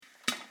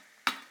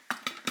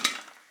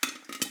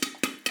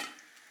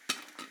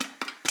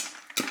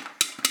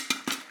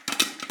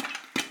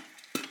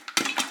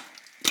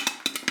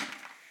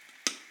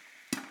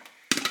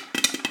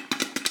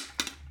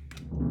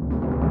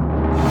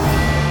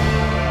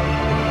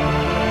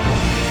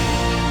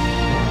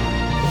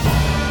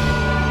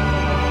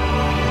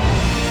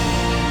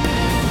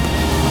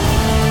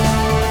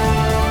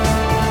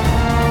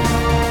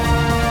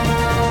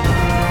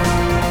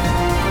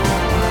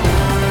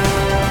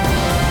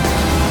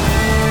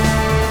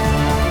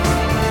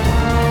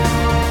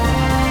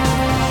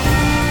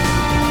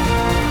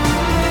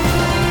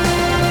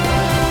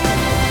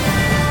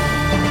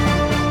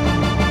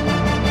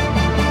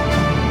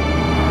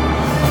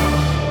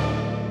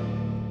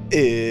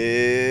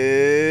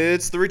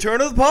It's the return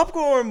of the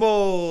Popcorn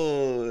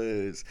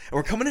Boys. And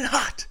we're coming in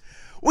hot.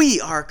 We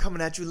are coming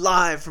at you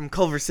live from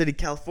Culver City,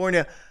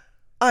 California.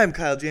 I'm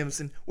Kyle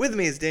Jameson. With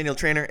me is Daniel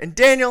Trainer. And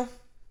Daniel.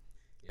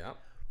 Yeah.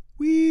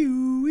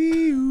 Wee-oo,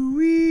 wee-oo,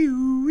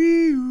 wee-oo,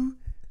 wee-oo.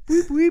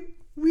 Weep, weep,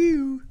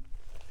 wee-oo.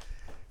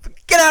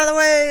 Get out of the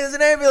way. There's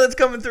an ambulance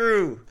coming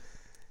through.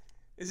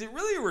 Is it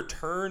really a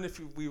return if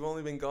we've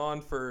only been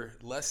gone for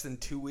less than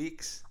 2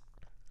 weeks?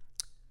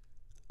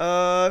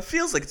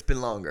 Feels like it's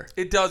been longer.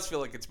 It does feel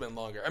like it's been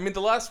longer. I mean,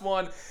 the last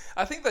one,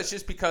 I think that's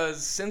just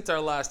because since our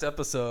last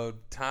episode,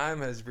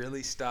 time has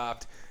really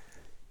stopped.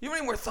 You have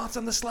any more thoughts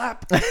on the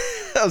slap? I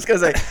was gonna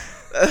say,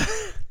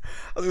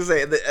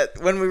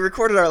 when we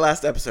recorded our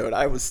last episode,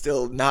 I was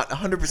still not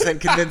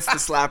 100% convinced the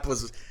slap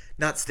was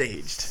not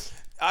staged.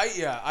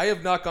 I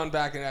have not gone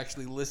back and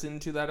actually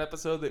listened to that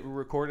episode that we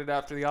recorded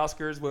after the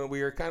Oscars when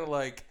we were kind of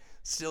like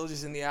still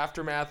just in the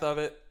aftermath of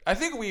it. I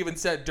think we even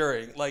said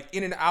during, like,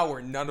 in an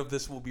hour, none of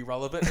this will be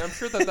relevant. And I'm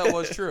sure that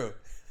was true.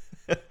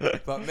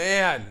 But,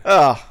 man,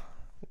 the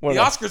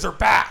Oscars are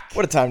back.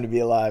 What a time to be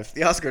alive. The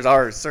Oscars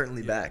are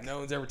certainly back. No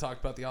one's ever talked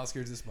about the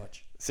Oscars this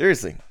much.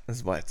 Seriously. This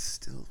is why it's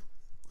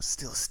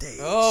still staged.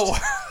 Oh,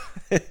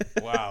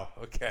 wow.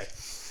 Okay.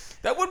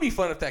 That would be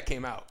fun if that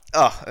came out.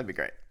 Oh, that'd be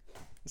great.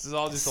 This is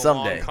all just a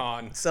long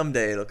con.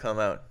 Someday it'll come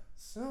out.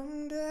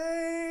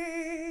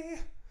 Someday.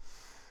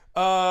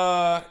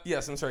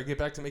 Yes, I'm sorry. Get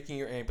back to making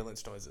your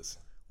ambulance noises.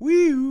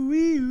 Wee-oo,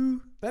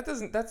 wee-oo.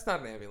 That's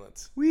not an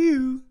ambulance.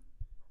 Wee-oo.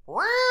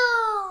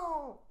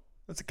 Wow.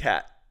 That's a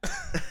cat.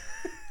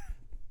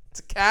 It's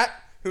a cat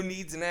who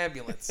needs an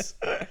ambulance.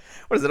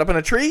 What is it, up in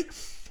a tree?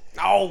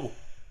 No.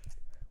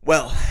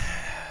 Well,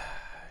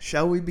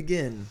 shall we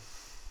begin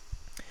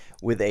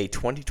with a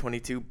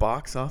 2022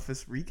 box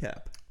office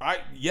recap?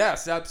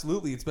 Yes,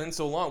 absolutely. It's been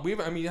so long. I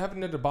haven't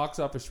done a box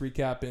office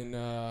recap in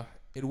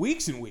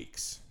weeks and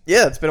weeks.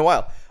 Yeah, it's been a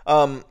while.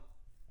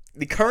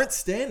 The current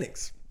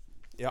standings.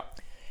 Yeah.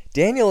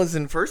 Daniel is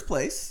in first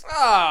place.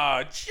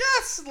 Oh,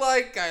 just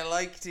like I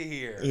like to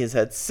hear. He has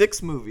had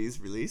 6 movies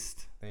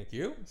released. Thank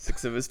you.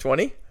 6 of his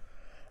 20.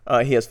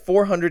 He has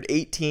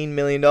 $418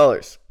 million.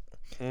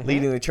 Mm-hmm.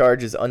 Leading the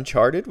charge is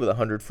Uncharted with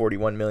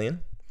 $141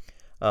 million.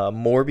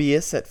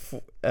 Morbius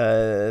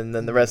and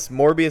then the rest.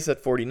 Morbius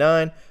at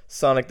 49.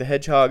 Sonic the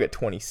Hedgehog at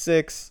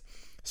 26.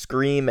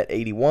 Scream at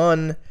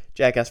 81.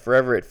 Jackass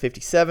Forever at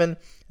 57.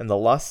 And The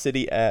Lost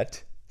City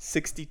at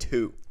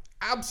 62.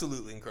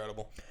 Absolutely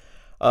incredible.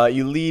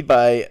 You lead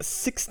by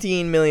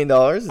 $16 million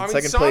in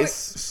second place.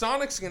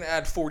 Sonic's going to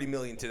add $40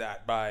 million to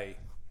that by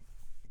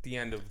the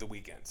end of the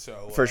weekend.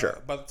 So for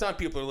sure. By the time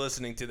people are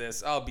listening to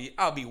this, I'll be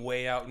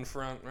way out in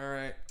front. All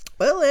right.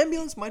 Well,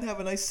 Ambulance might have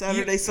a nice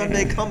Sunday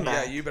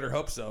comeback. Yeah, you better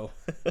hope so.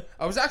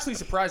 I was actually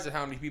surprised at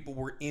how many people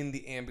were in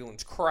the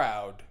Ambulance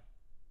crowd.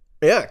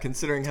 Yeah,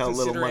 considering how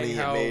little money it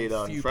made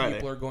on few Friday.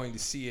 People are going to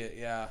see it.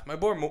 Yeah, my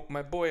boy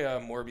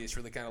Morbius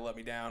really kind of let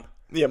me down.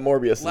 Yeah,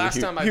 Morbius is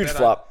a huge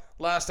flop.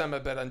 Last time I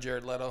bet on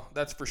Jared Leto.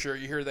 That's for sure.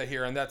 You hear that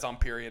here, and that's on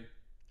period.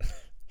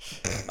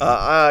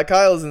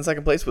 Kyle is in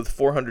second place with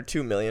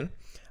 $402 million,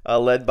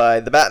 led by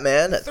The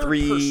Batman at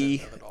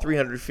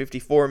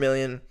 $354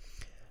 million.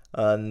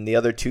 And the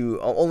other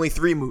two, only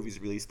 3 movies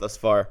released thus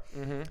far.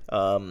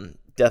 Mm-hmm.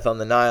 Death on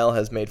the Nile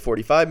has made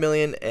 $45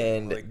 million,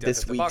 and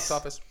this week's box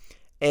office.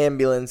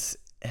 Ambulance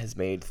has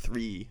made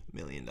 $3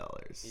 million.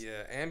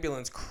 Yeah,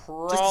 Ambulance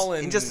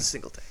crawling in just a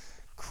single take.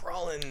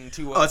 Crawling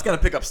to it's gonna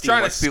pick up steam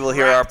once people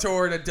hear our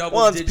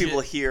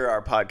people hear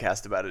our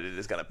podcast about it. It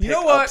is gonna pick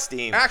up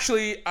steam.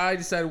 Actually, I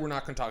decided we're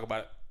not gonna talk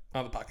about it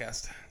on the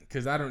podcast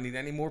because I don't need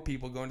any more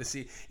people going to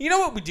see. You know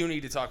what we do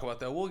need to talk about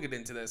though? We'll get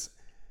into this.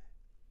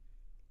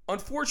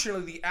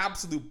 Unfortunately, the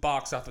absolute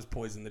box office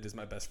poison that is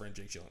my best friend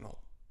Jake Gyllenhaal.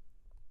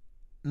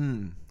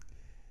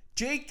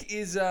 Jake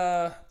is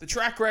the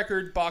track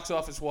record box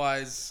office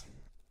wise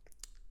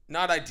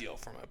not ideal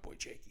for my boy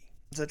Jakey.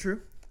 Is that true?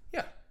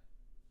 Yeah.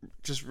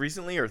 Just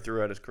recently or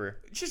throughout his career?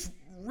 Just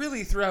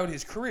really throughout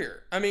his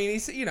career. I mean,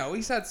 he's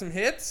had some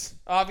hits,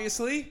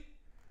 obviously.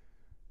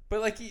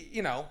 But and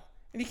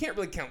you can't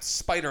really count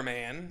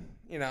Spider-Man,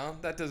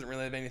 that doesn't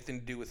really have anything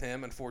to do with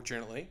him,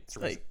 unfortunately. It's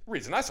the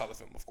reason I saw the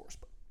film, of course,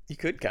 but you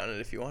could count it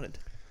if you wanted.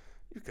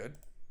 You could.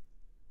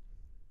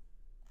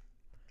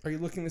 Are you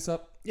looking this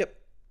up? Yep.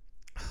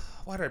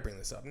 Why did I bring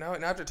this up? Now I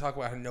have to talk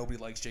about how nobody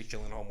likes Jake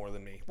Gyllenhaal more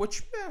than me,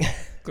 which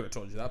could have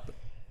told you that, but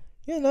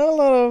yeah, not a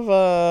lot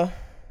of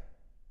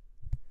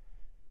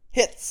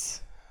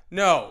hits.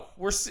 No,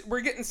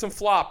 we're getting some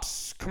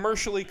flops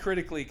commercially,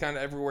 critically, kind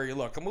of everywhere you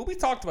look. I mean, we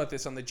talked about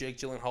this on the Jake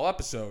Gyllenhaal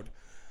episode.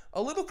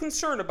 A little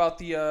concerned about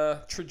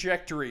the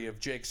trajectory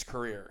of Jake's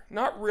career.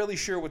 Not really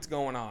sure what's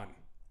going on.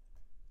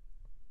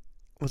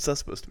 What's that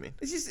supposed to mean?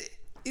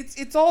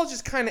 It's all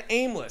just kind of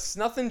aimless.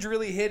 Nothing's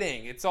really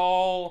hitting. It's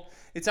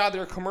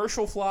either a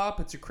commercial flop,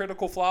 it's a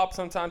critical flop.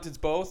 Sometimes it's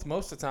both.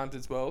 Most of the times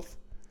it's both.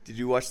 Did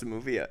you watch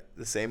the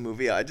same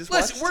movie I just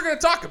watched? Listen, we're going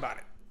to talk about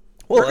it.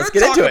 Well, let's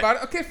get into it.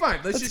 Okay, fine.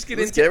 Let's get into it.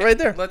 Let's get right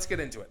there. Let's get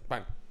into it.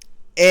 Fine.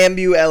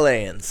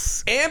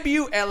 Ambulance.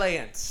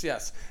 Ambulance,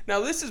 yes.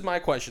 Now, this is my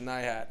question that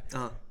I had.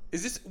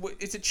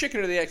 It's a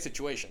chicken or the egg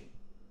situation.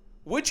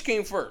 Which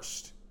came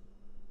first?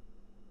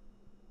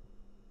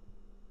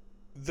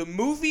 The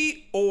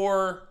movie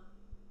or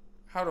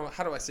how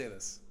do I say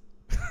this?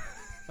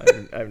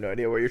 I have no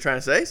idea what you're trying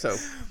to say, so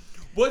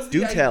Was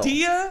do the tell.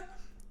 idea...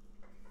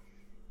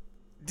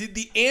 Did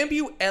the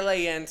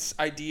ambulance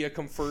idea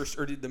come first,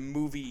 or did the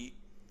movie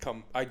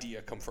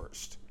idea come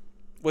first?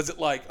 Was it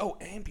like, oh,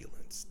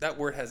 ambulance, that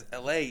word has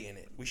L.A. in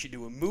it, we should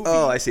do a movie?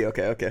 Oh, I see.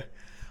 Okay.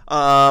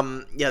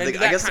 I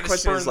guess the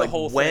question is, like,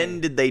 when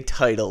did they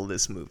title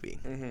this movie?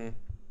 Mm-hmm.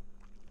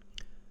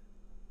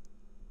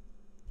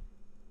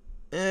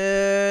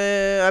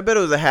 I bet it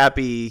was a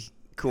happy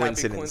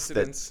coincidence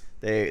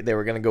that they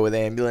were going to go with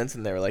ambulance,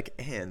 and they were like,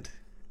 and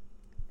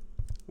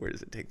where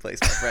does it take place,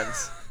 my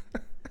friends?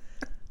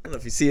 I don't know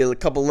if you see a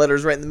couple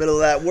letters right in the middle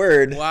of that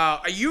word.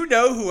 Wow.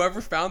 Whoever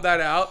found that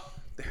out,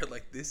 they're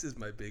like, this is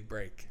my big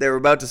break. They were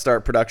about to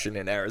start production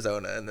in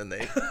Arizona, and then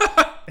they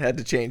had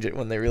to change it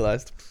when they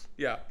realized.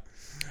 Yeah.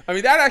 I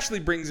mean, that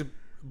actually brings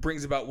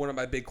about one of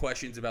my big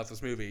questions about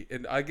this movie,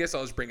 and I guess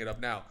I'll just bring it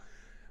up now.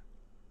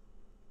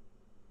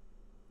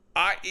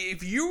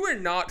 If you were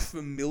not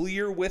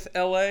familiar with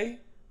LA,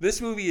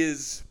 this movie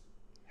is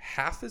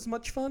half as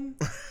much fun.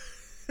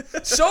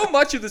 So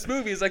much of this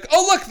movie is like,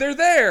 oh, look, they're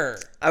there.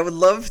 I would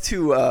love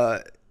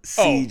to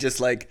see just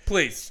like...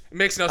 Please. It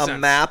makes no sense. A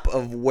map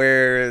of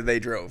where they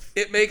drove.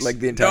 It makes like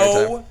the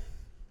entire time.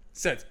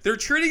 Sense. They're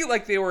treating it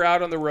like they were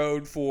out on the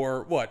road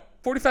for,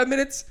 45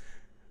 minutes?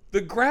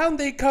 The ground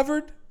they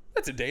covered,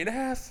 that's a day and a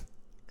half.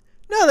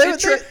 No, they were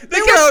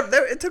out.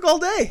 It took all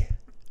day.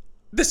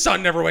 The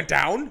sun never went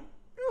down.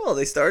 Well,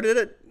 they started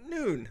at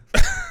noon.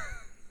 It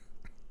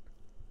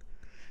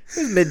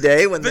was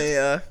midday when they...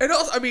 And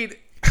also, I mean...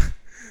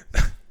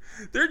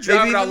 They're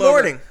driving all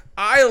over.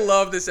 I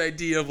love this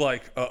idea of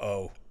like,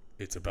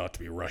 it's about to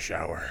be rush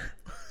hour.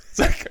 It's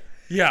like,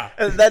 yeah.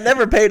 And that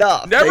never paid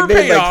off. They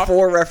made like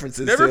 4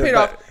 references to it. Never paid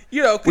off.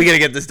 We got to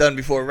get this done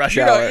before rush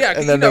hour. Yeah,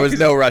 and then there was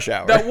no rush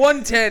hour. That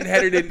 110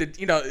 headed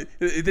into,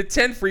 the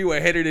 10 freeway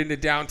headed into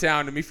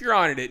downtown. I mean, if you're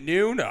on it at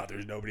noon,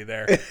 there's nobody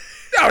there.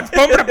 No, it's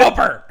bumper to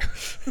bumper.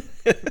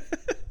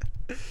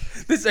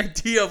 This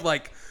idea of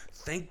like,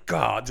 thank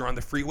God they're on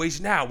the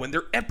freeways now when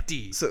they're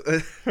empty. So,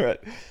 right.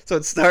 So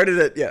it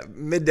started at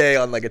midday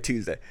on like a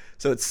Tuesday.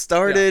 So it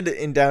started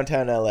in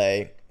downtown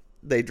LA.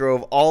 They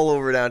drove all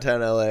over downtown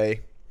LA.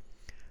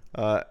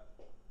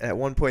 At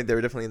one point, they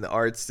were definitely in the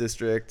arts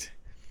district.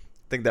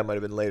 I think that might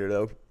have been later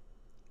though.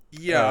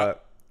 Yeah.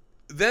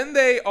 Then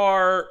they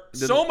are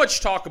so much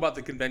talk about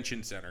the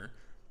convention center.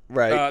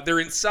 Right. They're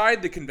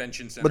inside the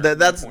convention center. But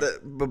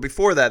but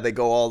before that, they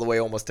go all the way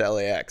almost to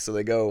LAX. So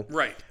they go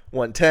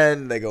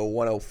 110, they go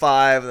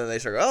 105, and then they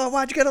start,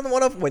 why'd you get on the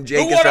 105 when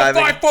Jake is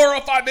driving? 105,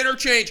 405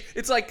 interchange.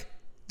 It's like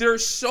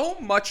there's so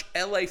much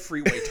LA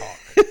freeway talk.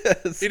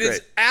 It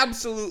is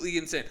absolutely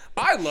insane.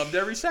 I loved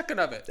every second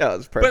of it. Oh, it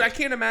was perfect. But I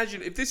can't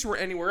imagine if this were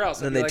anywhere else.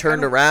 And then they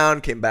turned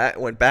around, came back,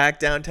 went back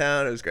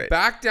downtown. It was great.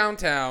 Back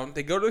downtown.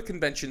 They go to the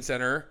convention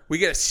center. We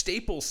get a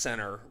Staples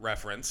Center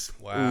reference.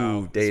 Wow.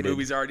 Ooh, dated. This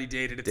movie's already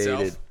dated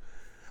itself.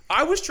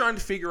 I was trying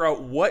to figure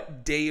out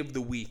what day of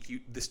the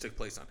week this took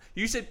place on.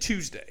 You said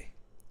Tuesday.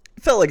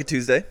 It felt like a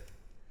Tuesday.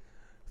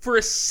 For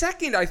a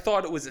second, I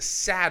thought it was a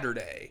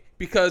Saturday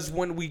because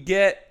when we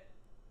get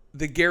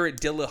the Garrett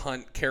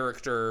Dillahunt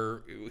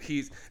character,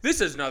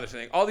 this is another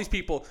thing. All these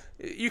people,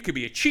 you could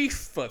be a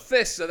chief,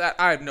 this, that.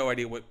 I have no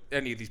idea what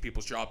any of these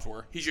people's jobs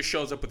were. He just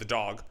shows up with a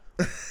dog.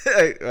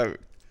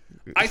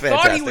 I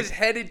thought he was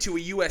headed to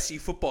a USC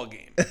football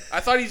game. I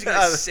thought he was going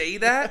to say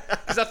that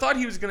because I thought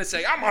he was going to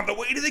say, I'm on the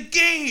way to the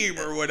game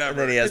or whatever. And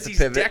then he has to he's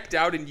pivot. Decked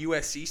out in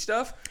USC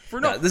stuff.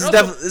 This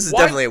is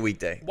definitely a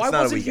weekday. Why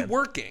wasn't he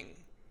working?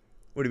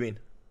 What do you mean?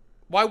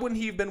 Why wouldn't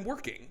he have been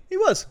working? He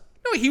was.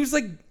 No, he was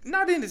like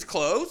not in his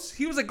clothes.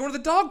 He was like going to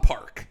the dog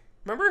park.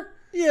 Remember?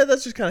 Yeah,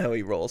 that's just kind of how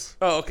he rolls.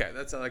 Oh, okay.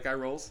 That's how that guy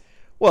rolls.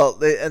 Well,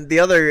 the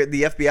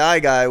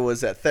FBI guy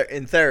was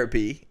in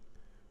therapy.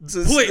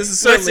 So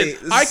Please,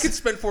 listen. I could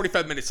spend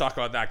 45 minutes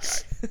talking about that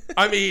guy.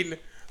 I mean,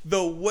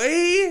 the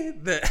way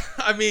that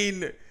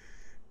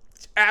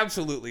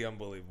absolutely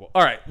unbelievable.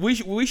 All right,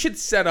 we should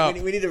set up.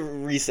 We need to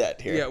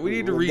reset here. Yeah, we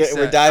need to reset.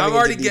 We're diving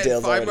into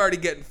details. I'm already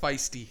getting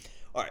feisty.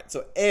 All right,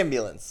 so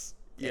ambulance.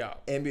 Yeah.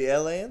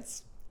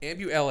 Ambulance.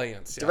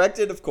 Ambulance. Yeah.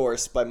 Directed, of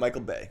course, by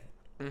Michael Bay.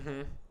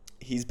 Mm-hmm.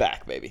 He's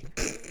back, baby.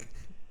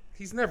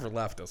 He's never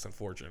left us,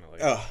 unfortunately.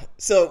 Oh,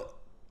 so,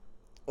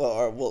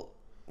 we'll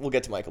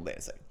get to Michael Bay in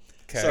a second.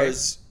 Okay.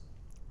 So,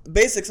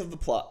 basics of the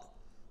plot.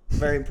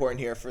 Very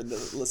important here for the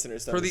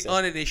listeners to understand. For the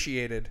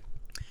uninitiated.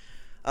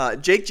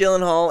 Jake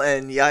Gyllenhaal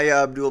and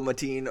Yahya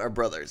Abdul-Mateen are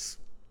brothers.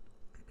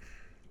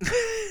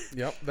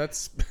 Yep,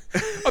 that's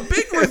a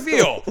big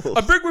reveal.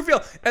 A big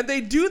reveal. And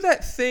they do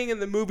that thing in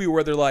the movie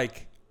where they're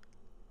like,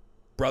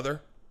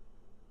 brother?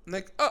 I'm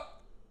like,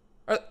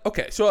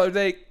 okay. So are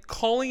they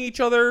calling each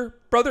other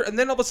brother? And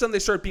then all of a sudden they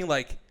start being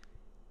like,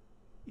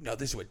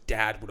 this is what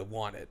Dad would have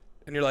wanted.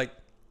 And you're like,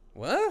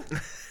 what?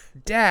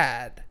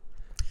 Dad.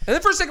 And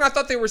then for a second I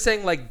thought they were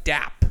saying like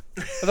Dap.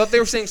 I thought they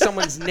were saying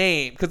someone's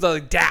name because they're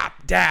like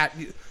Dap, Dad.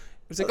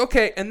 It's like,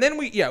 okay, and then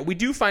we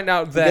do find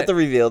out that we get the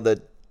reveal that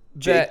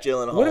Jake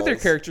Gyllenhaal. What are their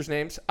characters'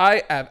 names?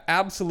 I have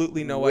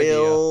absolutely no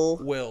idea.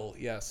 Will,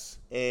 yes.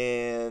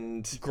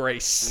 And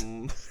Grace.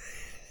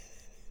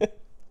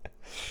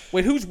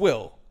 Wait, who's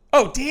Will?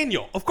 Oh,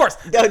 Daniel, of course.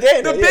 Oh,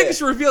 Daniel, the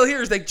biggest reveal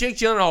here is that Jake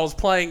Gyllenhaal is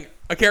playing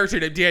a character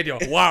named Daniel.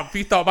 Wow,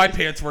 he thought my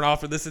pants weren't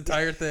off for this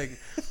entire thing.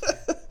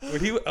 You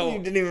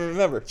didn't even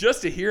remember.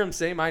 Just to hear him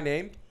say my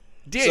name,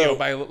 Daniel,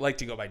 but I like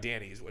to go by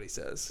Danny, is what he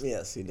says.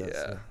 Yes, he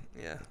does.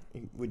 Yeah.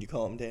 Would you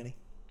call him Danny?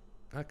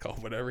 I call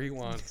him whatever he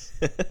wants.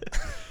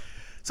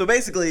 So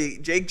basically,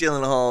 Jake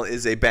Gyllenhaal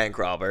is a bank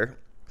robber.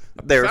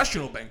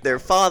 Professional bank robber. Their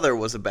father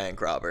was a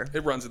bank robber.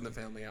 It runs in the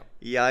family, yeah.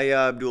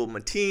 Yahya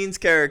Abdul-Mateen's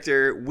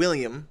character,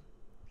 William,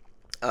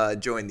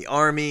 joined the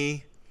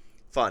army,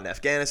 fought in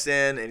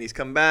Afghanistan, and he's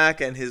come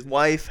back, and his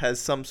wife has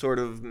some sort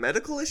of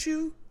medical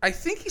issue? I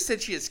think he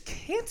said she has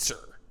cancer.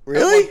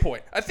 Really? At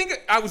one point.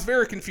 I was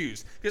very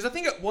confused, because I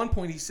think at one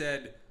point he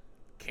said,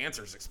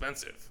 cancer's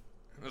expensive.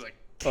 I was like,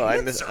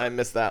 cancer? I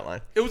missed that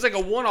line. It was like a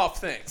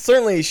one-off thing.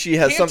 Certainly she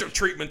has Cancer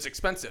treatment's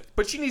expensive,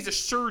 but she needs a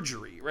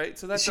surgery, right?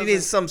 So she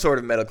needs some sort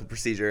of medical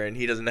procedure, and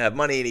he doesn't have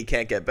money, and he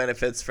can't get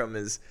benefits from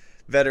his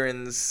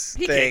veterans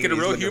He thing. can't get a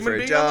He's real looking human for a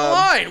being job. on the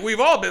line. We've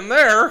all been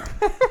there.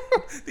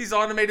 These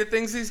automated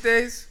things these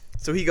days.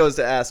 So he goes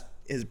to ask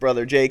his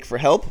brother Jake for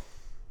help.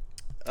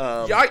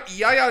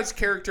 Yaya's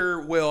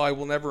character, Will, I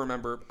will never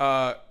remember,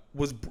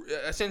 was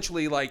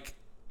essentially like,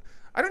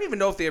 I don't even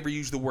know if they ever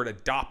used the word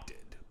adopted,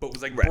 but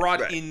was like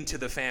brought into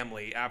the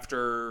family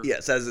after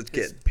as a kid.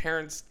 His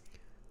parents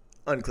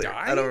Unclear.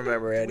 died? I don't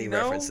remember any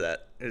reference to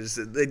that. It was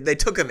just, they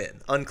took him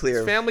in. Unclear.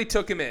 His family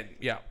took him in,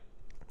 yeah.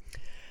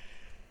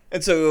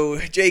 And so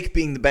Jake,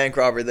 being the bank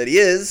robber that he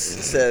is,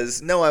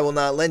 says, "No, I will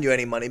not lend you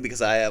any money because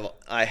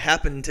I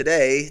happen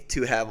today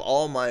to have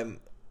all my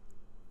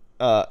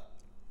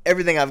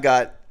everything I've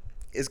got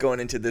is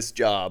going into this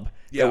job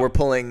that we're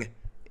pulling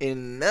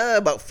in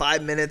about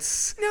 5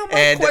 minutes. Now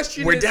my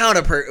question we're is, down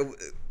a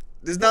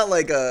there's not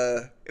like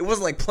it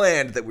wasn't like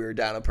planned that we were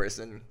down a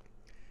person."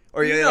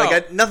 Or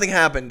nothing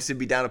happened to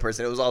be down a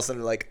person. It was all of a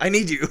sudden like, I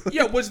need you.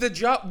 Yeah, was the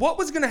job? What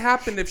was going to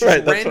happen if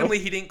randomly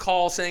he didn't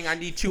call saying I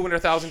need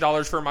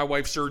 $200,000 for my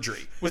wife's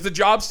surgery? Was the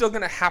job still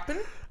going to happen?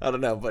 I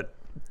don't know, but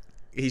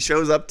he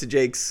shows up to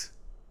Jake's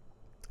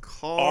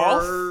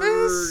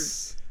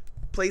office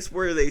place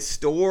where they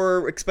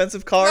store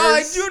expensive cars. No,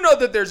 I do know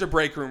that there's a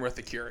break room with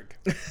the Keurig.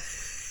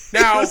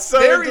 Now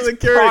there is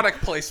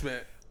product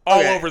placement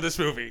all over this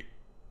movie.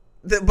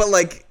 But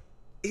like,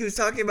 he was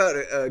talking about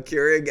a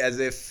Keurig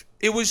as if.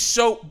 It was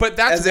so, but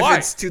that's as why.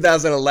 As if it's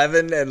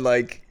 2011 and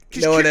like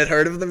no one had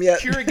heard of them yet.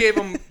 Keurig gave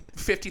him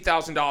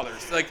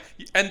 $50,000. Like,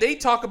 and they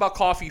talk about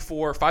coffee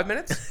for 5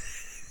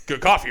 minutes.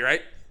 Good coffee,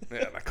 right?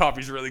 Yeah, that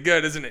coffee's really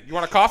good, isn't it? You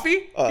want a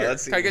coffee? Oh, Here,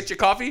 can I get you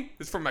coffee?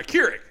 It's from my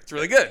Keurig. It's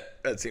really good.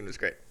 That seems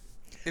great.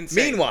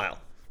 Insane. Meanwhile,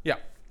 yeah,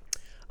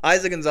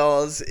 Isaac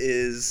Gonzalez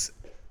is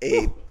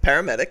a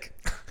paramedic.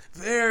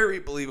 Very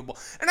believable.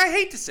 And I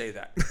hate to say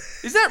that.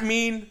 Is that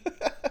mean?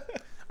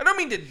 I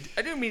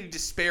don't mean to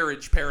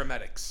disparage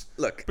paramedics.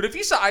 Look, but if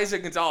you saw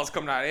Isaac Gonzalez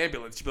coming out of an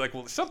ambulance, you'd be like,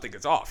 "Well, something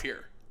is off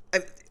here."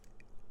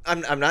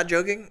 I'm not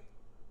joking.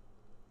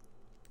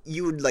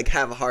 You would like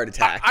have a heart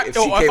attack if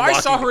I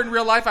saw her in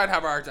real life, I'd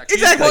have a heart attack.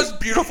 Exactly. She's the most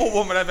beautiful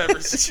woman I've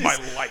ever seen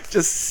in my life.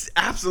 Just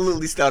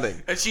absolutely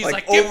stunning. And she's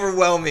like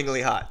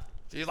overwhelmingly hot.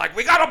 She's like,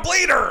 "We gotta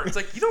bleed her." It's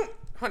like,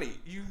 honey,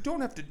 you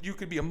don't have to. You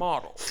could be a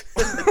model.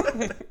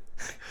 You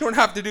don't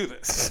have to do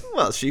this.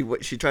 Well, she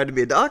tried to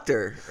be a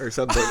doctor or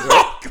something.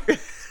 Right?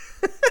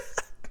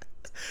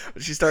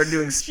 She started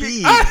doing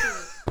speed.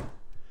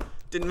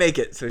 Didn't make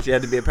it, so she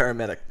had to be a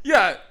paramedic.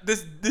 Yeah,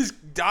 this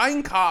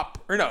dying cop,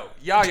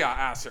 Yaya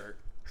asked her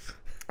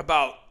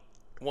about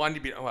wanting to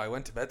be. Oh, I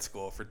went to med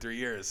school for 3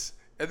 years,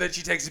 and then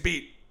she takes a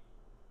beat.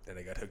 Then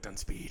I got hooked on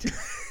speed.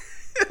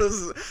 It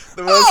was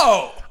the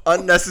most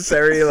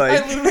unnecessary. Like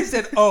I literally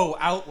said "oh"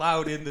 out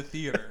loud in the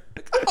theater.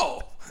 Like,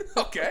 oh,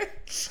 okay.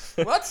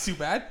 Well, that's too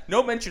bad.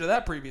 No mention of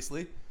that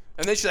previously.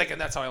 And then she's like, and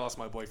that's how I lost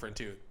my boyfriend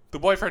too. The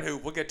boyfriend who,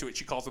 we'll get to it,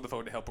 she calls on the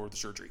phone to help her with the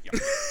surgery. Yep.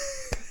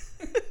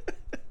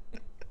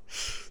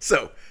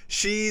 So,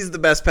 she's the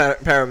best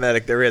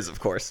paramedic there is, of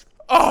course.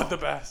 Oh, the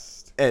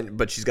best.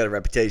 But she's got a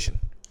reputation.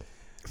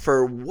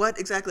 For what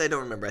exactly? I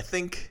don't remember. I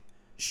think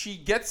she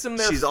gets him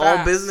there she's fast.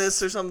 All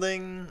business or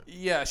something.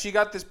 Yeah, she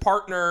got this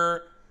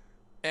partner,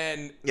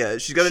 and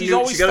she's got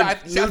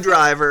a new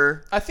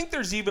driver. I think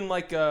there's even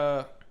like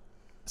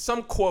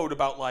some quote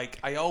about like,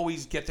 I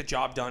always get the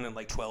job done in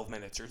like 12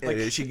 minutes or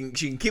like she can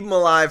keep him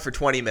alive for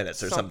 20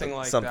 minutes or something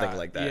like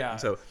that. Yeah.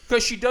 So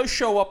because she does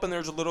show up and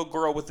there's a little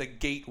girl with a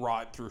gate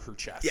rod through her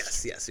chest.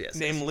 Yes.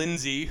 Named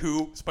Lindsay,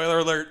 who, spoiler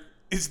alert,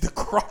 is the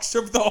crux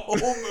of the whole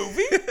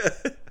movie.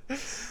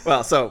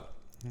 Well, so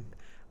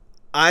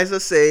Isa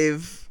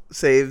saves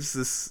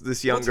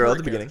this young girl at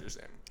the beginning. Name?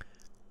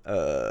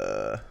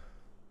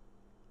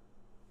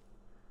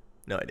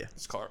 No idea.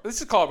 Let's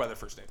just call her by their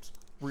first names,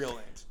 real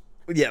names.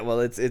 Yeah, well,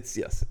 it's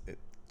yes. I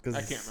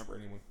can't remember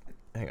anyone.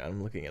 Hang on,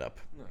 I'm looking it up.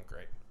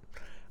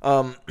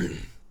 Oh, great.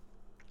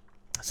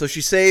 So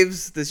she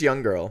saves this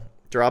young girl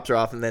drops her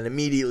off, and then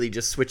immediately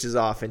just switches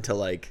off into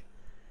like,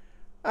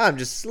 I'm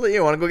just,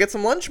 you want to go get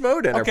some lunch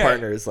mode, and her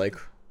partner is like,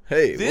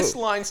 hey, this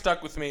line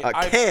stuck with me.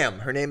 Cam,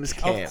 her name is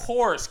Cam. Of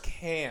course,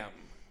 Cam.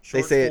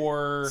 They say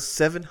it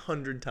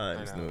 700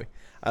 times in the movie.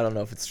 I don't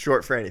know if it's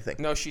short for anything.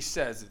 No, she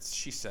says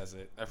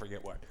it. I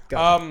forget what.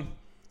 Gotcha.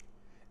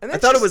 And I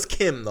thought it was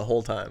Kim the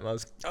whole time.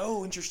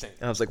 Oh, interesting.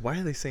 I was like, why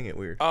are they saying it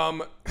weird?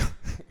 All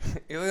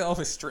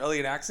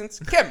Australian accents.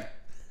 Kim.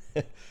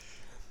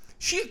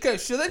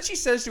 So then she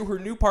says to her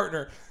new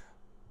partner,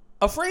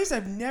 a phrase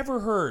I've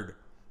never heard.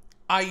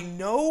 I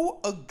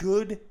know a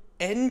good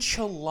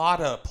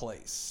enchilada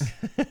place.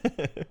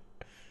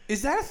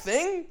 Is that a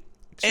thing?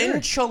 Sure.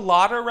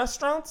 Enchilada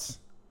restaurants?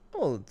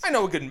 Well, I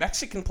know a good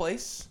Mexican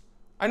place.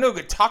 I know a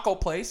good taco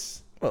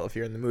place. Well, if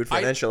you're in the mood for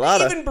an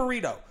enchilada. Even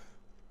burrito.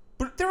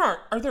 But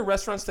are there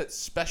restaurants that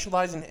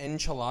specialize in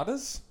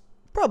enchiladas?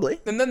 Probably.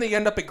 And then they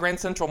end up at Grand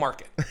Central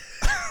Market.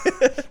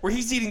 Where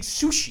he's eating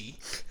sushi.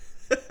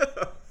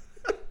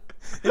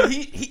 And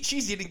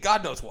she's eating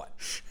God knows what.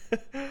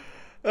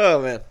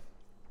 Oh, man.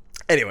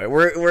 Anyway,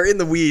 we're in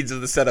the weeds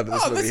of the setup of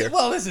this movie here.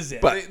 This is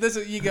it. But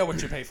you get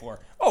what you pay for.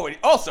 Oh, and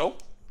also,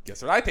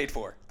 guess what I paid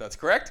for? That's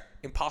correct.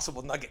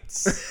 Impossible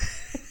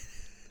Nuggets.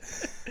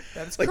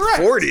 That's like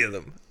correct. 40 of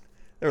them.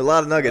 There were a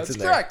lot of nuggets in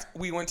there. That's correct.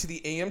 We went to the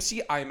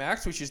AMC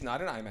IMAX, which is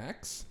not an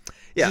IMAX.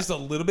 Yeah. It's just a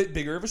little bit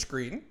bigger of a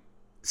screen.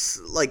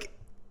 Like,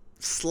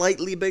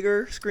 slightly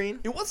bigger screen?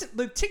 It wasn't.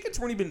 The tickets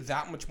weren't even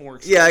that much more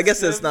expensive. Yeah, I guess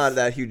that's not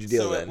that huge a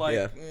deal then.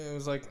 It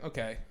was like,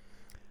 okay.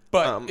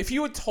 But if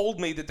you had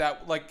told me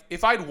that, like,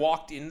 if I'd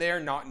walked in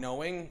there not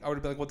knowing, I would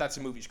have been like, well, that's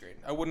a movie screen.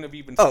 I wouldn't have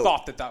even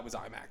thought that was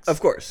IMAX.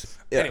 Of course.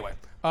 Yeah. Anyway,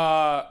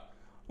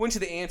 went to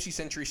the AMC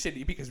Century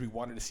City because we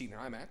wanted to see it in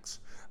IMAX.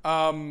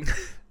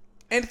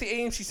 And at the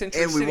AMC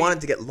Century City. And we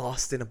wanted to get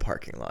lost in a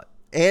parking lot.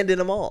 And in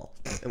a mall.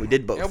 And we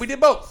did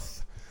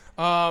both.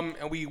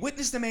 And we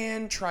witnessed a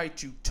man try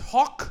to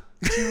talk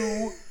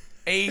to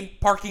a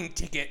parking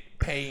ticket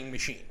paying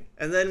machine.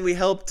 And then we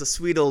helped a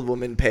sweet old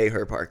woman pay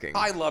her parking.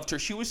 I loved her.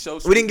 She was so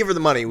sweet. We didn't give her the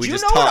money. We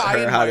just taught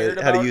her how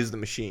to use the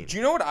machine. Do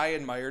you know what I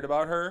admired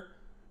about her?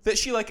 That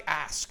she, like,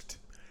 asked.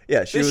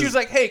 Yeah, she was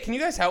like, hey, can you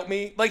guys help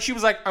me? Like, she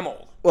was like, I'm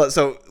old. Well,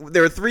 so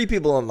there were 3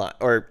 people in line.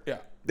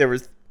 There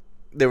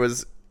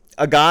was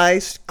a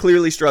guy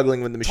clearly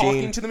struggling with the machine.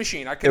 Talking to the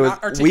machine. I could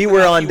not articulate. We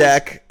were on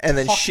deck, and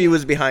then she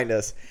was behind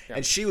us. Yeah.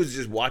 And she was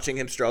just watching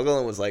him struggle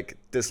and was like,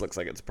 this looks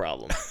like it's a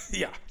problem.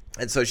 Yeah.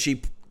 And so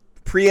she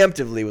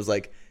preemptively was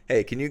like,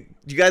 hey, do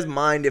you guys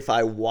mind if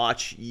I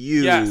watch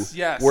you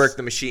work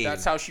the machine?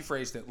 That's how she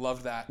phrased it.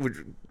 Loved that. Which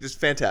just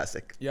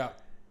fantastic. Yeah.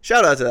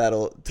 Shout out to that.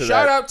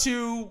 Shout out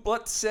to,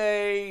 let's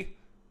say...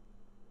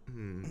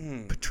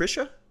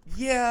 Patricia?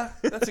 Yeah,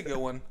 that's a good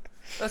one.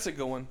 That's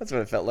what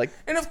it felt like.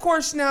 And of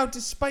course now,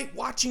 despite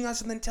watching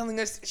us and then telling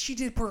us, she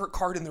did put her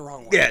card in the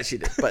wrong way. Yeah, she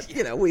did. But,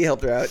 we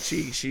helped her out.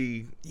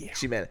 She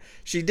managed.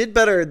 She did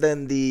better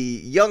than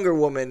the younger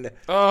woman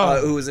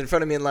who was in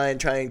front of me in line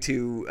trying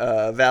to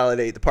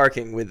validate the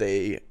parking with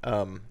a,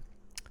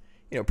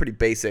 pretty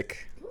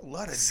basic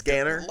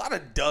scanner. A lot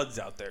of duds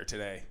out there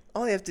today.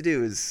 All you have to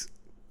do is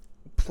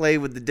play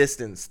with the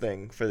distance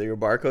thing for your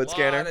barcode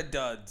scanner. A lot of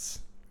duds.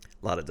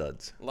 A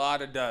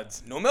lot of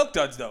duds. No milk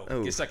duds, though.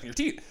 Oh. Get stuck in your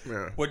teeth.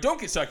 Yeah. What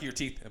don't get stuck in your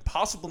teeth?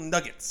 Impossible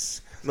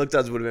Nuggets. Milk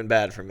duds would have been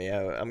bad for me.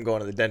 I'm going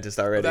to the dentist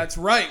already. That's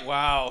right.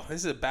 Wow.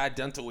 This is a bad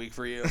dental week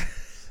for you.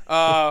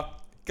 But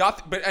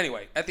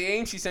anyway, at the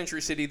AMC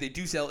Century City, they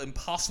do sell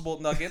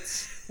Impossible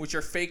Nuggets, which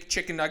are fake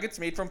chicken nuggets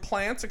made from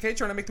plants, okay?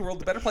 Trying to make the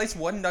world a better place,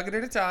 one nugget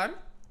at a time.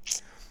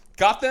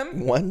 Got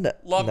them.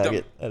 Loved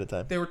nugget them. at a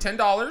time. They were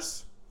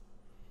 $10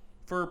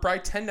 for probably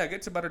 10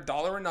 nuggets, about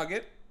 $1 a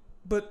nugget.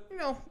 But,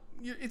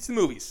 it's the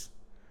movies.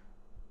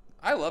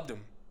 I loved them.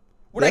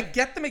 Would I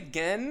get them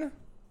again?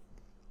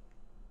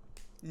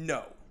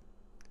 No.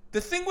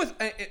 The thing with...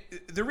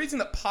 the reason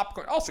that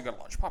popcorn... I also got a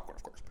large popcorn,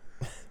 of course.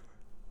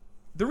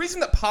 The reason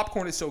that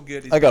popcorn is so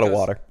good is I got a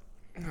water.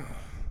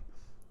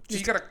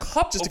 You got a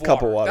cup just of a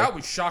cup of water. That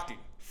was shocking.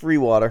 Free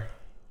water.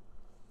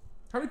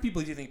 How many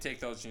people do you think take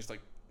those and just,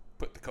 like,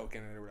 put the Coke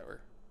in it or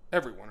whatever?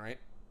 Everyone, right?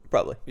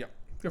 Probably. Yeah.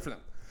 Good for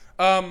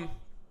them.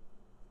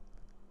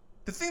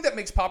 The thing that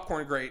makes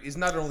popcorn great is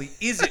not only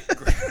is it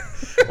great.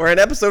 We're in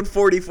episode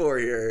 44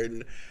 here,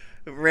 and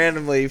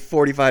randomly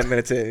 45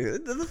 minutes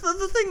in.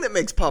 The thing that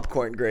makes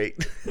popcorn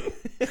great.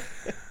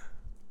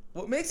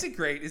 What makes it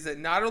great is that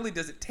not only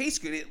does it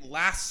taste good, it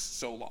lasts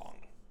so long.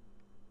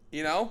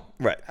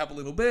 Right. Have a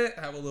little bit.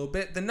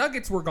 The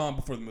nuggets were gone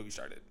before the movie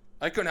started.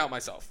 I couldn't help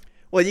myself.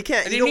 Well, you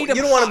can't. You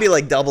don't want to be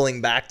like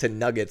doubling back to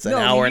nuggets an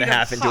hour and a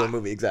half into a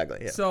movie. Exactly.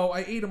 Yeah. So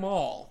I ate them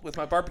all with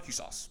my barbecue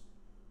sauce.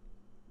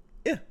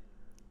 Yeah.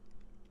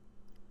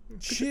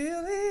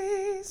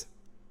 Chili's,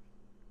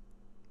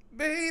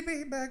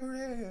 baby back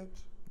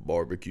ribs,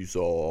 barbecue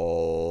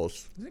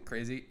sauce. Isn't it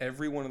crazy?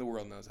 Everyone in the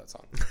world knows that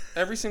song.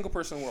 Every single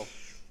person in the world.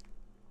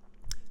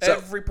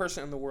 Every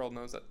person in the world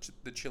knows that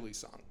the Chili's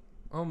song.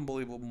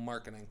 Unbelievable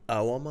marketing.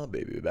 I want my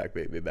baby back,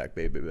 baby back,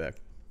 baby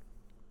back.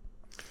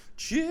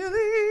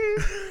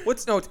 Chili's.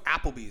 It's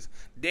Applebee's.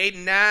 Date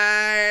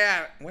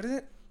night. What is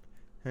it?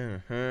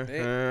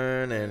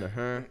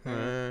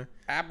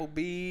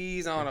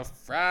 Applebee's on a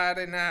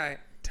Friday night.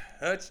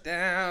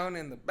 Touchdown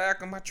in the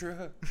back of my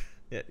truck.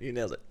 Yeah, you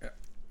nailed it. Yeah.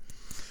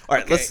 All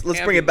right, Okay,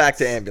 let's bring it back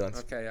to ambulance.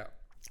 Okay, yeah.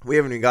 We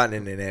haven't even gotten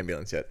in an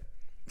ambulance yet.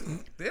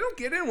 They don't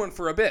get in one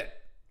for a bit.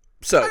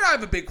 So I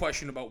have a big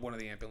question about one of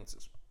the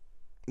ambulances.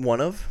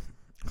 One of?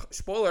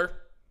 Spoiler,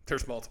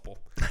 there's multiple.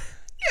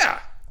 Yeah.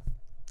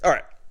 All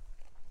right.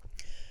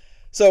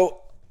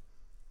 So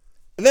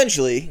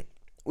eventually,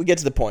 we get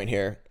to the point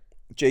here.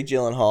 Jake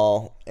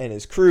Gyllenhaal and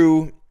his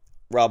crew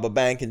rob a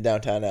bank in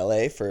downtown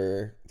LA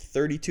for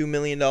 $32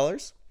 million.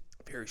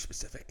 Very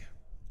specific.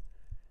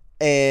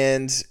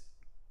 And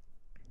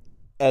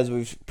as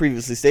we've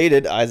previously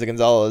stated, Isa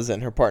Gonzalez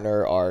and her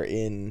partner are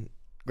in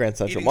Grand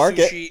Central Eating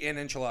Market. Sushi and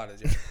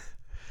enchiladas. Yeah.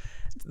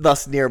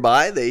 Thus,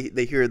 nearby,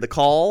 they hear the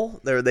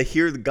call. They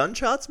hear the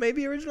gunshots,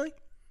 maybe originally.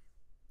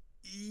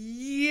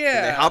 Yeah.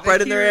 And they hop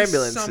right in their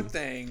ambulance.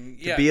 Something.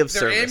 To be of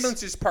their service.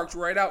 ambulance is parked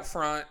right out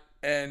front,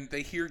 and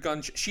they hear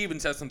gunshots. She even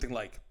says something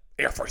like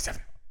Air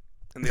 47,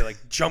 and they like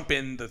jump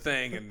in the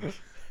thing and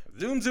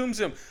zoom, zoom,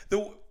 zoom.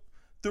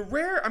 The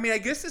rare. I mean, I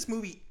guess this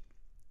movie.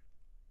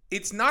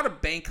 It's not a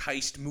bank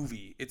heist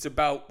movie. It's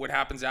about what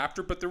happens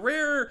after. But the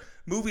rare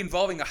movie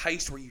involving a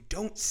heist where you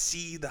don't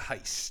see the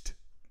heist.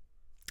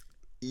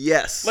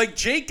 Yes. Like,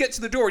 Jake gets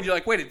to the door and you're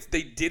like, wait,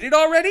 they did it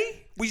already?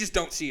 We just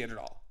don't see it at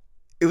all.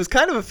 It was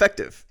kind of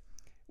effective.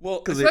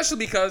 Well, especially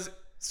because,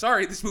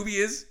 sorry, this movie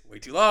is way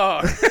too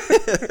long.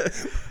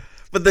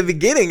 But the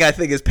beginning, I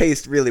think, is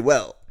paced really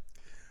well.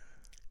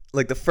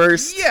 Like, the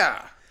first...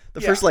 Yeah.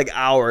 The first, like,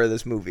 hour of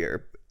this movie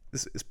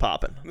is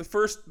popping. The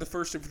first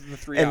of the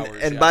 3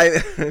 hours. And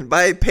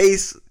by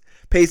paced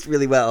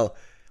really well.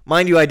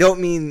 Mind you, I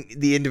don't mean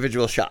the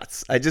individual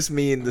shots. I just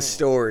mean the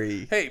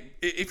story. Hey,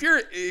 if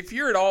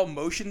you're at all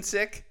motion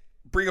sick,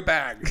 bring a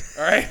bag.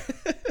 All right.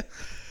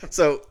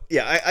 So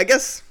yeah, I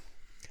guess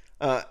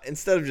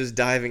instead of just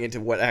diving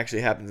into what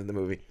actually happens in the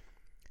movie,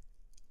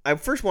 I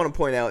first want to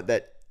point out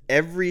that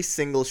every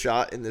single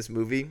shot in this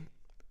movie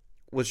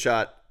was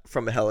shot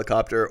from a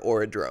helicopter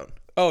or a drone.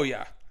 Oh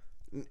yeah.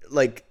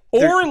 Like.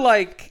 Or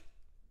like,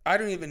 I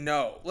don't even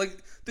know.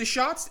 Like, the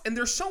shots, and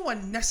they're so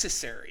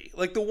unnecessary.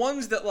 Like, the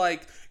ones that,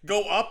 like,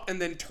 go up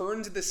and then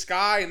turn to the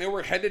sky and they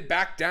were headed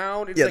back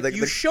down. It's like,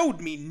 you showed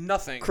me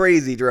nothing.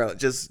 Crazy drone.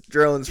 Just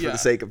drones for the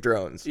sake of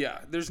drones. Yeah,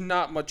 there's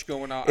not much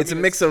going on. It's a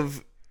mix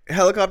of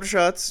helicopter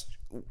shots,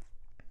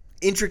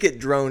 intricate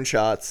drone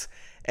shots,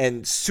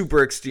 and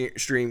super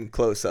extreme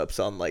close-ups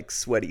on, like,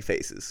 sweaty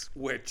faces.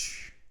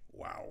 Which,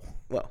 wow.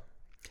 Well,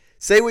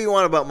 say what you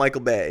want about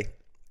Michael Bay.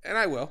 And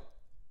I will.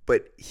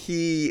 But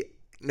he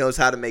knows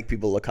how to make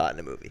people look hot in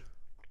a movie.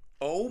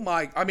 Oh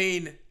my, I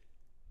mean,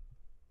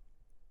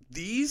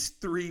 these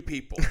 3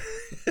 people,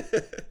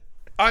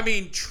 I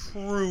mean,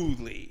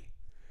 truly.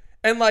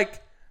 And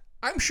like,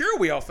 I'm sure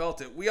we all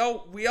felt it. We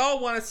all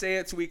want to say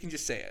it so we can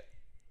just say it.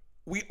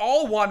 We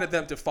all wanted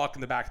them to fuck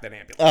in the back of that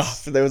ambulance. Oh,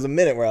 so there was a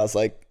minute where I was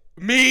like,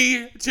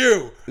 me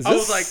too. I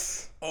was like,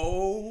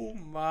 oh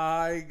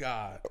my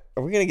God.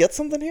 Are we going to get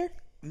something here?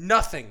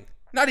 Nothing.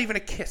 Not even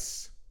a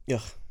kiss.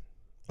 Ugh.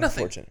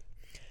 Nothing. Unfortunate.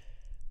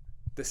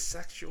 The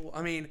sexual,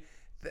 I mean,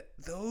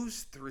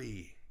 those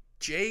 3,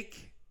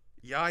 Jake,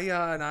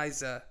 Yaya, and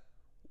Isa,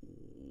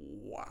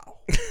 wow.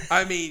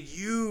 I mean,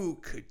 you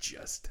could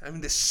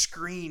the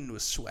screen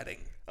was sweating.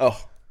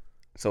 Oh,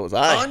 so was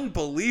I.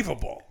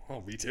 Unbelievable.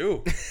 Oh, me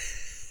too.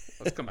 That's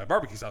because my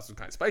barbecue sauce was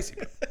kind of spicy.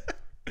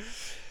 But.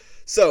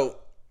 So,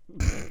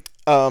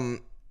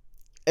 an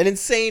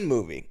insane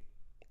movie.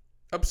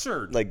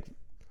 Absurd. Like,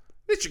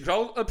 they should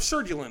call it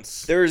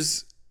absurdulence.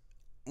 There's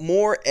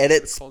more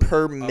edits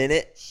per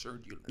minute.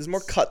 There's more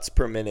cuts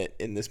per minute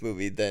in this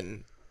movie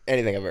than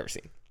anything I've ever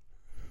seen.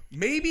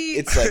 Maybe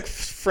it's like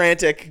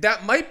frantic.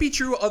 That might be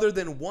true other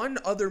than one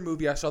other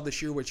movie I saw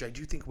this year, which I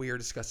do think we are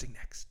discussing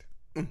next.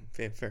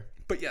 Fair.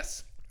 But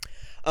yes.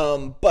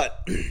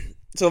 But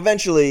so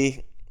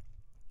eventually,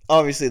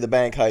 obviously the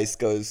bank heist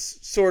goes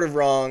sort of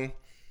wrong.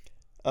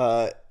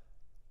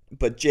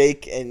 But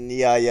Jake and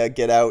Yaya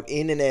get out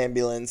in an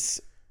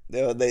ambulance.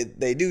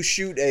 They do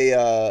shoot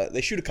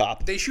a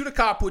cop. They shoot a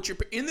cop, which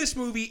in this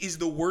movie is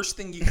the worst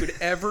thing you could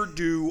ever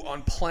do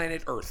on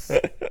planet Earth.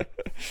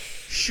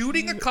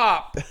 Shooting a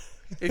cop.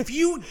 If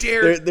you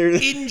dare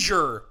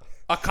injure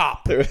a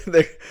cop,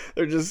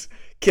 they're just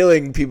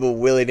killing people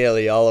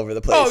willy-nilly all over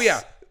the place. Oh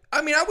yeah.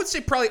 I mean, I would say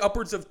probably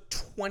upwards of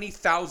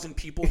 20,000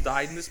 people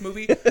died in this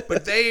movie,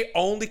 but they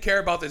only care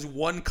about this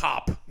one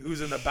cop who's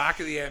in the back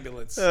of the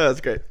ambulance. Oh,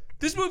 that's great.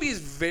 This movie is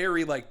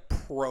very like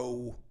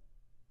pro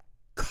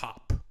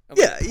cop.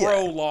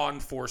 Pro law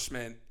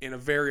enforcement in a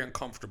very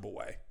uncomfortable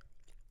way.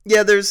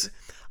 Yeah, there's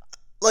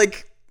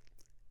like,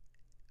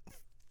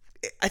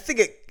 I think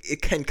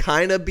it can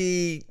kind of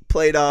be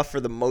played off for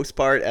the most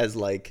part as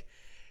like,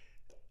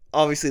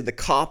 obviously the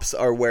cops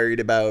are worried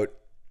about,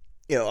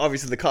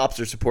 obviously the cops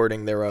are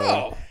supporting their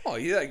own. Oh,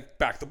 you like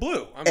back the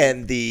blue. I mean,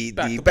 and the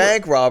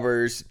bank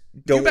robbers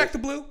don't. You back the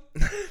blue?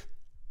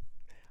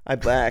 I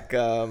back.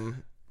 What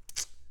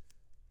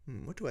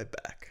do I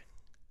back?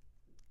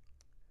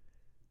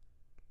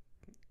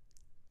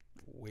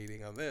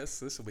 meeting on this.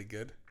 This will be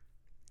good.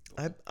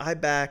 I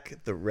back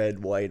the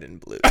red, white, and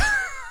blue.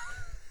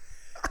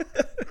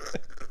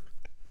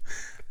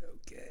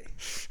 Okay.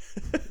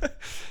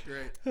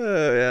 Great. Yeah,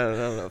 I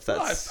don't know if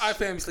that's... Well, I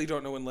famously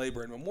don't know when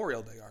Labor and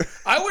Memorial Day are.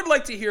 I would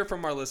like to hear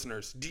from our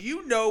listeners. Do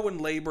you know when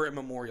Labor and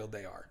Memorial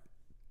Day are?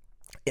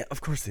 Yeah,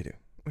 of course they do.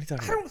 What are you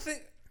talking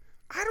about?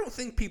 I don't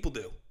think people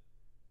do.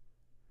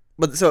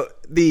 But so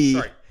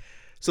the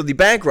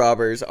bank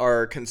robbers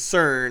are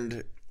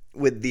concerned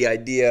with the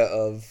idea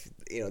of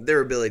their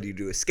ability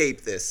to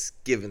escape this,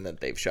 given that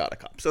they've shot a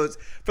cop. So it's,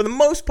 for the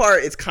most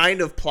part, it's kind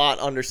of plot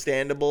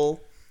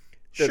understandable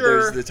that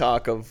there's the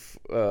talk of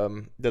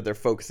that they're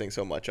focusing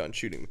so much on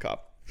shooting the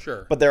cop.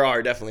 Sure. But there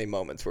are definitely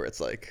moments where it's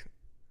like,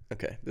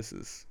 okay, this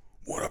is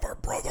one of our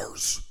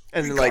brothers.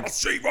 And we like gotta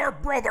save our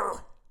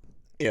brother.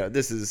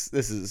 This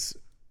is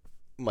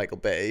Michael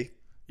Bay.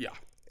 Yeah.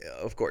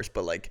 Of course,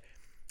 but like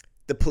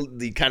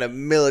the kind of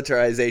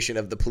militarization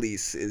of the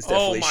police is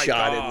definitely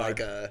shot in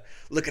like a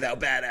look at how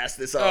badass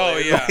this all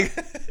is. Yeah.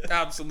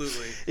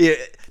 Absolutely. Yeah,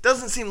 it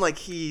doesn't seem like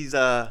he's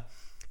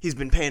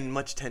been paying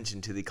much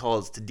attention to the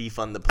calls to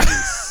defund the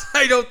police.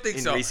 I don't think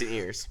so. In recent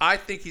years. I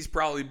think he's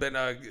probably been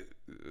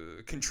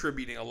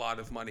contributing a lot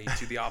of money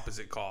to the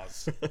opposite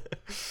cause.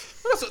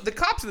 Also, the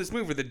cops in this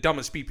movie are the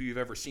dumbest people you've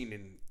ever seen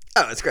in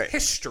it's great.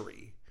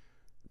 history.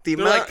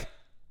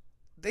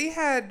 They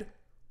had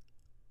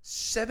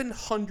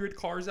 700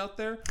 cars out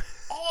there.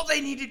 All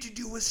they needed to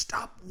do was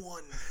stop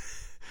one.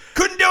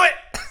 Couldn't do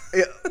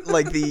it.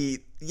 Like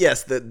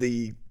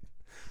the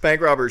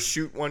bank robbers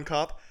shoot one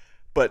cop,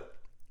 but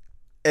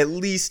at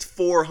least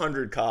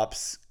 400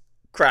 cops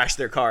crash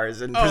their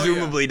cars and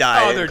presumably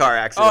die in car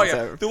accidents. Oh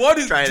yeah, the one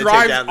who drives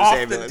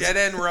off the dead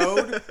end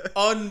road,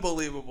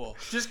 unbelievable.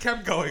 Just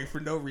kept going for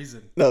no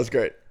reason. That was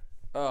great.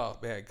 Oh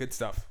man, good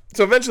stuff.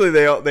 So eventually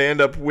they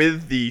end up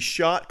with the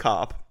shot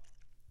cop.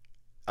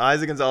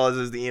 Isaac Gonzalez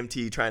is the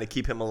EMT trying to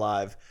keep him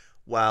alive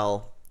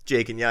while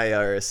Jake and Yaya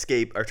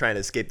are trying to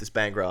escape this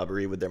bank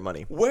robbery with their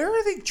money. Where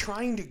are they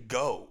trying to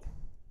go?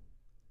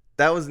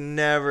 That was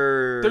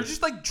never... They're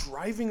just like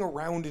driving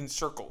around in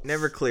circles.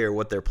 Never clear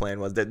what their plan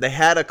was. They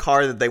had a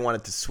car that they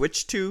wanted to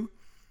switch to.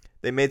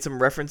 They made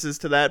some references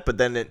to that, but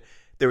then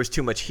there was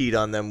too much heat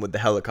on them with the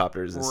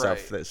helicopters and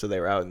stuff, so they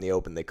were out in the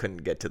open. They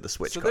couldn't get to the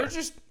switch car. So they're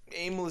just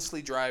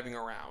aimlessly driving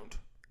around.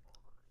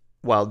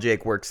 While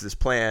Jake works this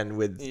plan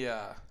with...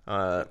 the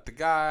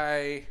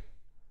guy.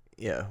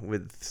 Yeah,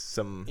 with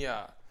some...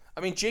 Yeah. I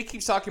mean, Jake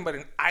keeps talking about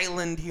an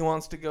island he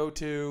wants to go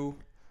to.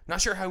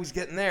 Not sure how he's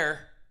getting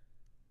there.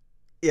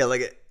 Yeah,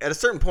 like at a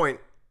certain point,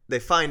 they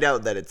find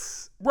out that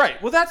it's...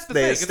 Right, well that's the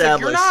thing. They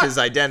establish his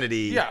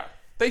identity. Yeah,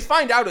 they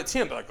find out it's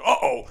him. They're like,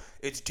 uh-oh,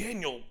 it's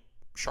Daniel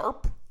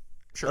Sharp?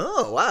 Sure.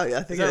 Oh, wow, yeah,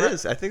 I think it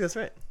is. I think that's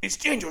right. It's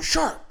Daniel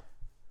Sharp.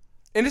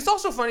 And it's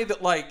also funny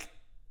that, like...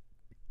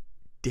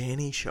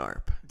 Danny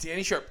Sharp.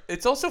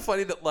 It's also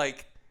funny that,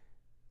 like...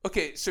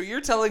 Okay, so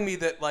you're telling me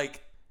that,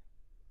 like...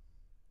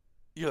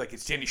 You're like,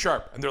 it's Danny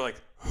Sharp. And they're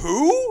like,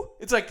 who?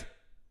 It's like...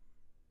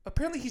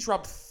 Apparently he's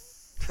robbed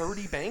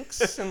 30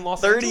 banks in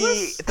Los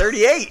Angeles?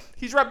 38.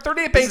 He's robbed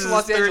 38 banks in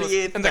Los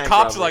Angeles. And the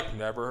cops are like,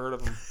 never heard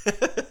of him.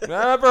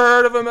 Never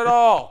heard of him at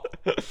all.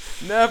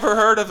 Never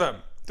heard of him.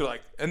 They're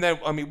like, and then,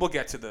 I mean, we'll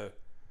get to the...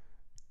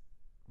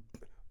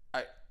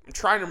 I'm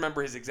trying to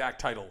remember his exact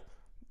title.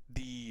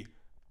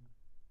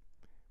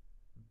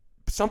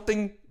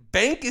 Something...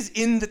 Bank is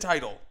in the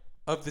title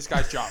of this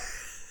guy's job.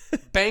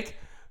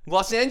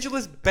 Los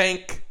Angeles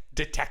bank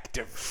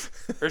detective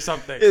or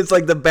something. It's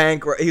like the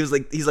bank. He's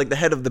like the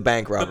head of the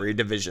bank robbery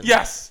division.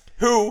 Yes.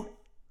 Who?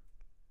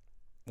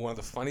 One of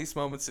the funniest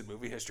moments in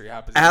movie history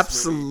happens.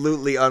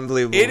 Absolutely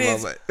unbelievable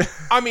moment.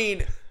 I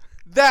mean,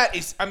 that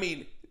is. I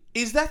mean,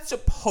 is that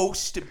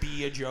supposed to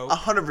be a joke?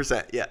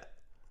 100%. Yeah.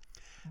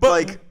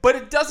 But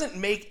it doesn't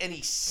make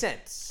any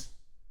sense.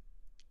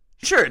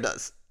 Sure, it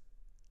does.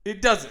 It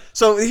doesn't.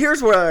 So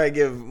here's where I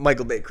give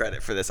Michael Bay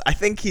credit for this. I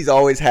think he's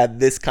always had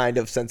this kind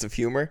of sense of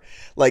humor.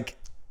 Like,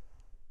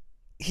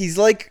 he's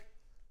like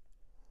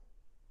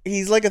a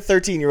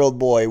 13-year-old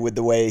boy with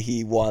the way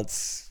he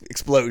wants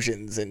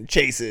explosions and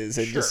chases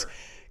and just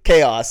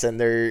chaos. And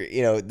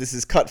this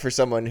is cut for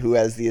someone who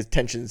has the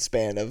attention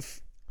span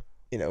of,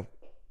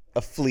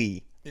 a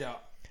flea. Yeah.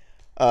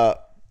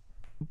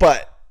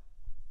 But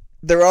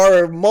there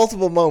are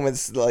multiple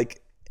moments like,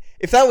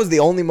 if that was the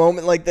only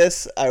moment like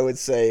this, I would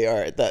say, all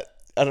right,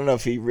 I don't know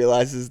if he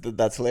realizes that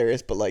that's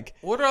hilarious, but like...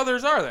 What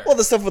others are there? Well,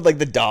 the stuff with like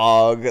the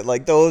dog,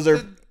 like those are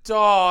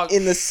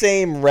in the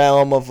same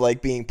realm of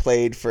like being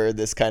played for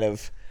this kind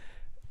of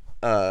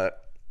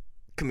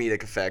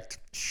comedic effect.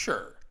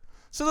 Sure.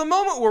 So the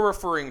moment we're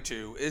referring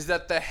to is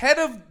that the head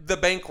of the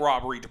bank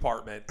robbery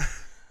department,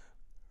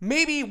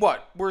 maybe we're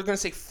going to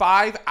say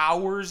 5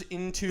 hours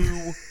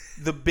into...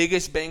 the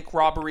biggest bank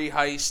robbery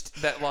heist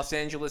that Los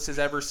Angeles has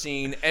ever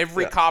seen.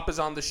 Every cop is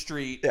on the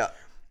street. Yeah.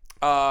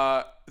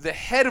 The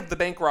head of the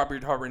bank robbery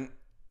department,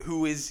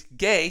 who is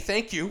gay,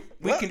 thank you.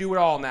 We can do it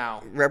all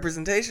now.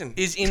 Representation.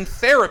 Is in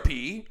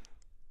therapy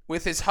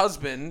with his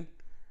husband,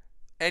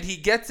 and he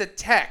gets a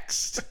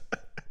text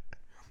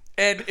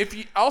And if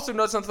you also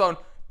notice on the phone,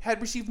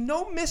 had received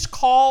no missed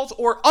calls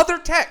or other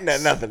texts. No,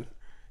 nothing.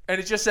 And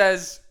it just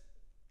says...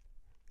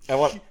 I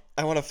want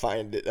to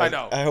find it. I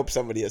know. I hope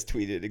somebody has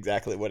tweeted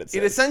exactly what it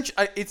says.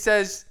 It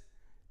says,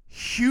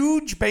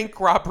 huge bank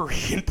robbery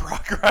in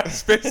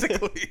progress,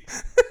 basically.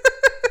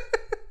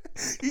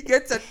 He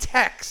gets a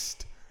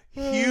text.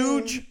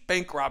 Huge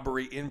bank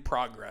robbery in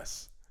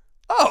progress.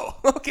 Oh,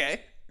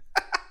 okay.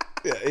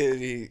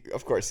 Yeah,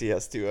 of course he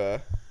has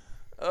to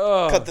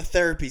cut the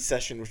therapy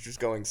session, which was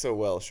going so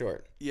well,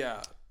 short.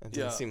 Yeah. It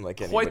didn't seem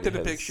like quite the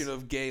depiction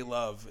of gay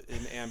love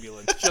in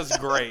Ambulance. Just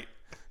great.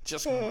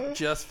 Just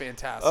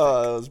fantastic.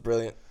 Oh, that was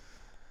brilliant.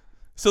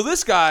 So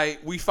this guy,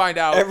 we find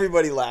out...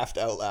 Everybody laughed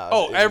out loud.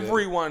 Oh,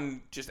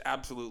 everyone just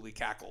absolutely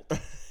cackled.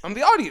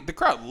 The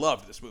crowd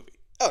loved this movie.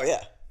 Oh,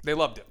 yeah. They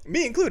loved it.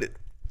 Me included.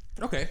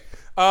 Okay.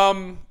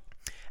 And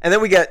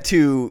then we get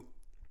to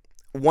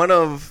one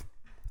of...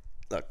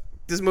 Look,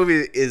 this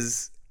movie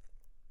is...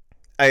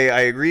 I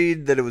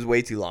agreed that it was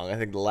way too long. I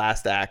think the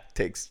last act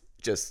takes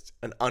just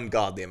an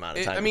ungodly amount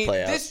of time to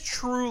play out. This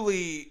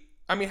truly...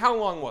 how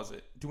long was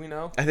it? Do we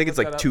know? I think it's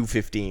like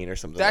 2:15 or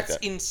something like that.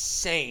 That's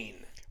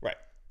insane. Right.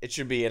 It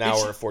should be an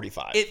hour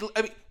 45.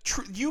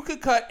 You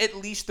could cut at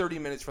least 30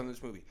 minutes from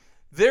this movie.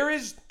 There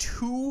is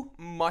too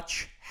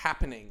much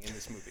happening in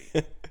this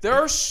movie. There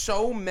are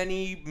so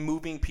many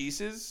moving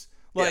pieces.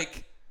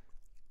 It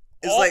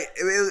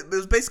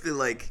was basically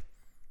like,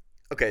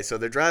 okay, so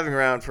they're driving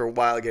around for a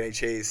while getting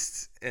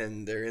chased,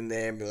 and they're in the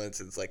ambulance.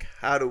 And it's like,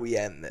 how do we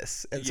end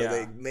this? And so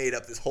they made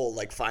up this whole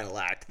final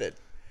act that...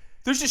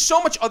 There's just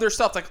so much other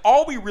stuff.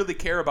 All we really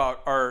care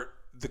about are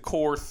the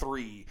core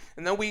three.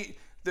 And then we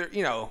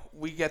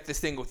get this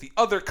thing with the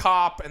other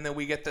cop, and then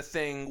we get the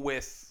thing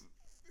with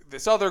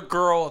this other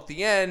girl at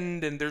the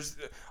end, and there's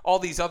all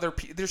these other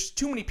there's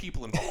too many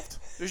people involved.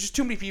 There's just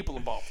too many people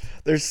involved.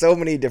 There's so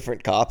many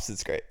different cops.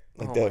 It's great.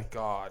 My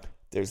God.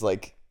 There's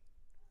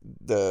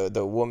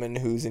the woman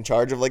who's in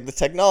charge of the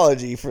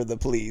technology for the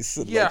police.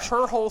 And,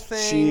 her whole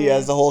thing. She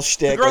has a whole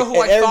shtick. The girl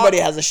who everybody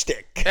has a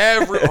shtick.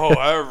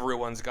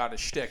 Everyone's got a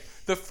shtick.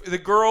 The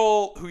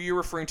girl who you're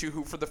referring to,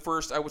 who for the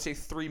first, I would say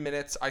 3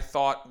 minutes, I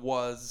thought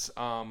was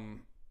Alia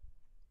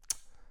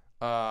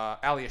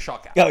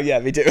Shawkat. Oh yeah,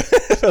 me too.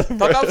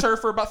 Thought that was her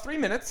for about 3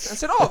 minutes, and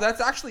said, "Oh, that's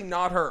actually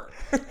not her."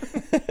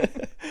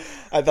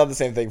 I thought the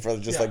same thing for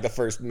just the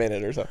first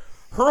minute or so.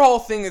 Her whole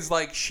thing is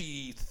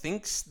she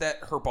thinks that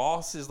her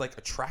boss is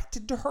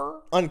attracted to her.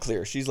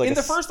 Unclear. She's in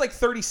the first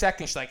 30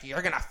 seconds, she's like,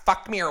 "You're gonna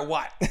fuck me or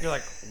what?" You're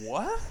like,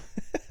 "What?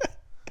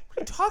 What are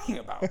you talking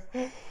about?"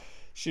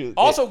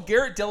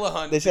 Garrett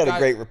Dillahunt. They had a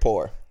great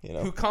rapport,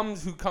 Who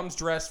comes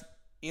dressed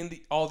in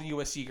all the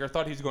USC gear.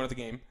 Thought he was going to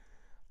the game.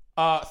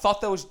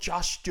 Thought that was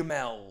Josh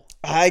Duhamel.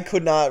 I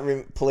could not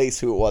place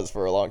who it was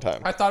for a long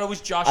time. I thought it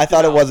was Josh. I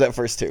thought it was at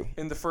first too.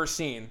 In the first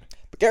scene.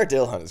 But Garrett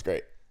Dillahunt is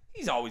great.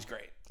 He's always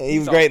great. He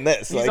was great in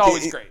this. He's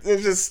always great.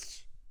 It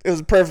was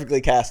a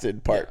perfectly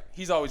casted part. Yeah,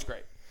 he's always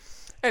great.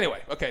 Anyway,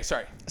 okay,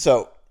 sorry.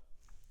 So,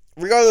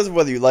 regardless of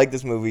whether you like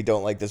this movie,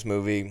 don't like this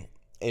movie,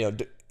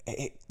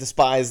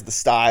 despise the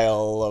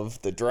style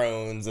of the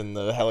drones and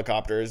the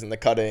helicopters and the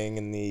cutting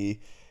and the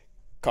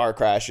car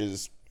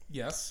crashes.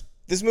 Yes.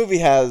 This movie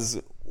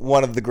has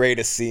one of the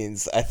greatest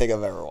scenes I think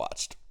I've ever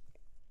watched.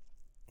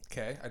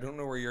 Okay, I don't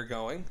know where you're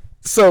going.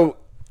 So,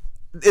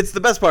 it's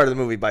the best part of the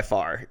movie by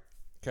far.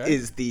 Okay.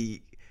 Is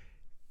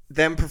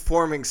them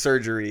performing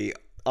surgery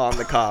on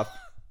the cop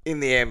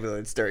in the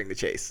ambulance during the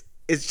chase.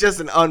 It's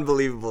just an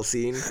unbelievable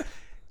scene.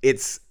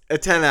 It's a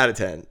 10 out of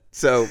 10.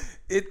 So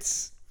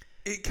it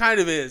kind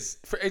of is.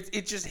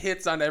 It just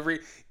hits on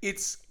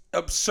it's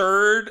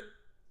absurd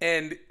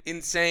and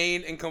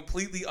insane and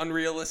completely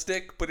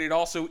unrealistic, but it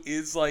also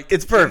is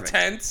it's perfect.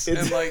 Intense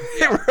and right.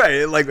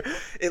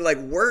 It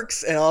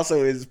works and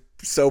also is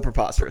so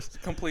preposterous.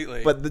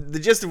 Completely. But the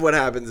gist of what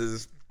happens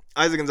is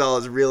Isa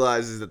Gonzalez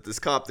realizes that this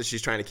cop that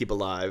she's trying to keep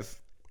alive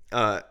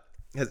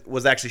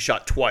was actually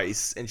shot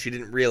twice, and she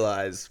didn't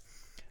realize.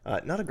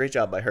 Not a great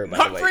job by her, by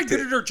the way. Not very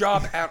good at her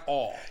job at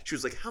all. She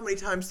was like, "How many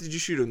times did you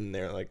shoot him?" And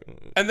they're like,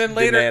 and then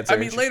later,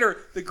 later,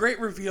 the great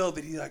reveal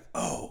that he's like,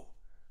 "Oh,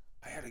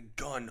 I had a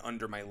gun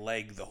under my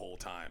leg the whole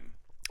time."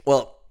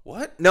 Well,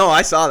 what? No,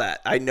 I saw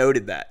that. I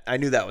noted that. I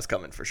knew that was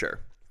coming for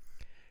sure.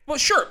 Well,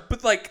 sure,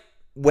 but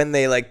when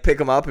they pick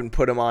him up and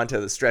put him onto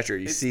the stretcher,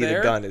 you see the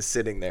gun is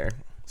sitting there.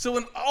 So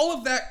in all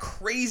of that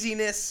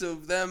craziness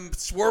of them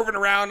swerving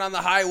around on the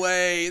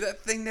highway,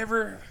 that thing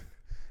never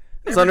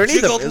it's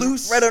underneath him.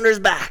 Loose. Right under his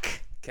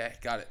back. Okay,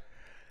 got it.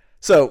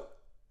 So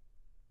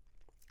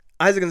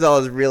Isa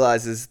Gonzalez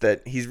realizes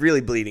that he's really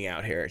bleeding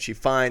out here, and she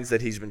finds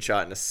that he's been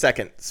shot in a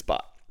second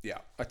spot. Yeah,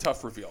 a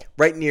tough reveal.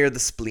 Right near the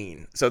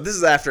spleen. So this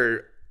is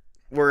after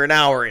we're an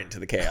hour into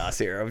the chaos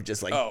here of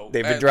just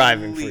they've been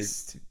driving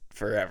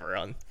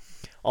forever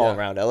all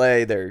around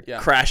LA. They're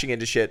crashing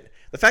into shit.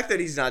 The fact that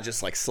he's not just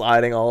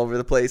sliding all over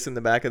the place in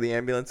the back of the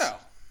ambulance. Oh,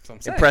 that's what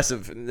I'm saying.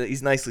 Impressive.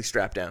 He's nicely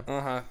strapped down.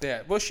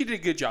 Yeah. Well, she did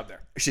a good job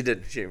there. She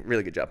did. She did a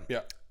really good job.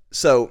 Yeah.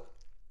 So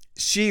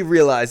she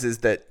realizes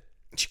that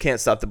she can't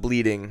stop the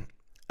bleeding,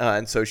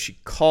 and so she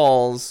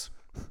calls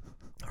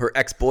her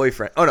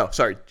ex-boyfriend. Oh, no,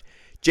 sorry.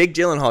 Jake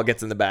Gyllenhaal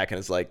gets in the back and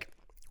is like,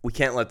 we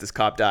can't let this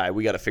cop die.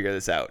 We got to figure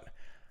this out.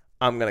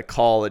 I'm going to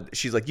call it.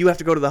 She's like, you have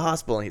to go to the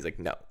hospital. And he's like,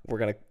 no, we're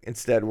going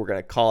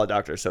to call a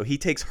doctor. So he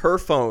takes her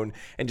phone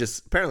and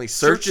just apparently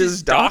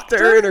searches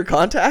doctor in her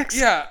contacts.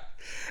 Yeah.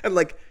 And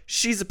like,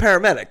 she's a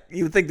paramedic.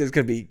 You would think there's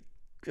going to be.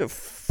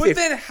 But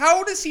then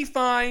how does he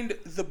find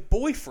the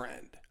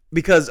boyfriend?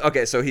 Because,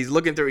 okay, so he's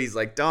looking through. He's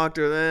like,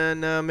 doctor,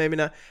 then no, maybe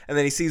not. And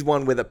then he sees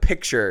one with a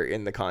picture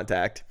in the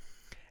contact.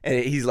 And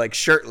he's like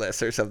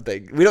shirtless or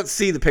something. We don't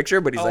see the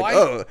picture, but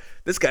he's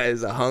this guy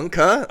is a hunk,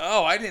 huh?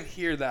 Oh, I didn't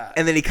hear that.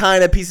 And then he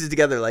kind of pieces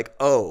together like,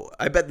 oh,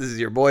 I bet this is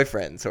your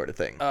boyfriend sort of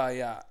thing.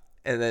 Yeah.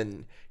 And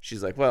then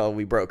she's like, well,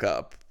 we broke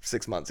up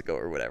 6 months ago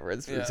or whatever.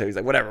 So he's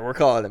like, whatever, we're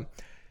calling him.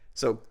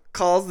 So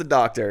calls the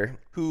doctor.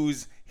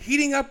 Who's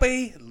heating up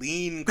a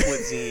lean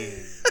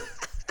cuisine.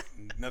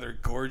 Another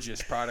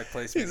gorgeous product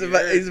placement.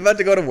 He's about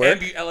to go to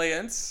work.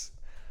 Ambulance.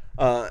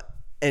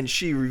 And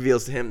she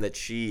reveals to him that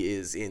she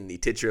is in the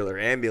titular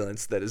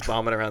ambulance that is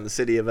bombing around the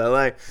city of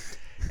LA,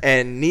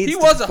 and needs. He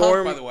was a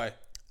hunk, by the way.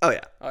 Oh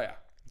yeah.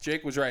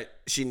 Jake was right.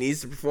 She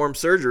needs to perform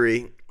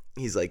surgery.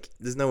 He's like,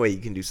 "There's no way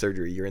you can do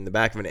surgery. You're in the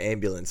back of an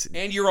ambulance,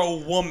 and you're a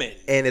woman,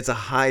 and it's a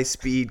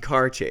high-speed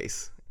car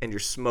chase, and you're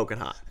smoking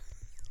hot.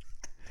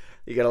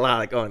 You got a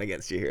lot going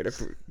against you here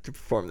to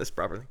perform this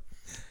properly."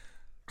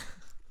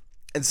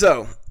 And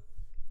so,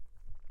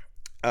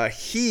 I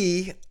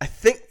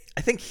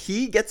think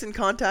he gets in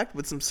contact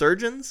with some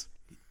surgeons.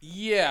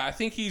 Yeah, I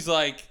think he's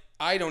like,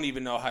 I don't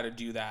even know how to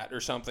do that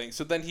or something.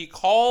 So then he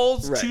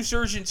calls two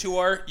surgeons who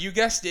are, you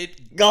guessed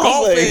it,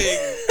 golfing.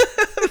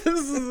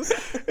 This is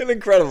an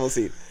incredible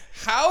scene.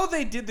 How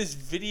they did this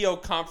video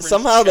conference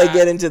Somehow they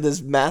get into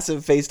this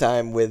massive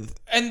FaceTime with...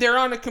 And they're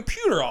on a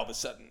computer all of a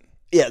sudden.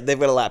 Yeah, they've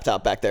got a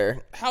laptop back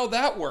there. How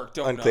that worked,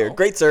 unclear. Know.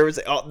 Great service.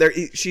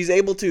 She's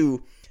able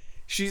to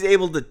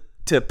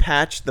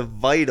patch the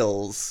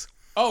vitals...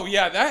 Oh,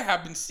 yeah, that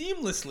happened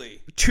seamlessly.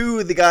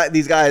 To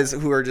these guys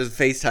who are just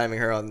FaceTiming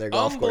her on their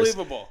golf course.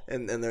 Unbelievable.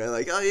 And they're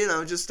like,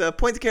 oh, just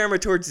point the camera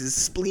towards his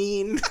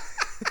spleen.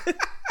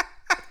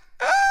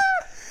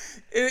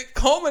 It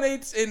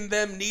culminates in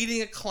them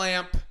needing a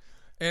clamp.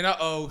 And,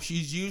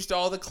 she's used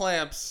all the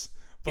clamps.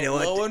 But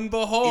lo and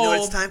behold. You know what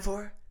it's time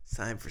for? It's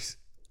time for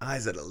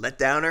eyes that'll let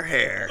down her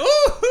hair.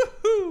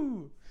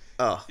 Ooh.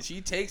 Oh.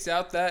 She takes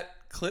out that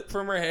clip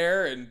from her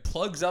hair and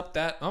plugs up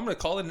that, I'm going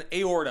to call it an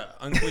aorta.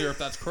 Unclear if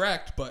that's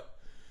correct, but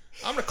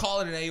I'm going to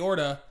call it an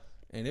aorta,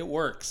 and it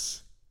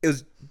works. It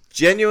was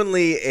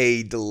genuinely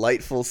a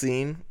delightful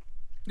scene.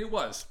 It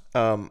was.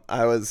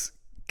 I was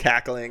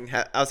cackling.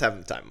 I was having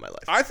the time of my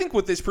life. I think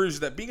what this proves is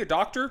that being a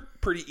doctor,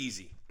 pretty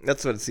easy.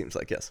 That's what it seems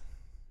like, yes.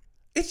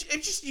 It's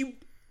just you.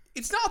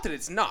 It's not that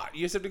it's not.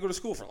 You just have to go to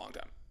school for a long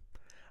time.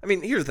 I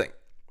mean, here's the thing.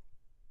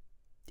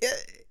 Yeah,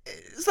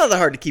 it's not that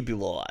hard to keep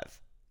people alive.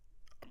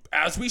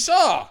 As we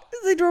saw,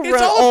 they drove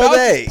around all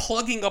day, just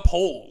plugging up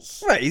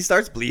holes. Right, he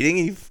starts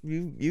bleeding.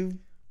 You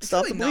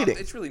stop the bleeding.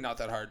 It's really not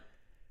that hard.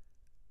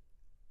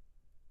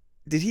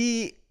 Did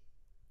he?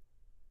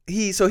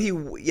 Yes,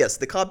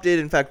 the cop did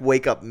in fact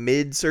wake up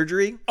mid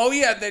surgery. Oh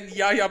yeah, then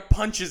Yaya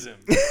punches him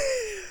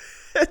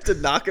to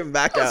knock him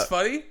back out. That's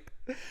funny.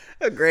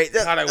 Oh, great!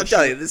 God, I'm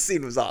telling you, this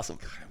scene was awesome.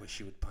 God, I wish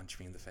he would punch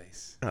me in the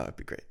face. Oh, it'd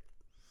be great.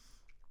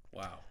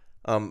 Wow.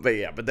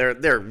 But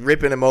they're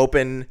ripping him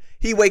open.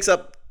 He wakes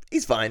up.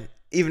 He's fine,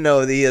 even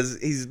though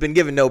he's been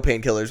given no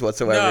painkillers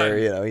whatsoever.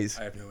 None.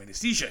 I have no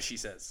anesthesia, she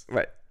says.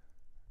 Right,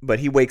 but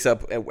he wakes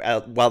up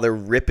while they're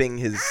ripping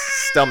his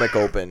stomach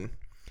open.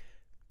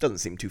 Doesn't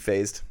seem too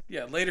phased.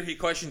 Yeah. Later, he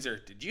questions her.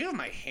 Did you have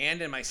my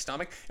hand in my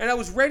stomach? And I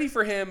was ready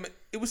for him.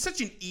 It was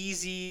such an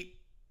easy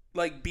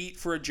beat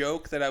for a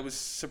joke that I was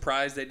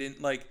surprised they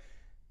didn't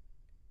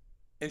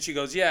And she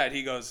goes, yeah. And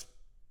he goes,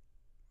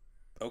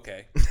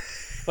 okay.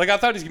 I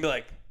thought he was gonna be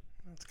like,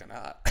 that's kind of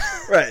hot.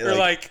 Right.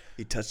 Or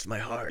he touched my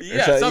heart.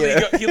 Yeah, something.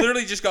 Yeah. He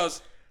literally just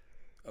goes,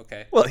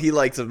 okay. Well, he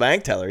likes a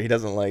bank teller. He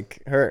doesn't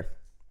like her.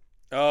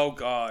 Oh,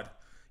 God.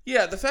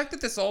 Yeah, the fact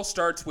that this all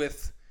starts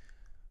with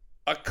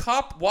a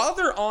cop, while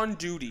they're on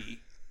duty,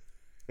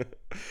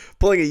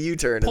 pulling a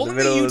U-turn in the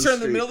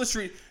middle of the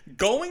street,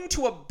 going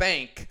to a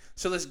bank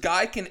so this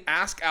guy can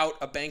ask out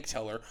a bank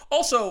teller.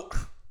 Also,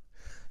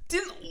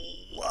 didn't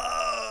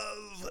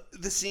love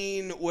the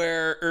scene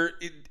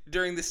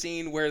during the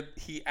scene where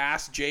he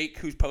asked Jake,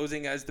 who's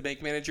posing as the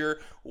bank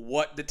manager,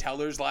 what the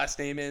teller's last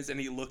name is, and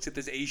he looks at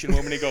this Asian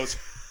woman and he goes,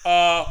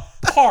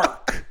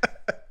 Park.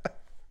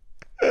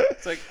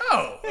 It's like,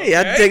 oh, okay.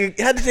 Hey,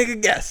 had to take a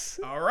guess.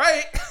 All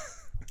right.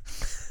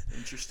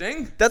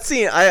 Interesting. That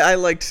scene, I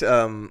liked.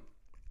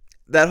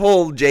 That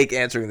whole Jake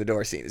answering the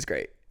door scene is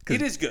great.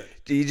 It is good.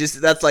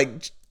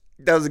 That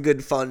was a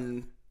good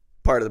fun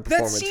part of the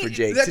performance for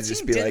Jake to just be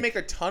like. That didn't make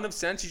a ton of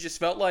sense. You just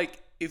felt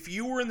like if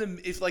you were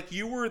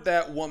you were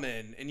that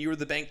woman and you were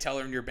the bank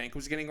teller and your bank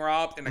was getting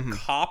robbed and a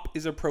cop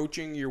is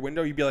approaching your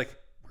window, you'd be like,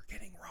 we're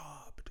getting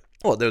robbed.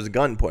 Well, there was a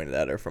gun pointed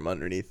at her from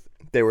underneath.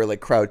 They were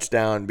crouched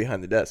down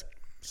behind the desk.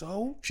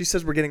 So? She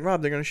says we're getting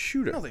robbed. They're going to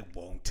shoot her. No, they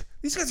won't.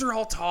 These guys are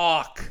all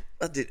talk.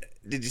 Did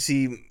you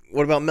see,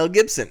 what about Mel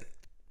Gibson?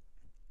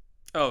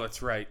 Oh,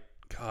 that's right.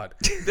 God.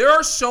 There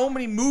are so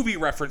many movie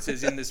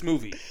references in this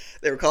movie.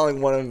 They were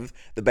calling one of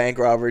the bank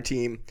robber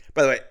team.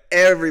 By the way,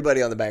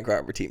 everybody on the bank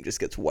robber team just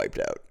gets wiped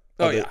out.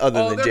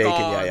 Other than Jake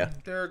gone. and Yaya.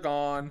 They're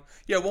gone.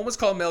 Yeah, one was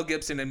called Mel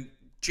Gibson, and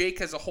Jake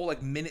has a whole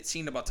minute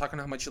scene about talking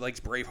how much he likes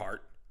Braveheart.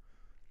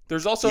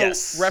 There's also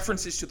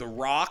references to The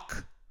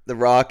Rock. The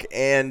Rock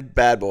and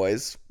Bad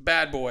Boys.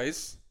 Bad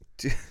Boys.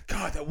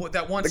 God,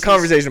 that one. The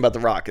conversation about The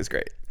Rock is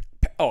great.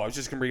 Oh, I was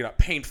just gonna bring it up.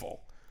 Painful.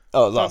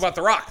 Oh, it's Talk awesome. about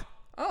The Rock.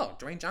 Oh,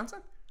 Dwayne Johnson.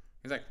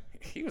 He's like,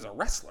 he was a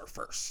wrestler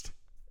first.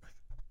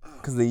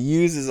 Because they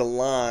uses a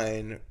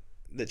line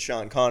that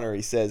Sean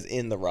Connery says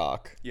in The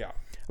Rock. Yeah.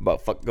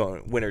 About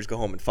winners go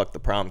home and fuck the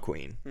prom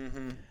queen.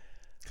 Mm-hmm.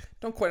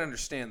 Don't quite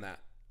understand that.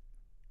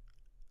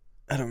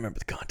 I don't remember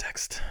the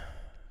context.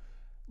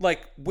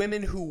 Like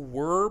women who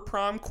were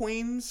prom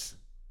queens.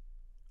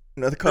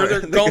 No, or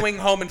they're going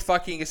home and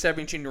fucking a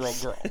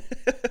 17-year-old girl.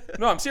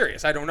 No, I'm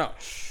serious. I don't know.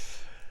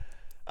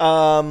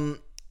 I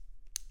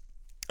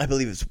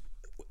believe it's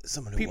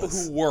someone who people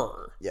was. Who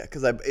were. Yeah,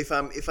 because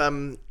if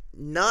I'm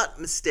not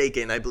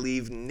mistaken, I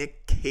believe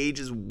Nick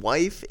Cage's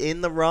wife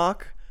in The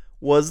Rock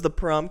was the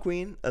prom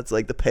queen. That's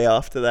like the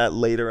payoff to that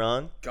later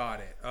on. Got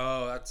it.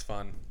 Oh, that's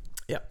fun.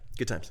 Yeah,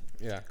 good times.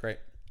 Yeah, great.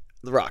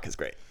 The Rock is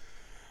great.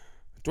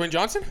 Dwayne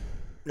Johnson?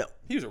 No.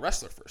 He was a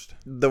wrestler first.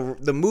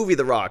 The movie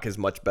The Rock is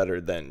much better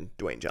than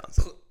Dwayne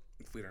Johnson.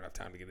 We don't have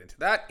time to get into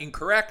that.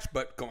 Incorrect,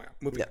 but going on.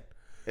 Moving on.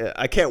 Yeah,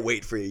 I can't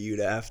wait for you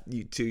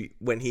to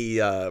when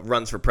he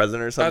runs for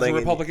president or something. As a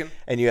Republican?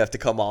 And you have to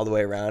come all the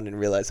way around and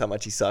realize how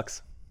much he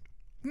sucks.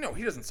 No,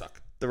 he doesn't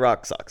suck. The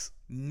Rock sucks.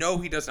 No,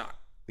 he does not.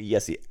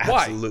 Yes, he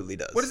absolutely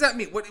does. What does that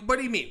mean? What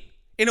do you mean?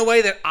 In a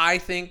way that I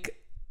think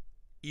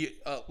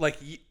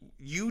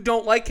you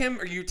don't like him,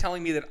 or you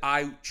telling me that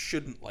I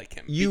shouldn't like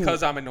him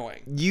because I'm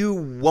annoying?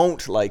 You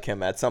won't like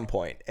him at some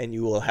point, and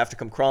you will have to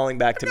come crawling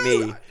back to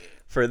me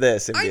for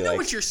this and be like, I know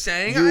what you're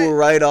saying. You were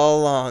right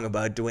all along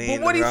about Dwayne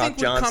But what do you Rock think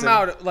Johnson. would come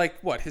out, like,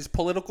 what, his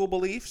political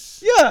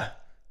beliefs? Yeah.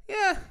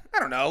 Yeah, I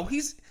don't know.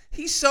 He's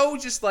so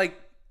just, like,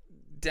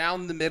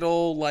 down the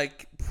middle,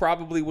 like,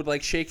 probably would,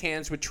 like, shake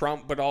hands with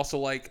Trump, but also,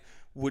 like,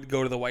 would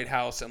go to the White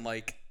House and,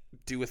 like,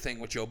 do a thing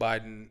with Joe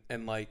Biden,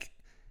 and, like,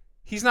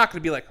 he's not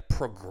going to be, like,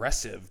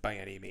 progressive by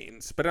any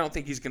means, but I don't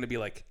think he's going to be,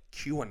 like,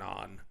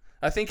 QAnon.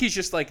 I think he's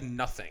just, like,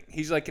 nothing.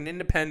 He's, like, an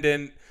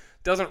independent,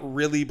 doesn't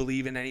really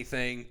believe in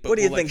anything, but what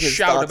do you will, think like, his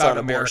shout thoughts about on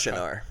abortion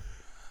America. are?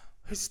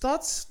 His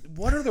thoughts?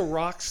 What are The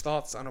Rock's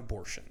thoughts on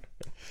abortion?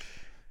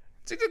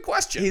 It's a good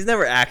question. He's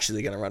never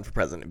actually going to run for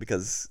president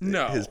because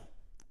no.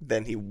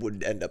 Then he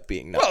would end up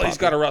being not well, popular. He's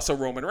got to wrestle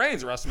Roman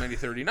Reigns at WrestleMania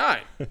 39.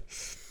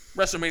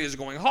 WrestleMania is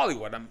going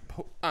Hollywood.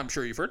 I'm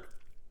sure you've heard.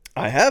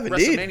 I have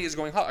indeed. WrestleMania is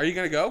going Hollywood. Are you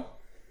going to go?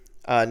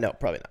 No,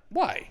 probably not.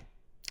 Why?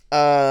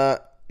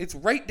 It's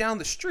right down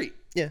the street.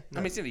 Yeah. I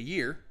mean, it's in a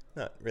year.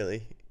 Not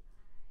really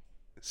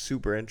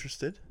super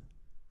interested.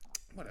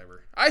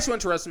 Whatever. I just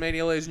went to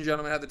WrestleMania, ladies and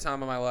gentlemen. Had the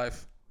time of my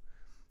life.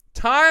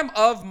 Time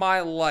of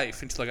my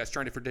life until I got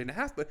stranded for a day and a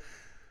half, but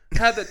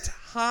had the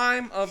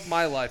time of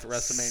my life at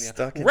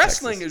WrestleMania.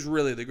 Wrestling Texas. is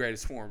really the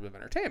greatest form of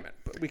entertainment,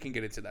 but we can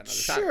get into that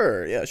another time.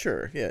 Sure. Yeah.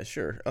 Sure. Yeah.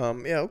 Sure.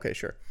 Yeah. Okay.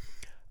 Sure.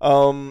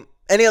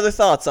 Any other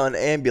thoughts on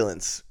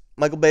Ambulance?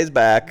 Michael Bay's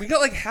back. We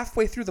got like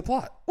halfway through the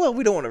plot. Well,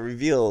 we don't want to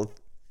reveal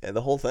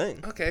the whole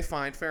thing. Okay,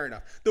 fine, fair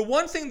enough. The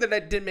one thing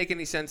that didn't make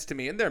any sense to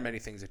me, and there are many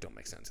things that don't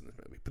make sense in this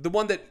movie, but the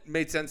one that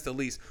made sense the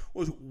least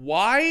was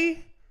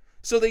why.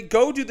 So they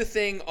go do the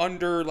thing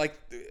under like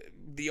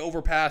the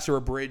overpass or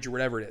a bridge or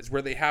whatever it is,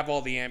 where they have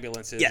all the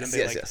ambulances and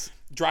they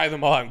drive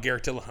them all. And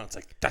Garrett Dillahunt's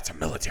like, that's a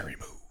military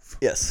move.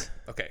 Yes.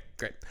 Okay,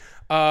 great.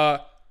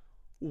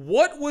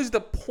 What was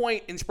the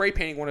point in spray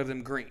painting one of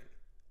them green?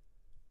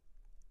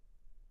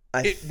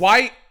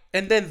 Why?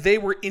 And then they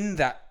were in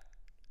that.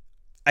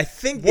 I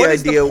think the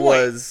idea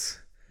was.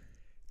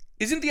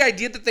 Isn't the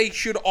idea that they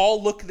should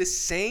all look the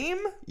same?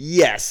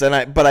 Yes,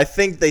 but I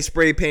think they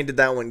spray painted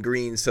that one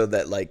green so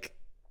that like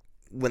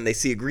when they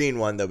see a green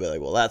one, they'll be like,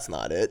 well, that's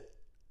not it.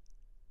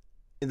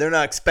 And they're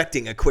not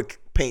expecting a quick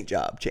paint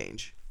job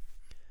change.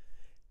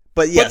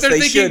 But yes,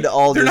 they should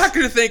all. They're not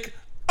going to think,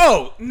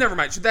 oh, never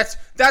mind. So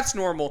that's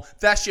normal.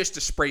 That's just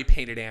a spray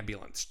painted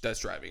ambulance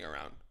that's driving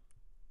around.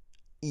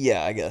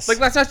 Yeah, I guess. Like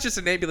that's not just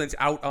an ambulance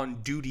out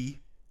on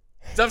duty.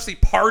 It's obviously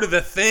part of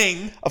the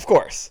thing. Of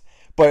course.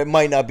 But it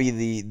might not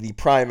be the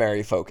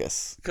primary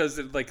focus. Because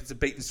it's a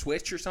bait and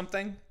switch or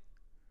something?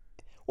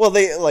 Well,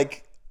 they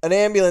like an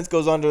ambulance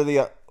goes under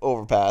the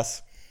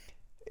overpass.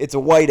 It's a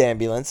white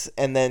ambulance,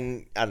 and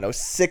then, I don't know,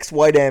 6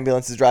 white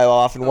ambulances drive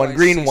off, and one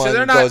green one goes off. So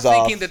they're not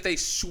thinking that they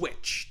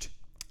switched?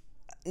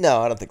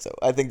 No, I don't think so.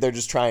 I think they're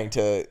just trying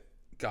to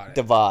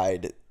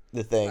divide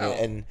the thing.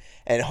 Oh.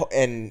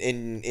 And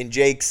in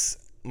Jake's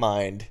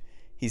mind,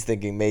 he's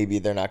thinking maybe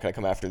they're not going to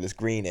come after this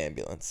green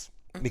ambulance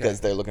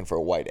because they're looking for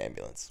a white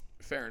ambulance.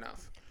 Fair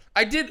enough.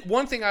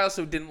 One thing I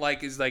also didn't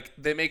like is like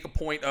they make a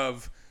point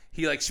of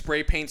he like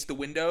spray paints the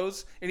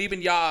windows, and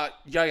even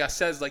Yaya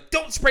says like,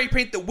 don't spray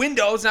paint the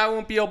windows and I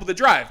won't be able to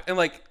drive. And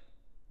like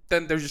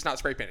then they're just not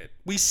spray painted.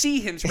 We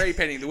see him spray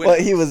painting the window.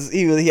 Well,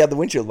 he had the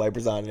windshield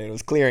wipers on and it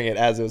was clearing it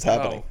as it was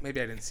happening. Oh,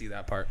 maybe I didn't see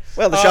that part.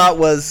 Well, the shot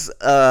was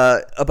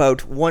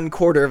about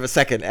 1/4 of a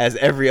second, as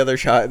every other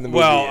shot in the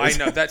movie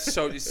is. I know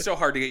it's so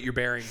hard to get your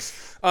bearings.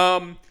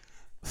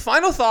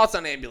 Final thoughts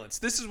on Ambulance.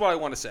 This is what I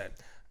want to say.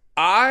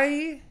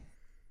 At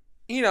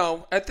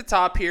the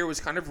top here was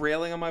kind of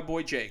railing on my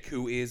boy Jake,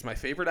 who is my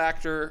favorite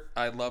actor.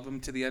 I love him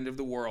to the end of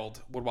the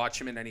world. Would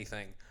watch him in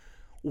anything.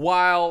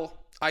 While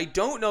I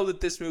don't know that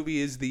this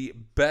movie is the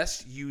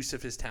best use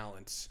of his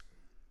talents.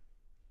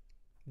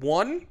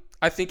 One,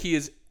 I think he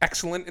is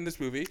excellent in this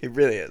movie. He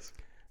really is.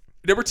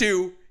 Number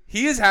two,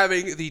 he is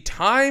having the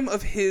time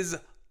of his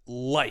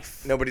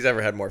life. Nobody's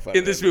ever had more fun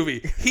in this movie.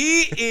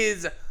 He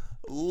is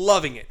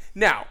loving it.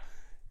 Now,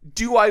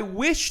 do I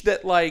wish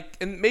that,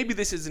 and maybe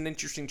this is an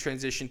interesting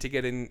transition to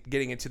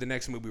getting into the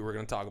next movie we're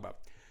going to talk about.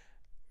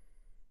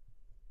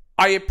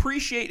 I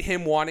appreciate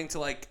him wanting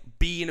to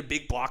be in a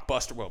big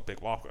blockbuster. Well,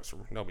 big blockbuster,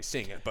 nobody's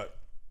seeing it, but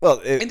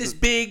in this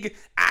big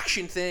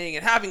action thing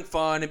and having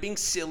fun and being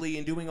silly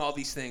and doing all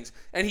these things,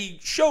 and he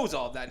shows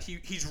all of that.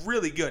 He's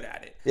really good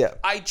at it. Yeah.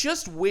 I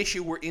just wish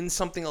it were in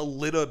something a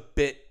little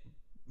bit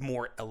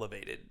more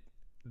elevated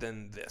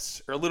than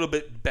this, or a little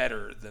bit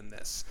better than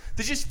this.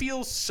 This just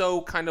feels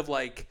so kind of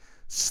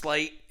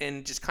slight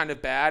and just kind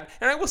of bad.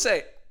 And I will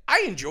say,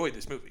 I enjoyed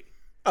this movie.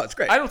 Oh, it's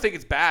great. I don't think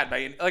it's bad.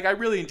 I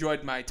really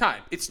enjoyed my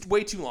time. It's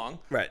way too long,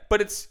 right?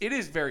 But it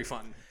is very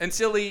fun and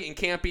silly and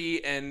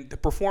campy, and the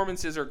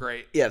performances are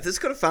great. Yeah, if this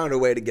could have found a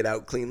way to get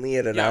out cleanly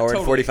at an hour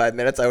and 45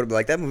 minutes, I would have been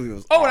like, that movie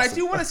was awesome. And I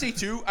do want to say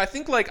too, I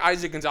think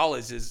Isa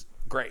Gonzalez is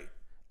great.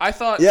 I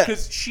thought,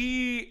 because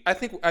I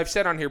think I've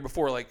said on here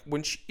before,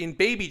 when in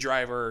Baby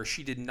Driver,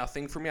 she did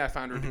nothing for me. I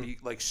found her to be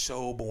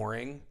so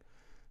boring.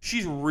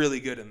 She's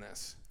really good in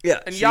this. Yeah,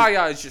 and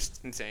Yaya is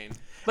just insane.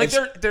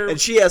 And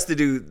she has to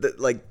do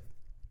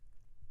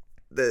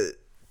the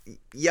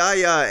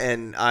Yaya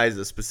and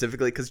Isa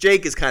specifically, because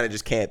Jake is kind of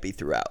just campy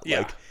throughout.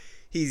 Yeah.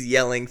 He's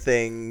yelling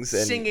things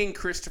and singing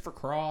Christopher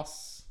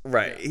Cross.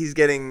 Right. Yeah. He's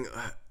getting.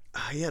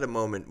 He had a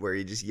moment where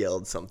he just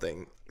yelled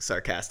something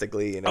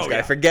sarcastically, and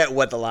I forget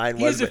what the line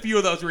was. He has a few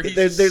of those where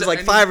there's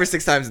 5 or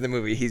 6 times in the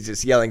movie he's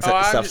just yelling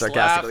stuff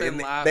sarcastically,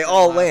 and they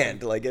all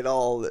land. It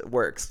all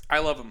works. I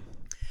love him.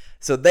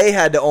 So they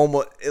had to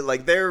almost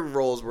their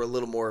roles were a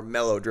little more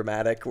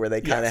melodramatic, where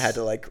they kind of had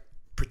to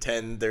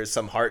pretend there's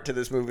some heart to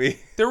this movie.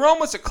 There were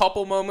almost a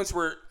couple moments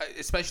where,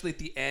 especially at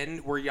the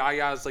end, where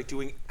Yaya is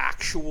doing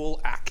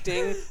actual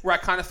acting, where I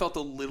kind of felt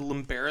a little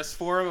embarrassed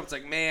for him. I was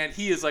like, man,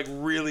 he is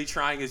really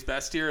trying his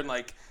best here and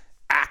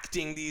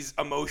acting these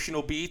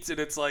emotional beats, and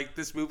it's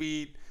this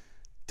movie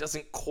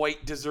doesn't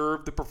quite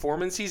deserve the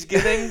performance he's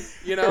giving,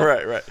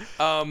 Right.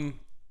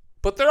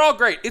 But they're all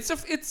great.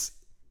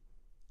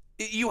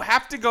 You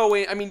have to go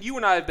in. I mean, you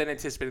and I have been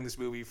anticipating this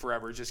movie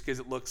forever, just because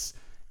it looks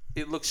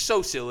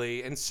so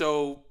silly and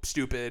so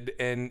stupid,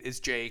 and it's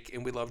Jake,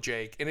 and we love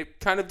Jake, and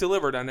it kind of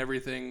delivered on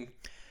everything.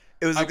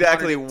 It was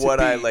exactly what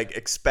I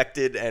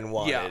expected and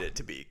wanted it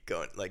to be.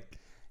 Me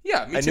too.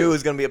 I knew it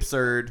was going to be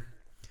absurd.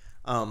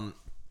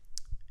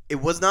 It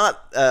was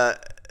not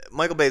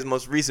Michael Bay's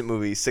most recent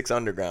movie, Six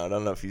Underground. I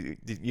don't know if you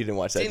didn't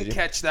watch that. Didn't did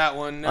you? Catch that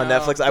one. No, on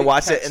Netflix. I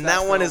watched it, and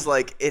that one film.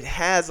 is it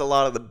has a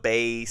lot of the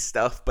Bay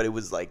stuff, but it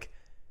was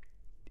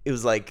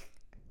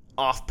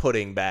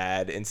off-putting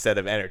bad instead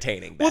of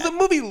entertaining bad. Well, the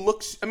movie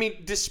looks,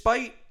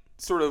 despite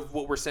sort of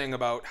what we're saying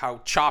about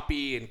how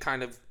choppy and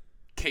kind of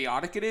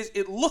chaotic it is,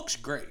 it looks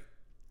great.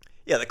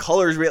 Yeah, the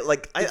colors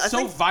it's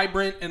so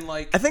vibrant and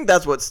I think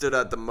that's what stood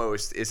out the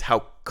most is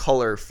how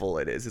colorful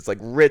it is. It's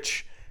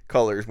rich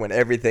colors when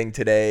everything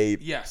today.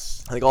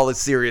 Yes. All the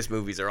serious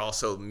movies are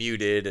also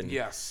muted, and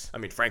yes.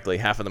 Frankly,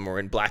 half of them were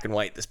in black and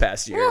white this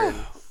past year.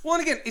 Well,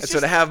 and again, so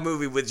to have a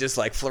movie with just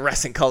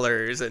fluorescent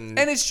colors and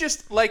it's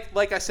just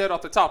like I said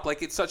off the top,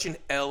 it's such an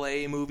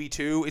LA movie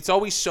too. It's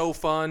always so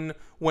fun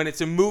when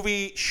it's a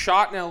movie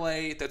shot in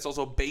LA that's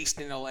also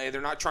based in LA.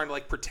 They're not trying to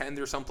pretend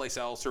they're someplace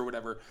else or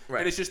whatever. Right.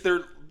 And it's just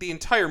the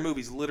entire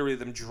movie's literally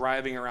them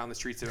driving around the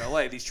streets of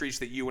LA, these streets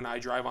that you and I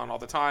drive on all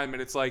the time,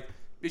 and it's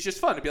it's just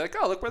fun to be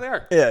oh, look where they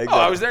are. Yeah, exactly. Oh,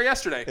 I was there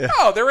yesterday. Yeah.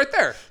 Oh, they're right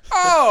there.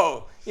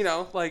 Oh,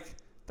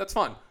 that's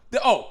fun.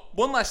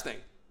 One last thing.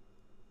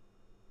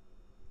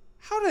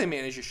 How do they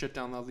manage to shut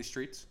down all these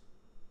streets?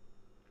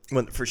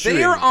 For shooting,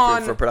 they are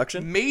on for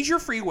production? Major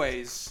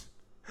freeways.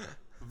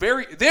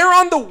 They're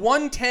on the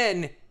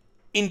 110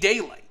 in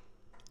daylight.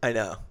 I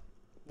know.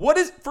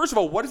 First of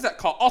all, what is that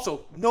called?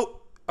 Also,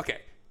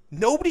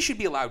 nobody should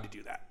be allowed to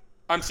do that.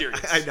 I'm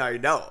serious. I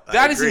know.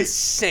 That is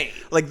insane.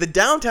 The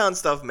downtown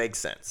stuff makes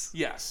sense.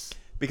 Yes.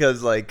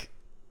 Because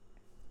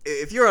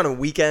if you're on a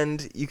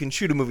weekend, you can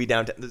shoot a movie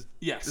downtown.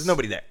 There's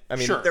nobody there.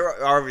 Sure. there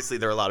are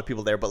a lot of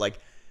people there, but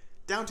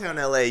downtown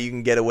LA, you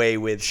can get away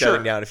with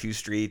shutting down a few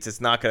streets.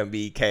 It's not going to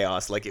be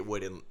chaos like it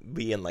would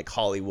be in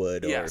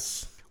Hollywood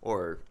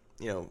or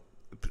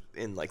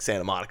in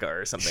Santa Monica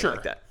or something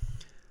like that.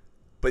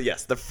 But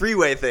yes, the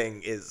freeway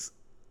thing is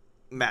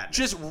madness.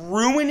 Just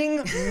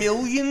ruining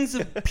millions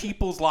of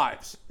people's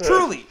lives.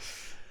 Truly.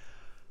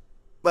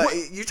 But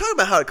you're talking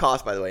about how it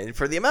costs, by the way, and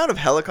for the amount of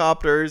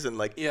helicopters and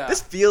like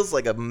this feels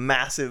like a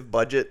massive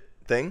budget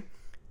thing.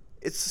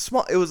 It's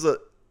small. It was a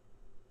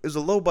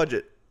low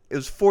budget. It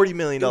was $40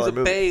 million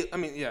movie. I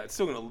mean, yeah, it's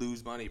still gonna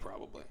lose money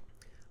probably.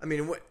 I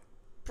mean,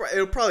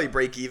 it'll probably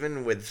break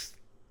even with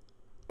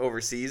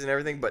overseas and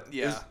everything, but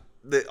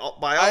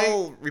by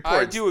all reports,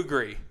 I do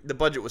agree. The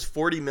budget was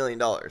 $40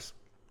 million.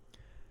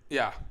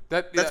 Yeah,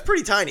 that's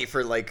pretty tiny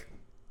for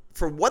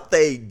what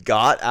they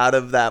got out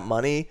of that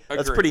money.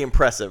 That's pretty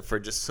impressive for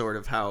just sort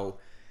of how.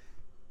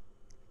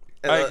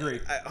 I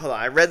agree. Hold on,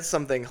 I read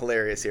something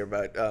hilarious here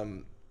about.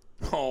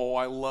 Oh,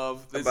 I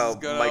love this. About is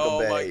gonna, Michael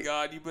Bay. Oh my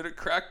God, you better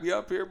crack me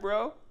up here,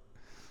 bro.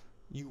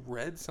 You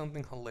read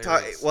something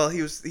hilarious. Well,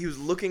 he was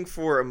looking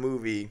for a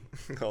movie.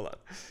 Hold on,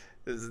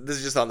 this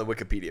is just on the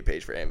Wikipedia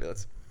page for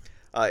Ambulance.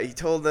 He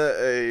told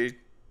the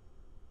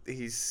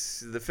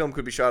film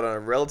could be shot on a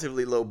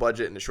relatively low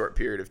budget in a short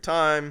period of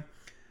time.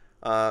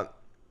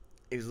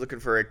 He was looking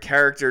for a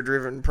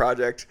character-driven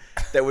project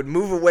that would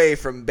move away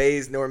from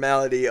Bay's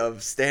normality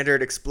of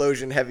standard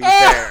explosion-heavy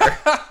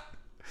fare.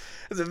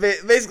 So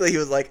basically, he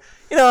was like,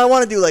 I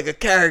want to do like a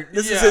character.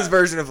 This is his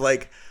version of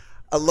like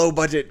a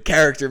low-budget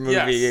character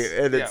movie,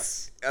 and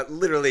it's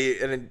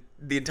literally, and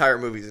the entire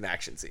movie is an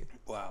action scene.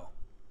 Wow.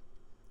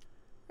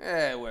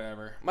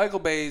 Whatever. Michael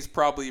Bay's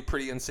probably a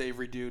pretty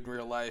unsavory dude in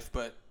real life,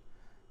 but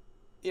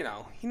he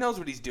knows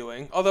what he's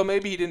doing. Although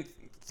maybe he didn't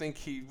think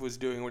he was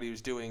doing what he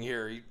was doing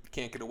here. He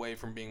can't get away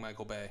from being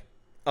Michael Bay.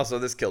 Also,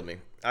 this killed me.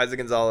 Isaac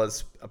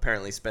Gonzalez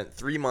apparently spent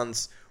 3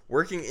 months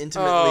working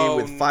intimately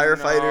with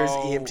firefighters,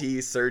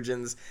 EMTs,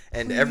 surgeons,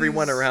 and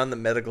everyone around the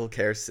medical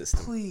care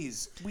system.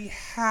 Please, we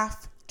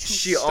have to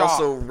She stop.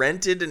 also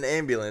rented an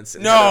ambulance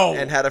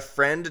and had a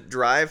friend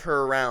drive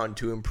her around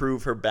to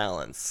improve her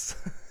balance.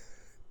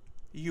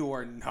 You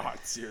are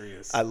not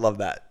serious. I love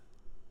that.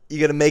 You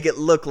got to make it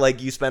look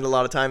like you spend a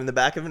lot of time in the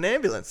back of an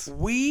ambulance.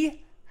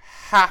 We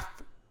have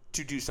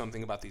to do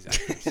something about these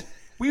actors.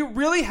 We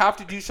really have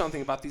to do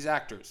something about these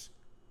actors.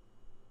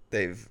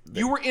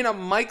 You were in a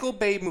Michael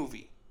Bay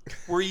movie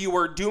where you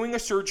were doing a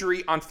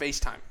surgery on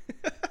FaceTime.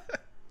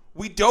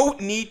 We don't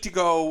need to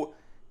go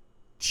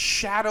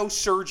shadow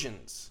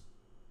surgeons.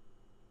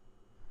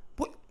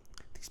 What?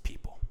 These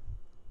people.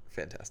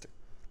 Fantastic.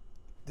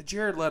 The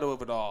Jared Leto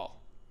of it all.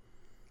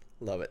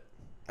 Love it.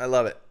 I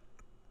love it.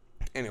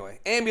 Anyway,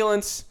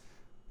 Ambulance,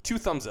 2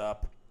 thumbs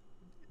up.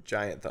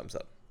 Giant thumbs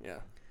up. Yeah.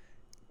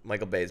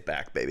 Michael Bay's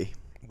back, baby.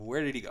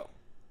 Where did he go?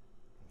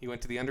 He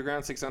went to the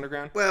underground, 6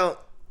 Underground?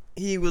 Well,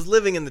 he was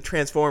living in the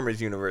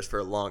Transformers universe for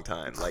a long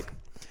time.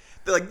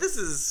 This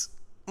is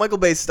Michael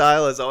Bay's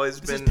style has always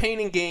been. This is Pain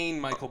and Gain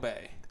Michael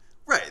Bay.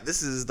 Right.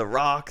 This is The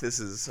Rock. This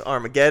is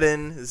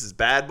Armageddon. This is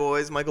Bad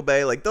Boys Michael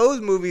Bay. Those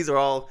movies are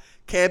all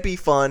campy,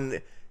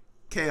 fun,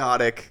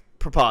 chaotic,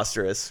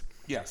 preposterous.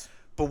 Yes.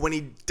 But when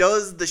he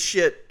does the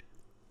shit,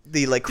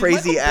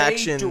 crazy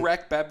action. Did Michael Bay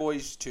direct Bad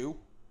Boys 2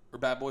 or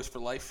Bad Boys for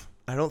Life?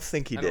 I don't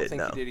think he did. I don't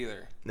think he did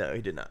either. No,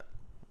 he did not.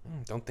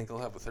 Don't think he'll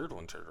have a third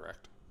one to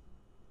direct.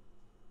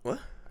 What?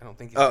 I don't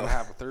think he's going to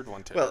have a third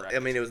one to direct. Well, I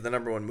mean, it was the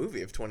 #1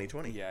 movie of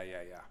 2020. Yeah.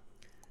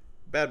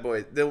 Bad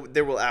Boys.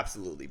 There will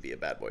absolutely be a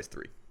Bad Boys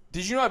 3.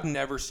 Did you know I've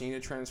never seen a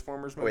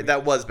Transformers movie? Wait,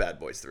 that was Bad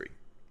Boys 3.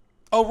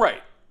 Oh,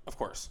 right. Of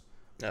course.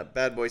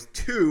 Bad Boys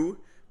 2,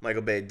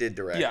 Michael Bay did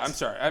direct. Yeah, I'm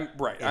sorry. I'm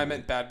right. I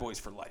meant Bad Boys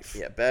for Life.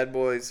 Yeah, Bad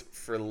Boys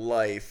for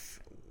Life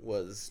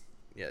was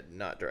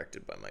not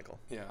directed by Michael.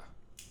 Yeah.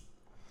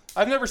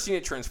 I've never seen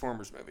a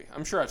Transformers movie.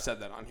 I'm sure I've said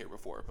that on here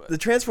before, but the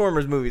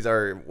Transformers movies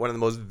are one of the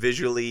most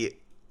visually.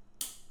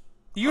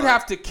 You'd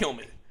have to kill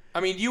me. I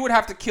mean, you would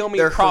have to kill me.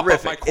 They're and prop horrific.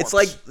 Up my corpse.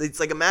 It's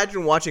like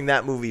imagine watching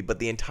that movie, but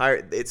the entire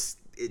and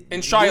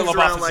Shia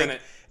LaBeouf is in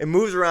it. It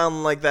moves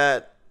around like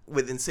that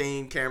with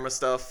insane camera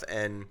stuff,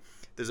 and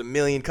there's a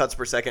million cuts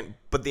per second,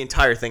 but the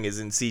entire thing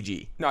is in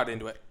CG. Not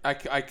into it. I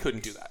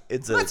couldn't do that.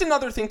 That's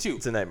another thing too.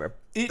 It's a nightmare.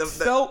 It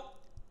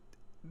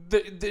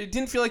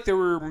didn't feel like there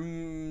were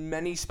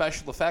many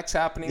special effects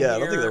happening here. I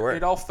don't think there were.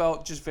 It all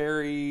felt just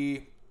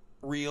very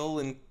real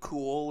and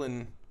cool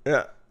and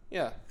yeah.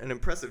 An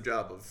impressive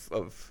job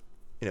of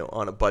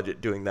on a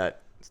budget doing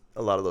that.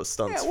 A lot of those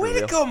stunts. Yeah, way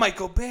to go,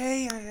 Michael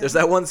Bay. There's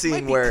that one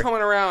scene where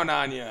coming around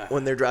on you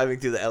when they're driving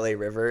through the LA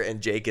River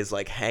and Jake is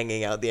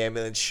hanging out the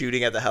ambulance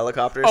shooting at the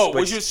helicopters.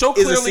 Which is so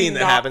clearly a scene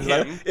that happens.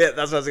 Him. Yeah,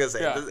 that's what I was gonna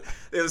say. Yeah.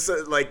 It was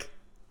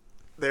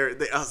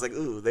I was like,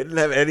 ooh, they didn't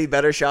have any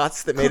better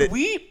shots that made it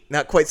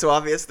not quite so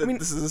obvious that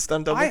this is a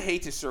stunt double. I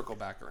hate to circle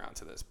back around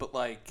to this, but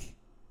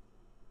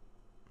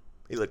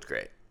he looked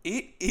great.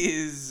 It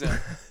is.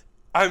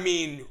 I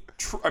mean,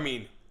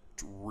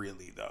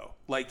 really though,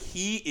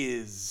 he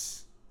is.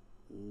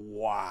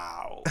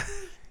 Wow,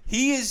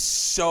 he is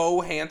so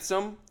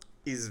handsome.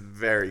 He's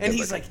very good and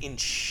he's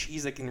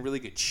he's in really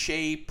good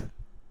shape.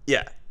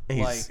 Yeah,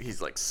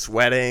 he's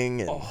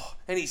sweating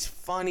and he's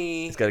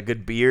funny. He's got a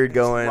good beard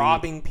going. He's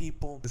robbing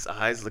people. His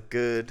eyes look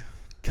good.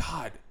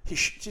 God,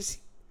 he's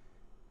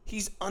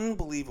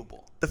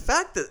unbelievable. The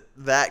fact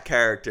that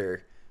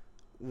character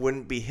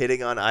wouldn't be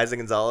hitting on Isaac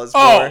Gonzalez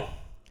more.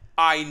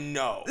 I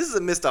know. This is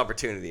a missed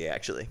opportunity,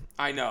 actually.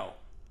 I know.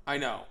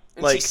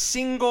 And she's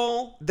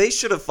single. They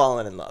should have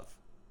fallen in love.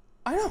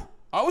 I know.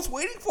 I was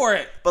waiting for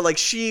it. But like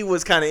she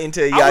was kind of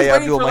into I was Yahya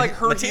waiting for like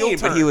her heel Abdul-Mateen,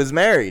 turn. but he was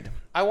married.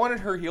 I wanted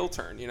her heel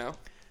turn, you know?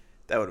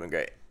 That would have been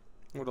great.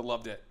 I would have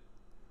loved it.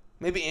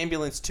 Maybe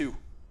Ambulance 2.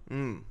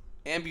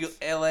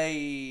 LA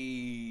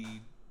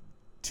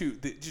 2.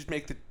 Just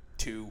make the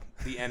 2,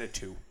 the N of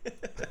 2.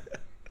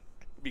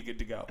 Be good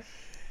to go.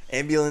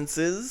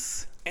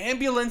 Ambulances.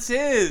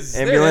 Ambulances.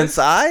 Ambulance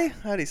I?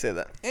 How do you say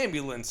that?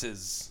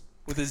 Ambulances.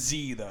 With a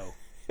Z, though.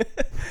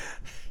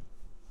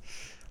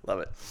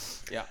 Love it.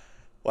 Yeah.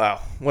 Wow.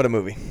 What a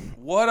movie.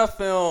 What a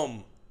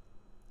film.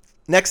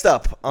 Next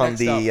up on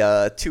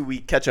the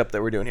 2-week catch-up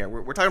that we're doing here.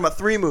 We're talking about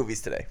 3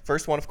 movies today.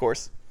 First one, of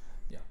course,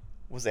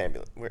 was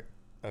Ambulance.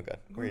 Oh, God.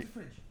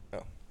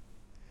 Oh.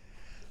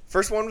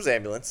 First one was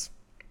Ambulance.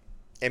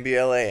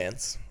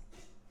 Ambulance.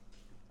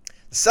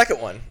 The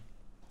second one,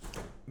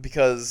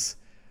 because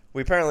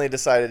we apparently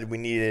decided we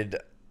needed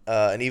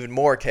an even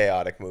more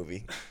chaotic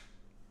movie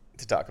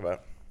to talk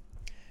about.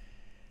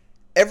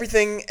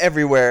 Everything,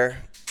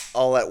 Everywhere,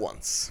 All at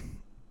Once.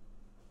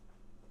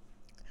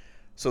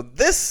 So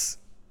this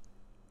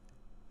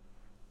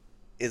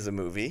is a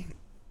movie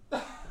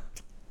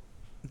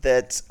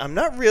that I'm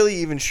not really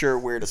even sure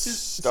where to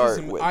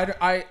start with.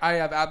 I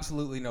have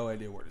absolutely no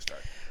idea where to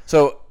start.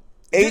 So,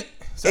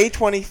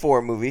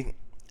 A24 movie,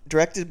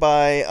 directed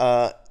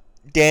by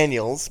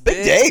Daniels. Big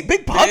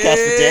podcast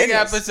for Daniels. Big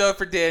episode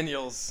for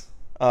Daniels.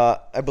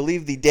 I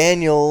believe the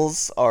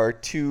Daniels are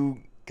 2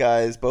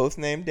 guys both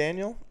named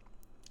Daniel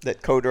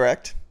that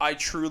co-direct. I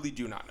truly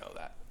do not know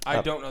that.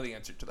 I don't know the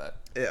answer to that.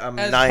 I'm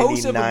As 99.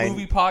 hosts of a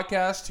movie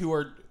podcast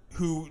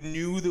who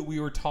knew that we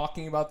were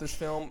talking about this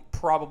film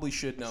probably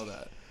should know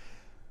that.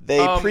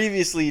 They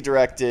previously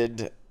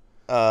directed,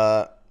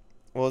 what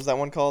was that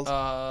one called?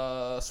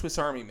 Swiss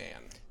Army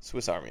Man.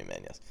 Swiss Army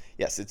Man, yes.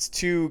 Yes, it's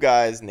 2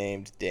 guys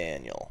named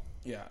Daniel.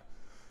 Yeah.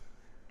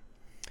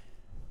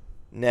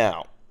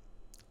 Now.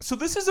 So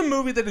this is a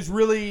movie that is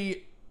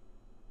really,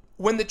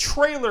 when the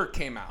trailer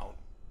came out,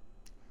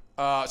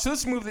 so this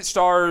is a movie that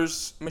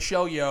stars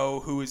Michelle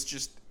Yeoh, who is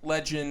just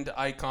legend,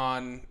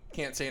 icon,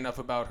 can't say enough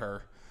about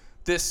her.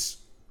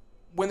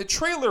 When the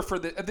trailer for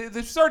this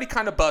was already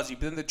kind of buzzy,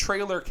 but then the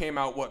trailer came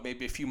out,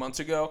 maybe a few months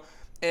ago,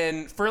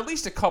 and for at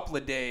least a couple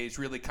of days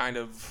really kind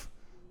of,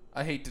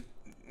 I hate to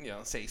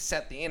say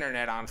set the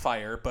internet on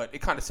fire, but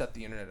it kind of set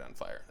the internet on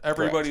fire.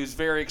 Everybody was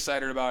very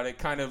excited about it,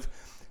 kind of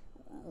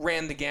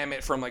ran the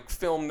gamut from like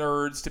film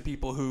nerds to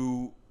people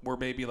who were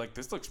maybe like,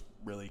 this looks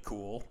really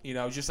cool.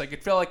 Just like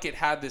it felt like it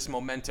had this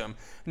momentum.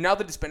 Now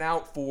that it's been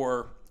out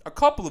for a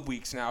couple of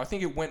weeks now, I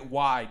think it went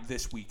wide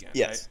this weekend.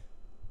 Yes.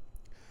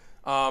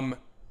 Right?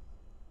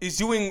 Is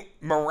doing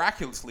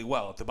miraculously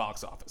well at the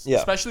box office,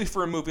 especially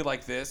for a movie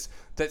like this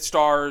that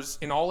stars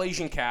an all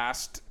Asian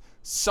cast.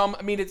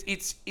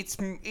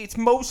 It's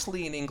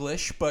mostly in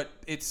English, but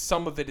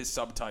some of it is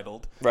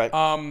subtitled. Right.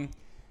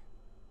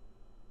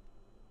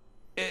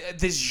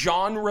 This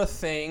genre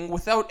thing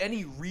without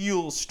any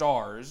real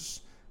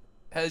stars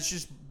has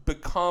just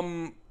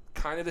become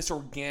kind of this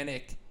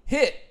organic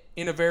hit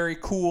in a very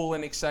cool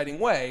and exciting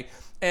way.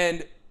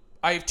 And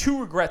I have 2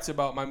 regrets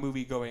about my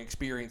movie-going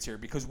experience here,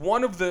 because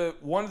one of the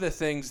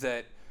things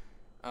that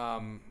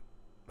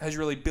has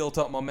really built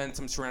up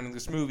momentum surrounding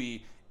this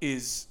movie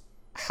is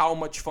how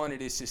much fun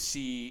it is to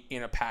see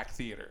in a packed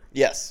theater.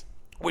 Yes.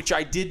 Which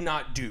I did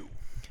not do.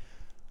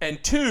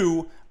 And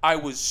 2, I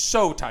was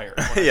so tired.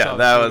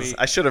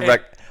 I should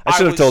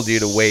have told you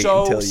to wait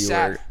until you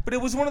were. But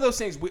it was one of those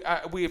things.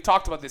 We have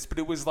talked about this, but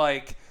it was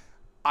like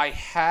I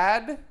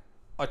had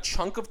a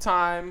chunk of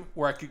time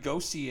where I could go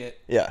see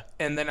it. Yeah.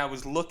 And then I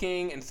was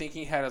looking and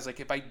thinking ahead. I was like,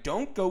 if I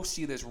don't go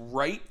see this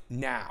right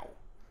now,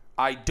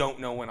 I don't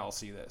know when I'll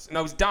see this. And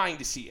I was dying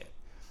to see it.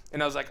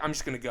 And I was like, I'm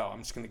just going to go.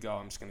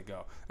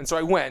 And so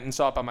I went and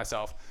saw it by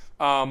myself.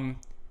 I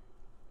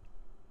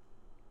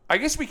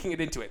guess we can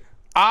get into it.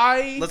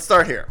 Let's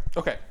start here.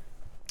 Okay.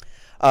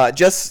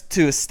 Just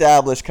to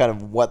establish kind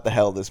of what the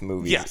hell this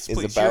movie is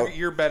please. about.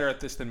 You're better at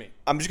this than me.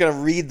 I'm just going to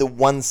read the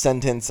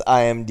 1-sentence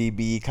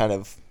IMDb kind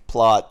of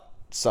plot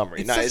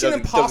summary. It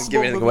doesn't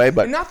give anything away,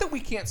 but not that we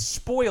can't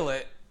spoil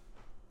it,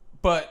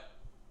 but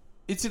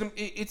it's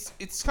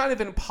kind of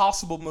an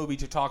impossible movie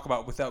to talk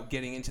about without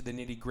getting into the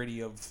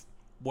nitty-gritty of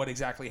what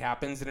exactly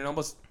happens. And it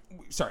almost...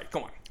 Sorry, go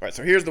on. All right,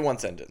 so here's the 1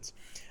 sentence.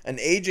 An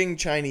aging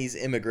Chinese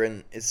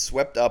immigrant is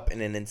swept up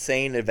in an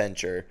insane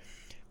adventure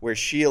where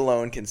she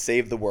alone can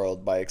save the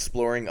world by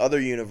exploring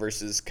other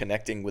universes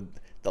connecting with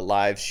the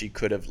lives she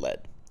could have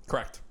led.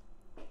 Correct.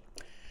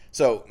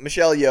 So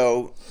Michelle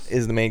Yeoh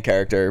is the main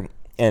character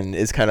and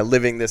is kind of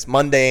living this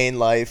mundane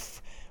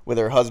life with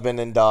her husband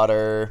and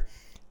daughter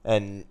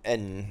and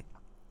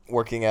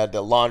working at a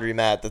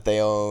laundromat that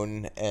they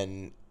own,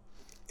 and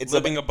it's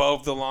living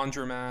above the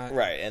laundromat.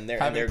 Right, and they're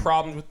having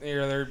problems with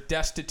they're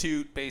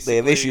destitute, basically. They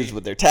have issues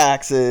with their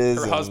taxes.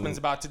 Her husband's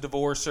about to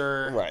divorce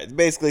her. Right.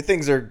 Basically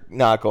things are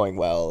not going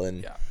well,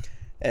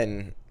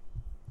 and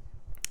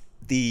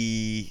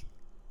the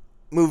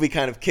movie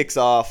kind of kicks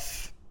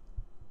off,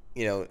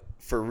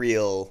 for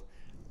real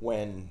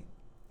when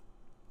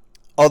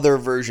other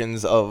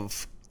versions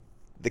of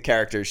the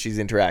characters she's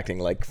interacting,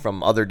 like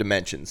from other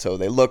dimensions. So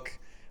they look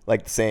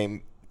like the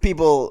same.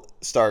 People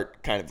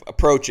start kind of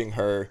approaching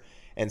her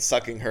and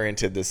sucking her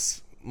into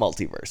this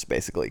multiverse,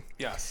 basically.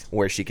 Yes.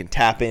 Where she can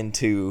tap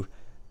into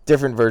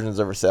different versions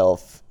of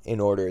herself in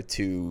order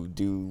to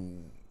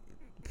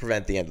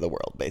prevent the end of the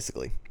world,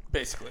 basically.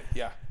 Basically,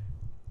 yeah.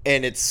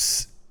 And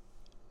it's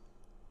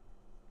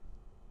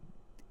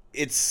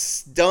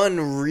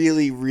done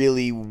really,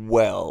 really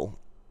well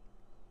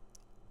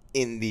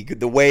in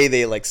the way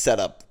they like set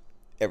up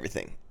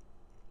everything.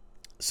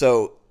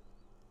 So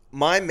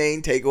my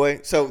main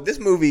takeaway, so this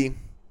movie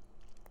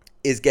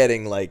is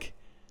getting like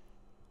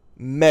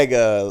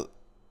mega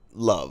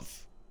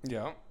love.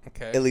 Yeah,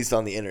 okay. At least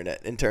on the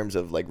internet in terms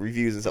of like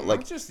reviews and stuff. Not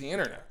Like just the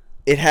internet.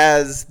 it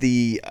has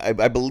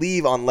I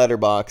believe on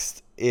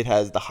Letterboxd it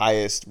has the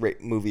highest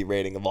movie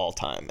rating of all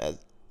time,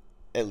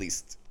 at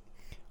least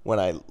when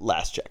I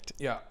last checked.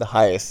 Yeah. The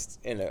highest,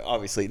 and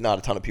obviously not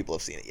a ton of people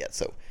have seen it yet,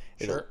 so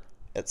Sure.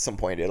 At some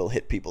point it'll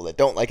hit people that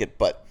don't like it,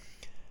 but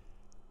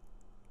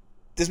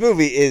this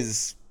movie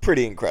is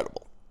pretty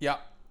incredible. Yeah.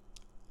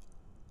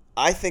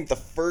 I think the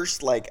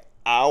first like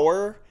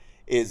hour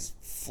is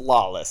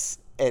flawless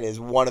and is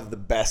one of the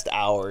best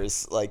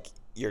hours like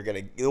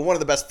one of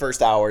the best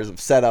first hours of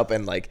setup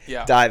and like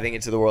diving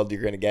into the world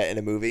you're gonna get in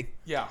a movie.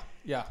 Yeah.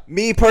 Yeah.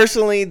 Me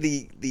personally,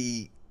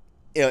 the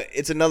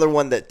it's another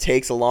one that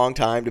takes a long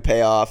time to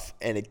pay off,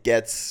 and it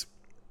gets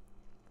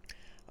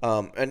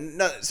not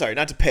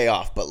to pay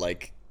off, but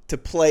like to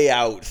play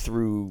out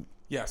through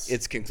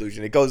its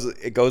conclusion. It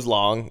goes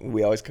long.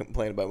 We always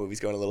complain about movies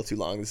going a little too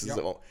long. This is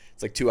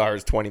it's like 2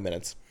 hours 20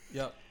 minutes.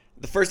 Yep.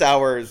 The first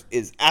hour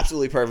is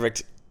absolutely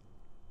perfect.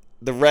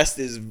 The rest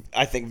is,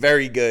 I think,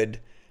 very good,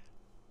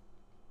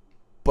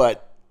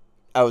 but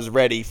I was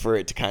ready for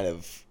it to kind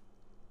of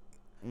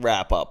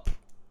wrap up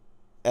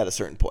at a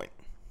certain point.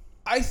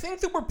 I think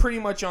that we're pretty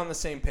much on the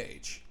same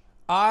page.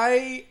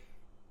 I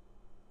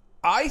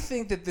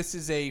think that this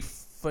is a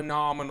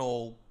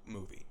phenomenal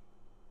movie.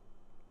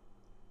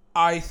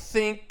 I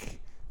think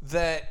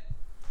that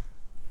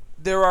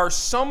there are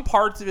some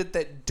parts of it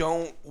that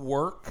don't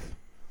work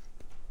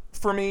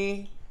for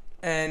me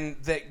and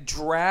that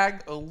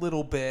drag a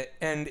little bit,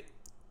 and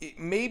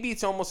maybe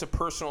it's almost a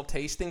personal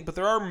taste thing, but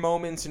there are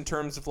moments in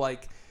terms of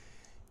like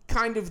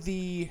kind of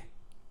the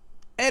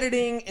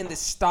editing and the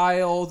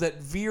style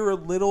that veer a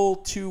little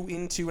too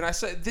into, and I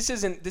said this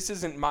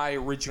isn't my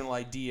original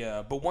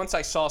idea, but once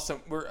I saw so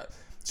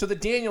the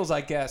Daniels, I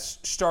guess,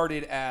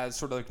 started as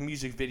sort of like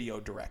music video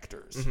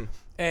directors, mm-hmm.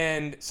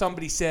 and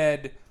somebody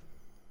said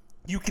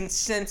you can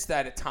sense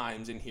that at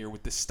times in here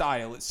with the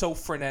style. It's so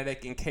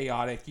frenetic and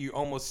chaotic. You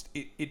almost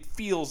it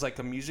feels like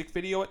a music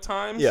video at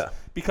times,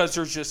 because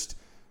there's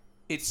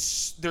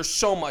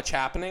so much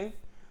happening.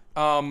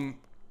 And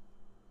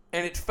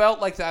it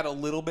felt like that a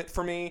little bit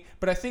for me.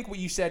 But I think what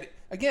you said,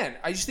 again,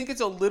 I just think it's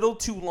a little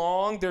too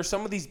long. There's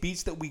some of these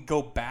beats that we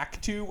go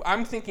back to.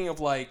 I'm thinking of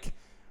like,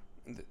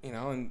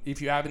 and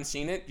if you haven't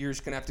seen it, you're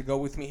just going to have to go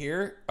with me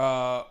here.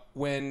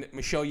 When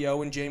Michelle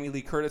Yeoh and Jamie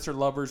Lee Curtis are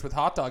lovers with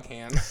hot dog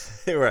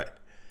hands. Right.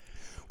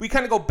 We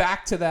kind of go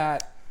back to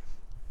that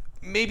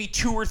maybe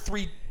 2 or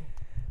 3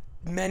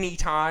 many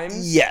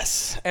times.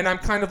 Yes. And I'm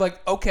kind of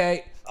like,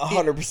 okay.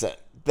 100%.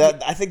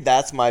 I think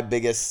that's my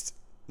biggest,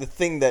 the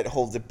thing that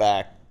holds it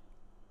back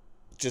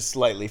just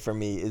slightly for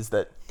me is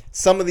that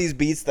some of these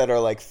beats that are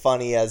like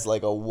funny as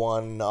like a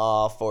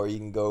one-off or you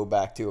can go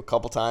back to a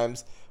couple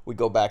times, we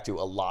go back to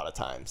a lot of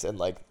times. And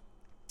like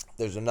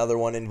there's another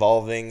one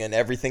involving an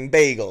everything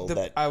bagel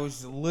that I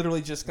was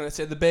literally just going to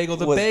say the bagel.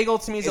 The bagel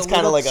to me is a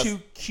little like too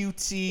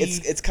cutesy.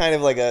 It's kind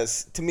of like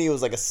to me it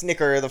was like a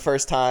Snicker the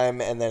first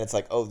time, and then it's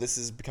like, oh, this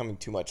is becoming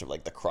too much of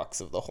like the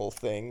crux of the whole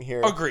thing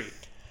here. Agreed.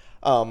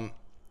 Yeah,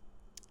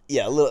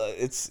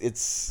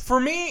 it's for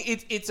me I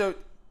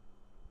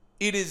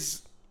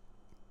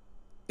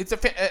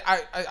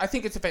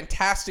think it's a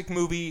fantastic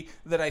movie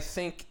that I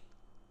think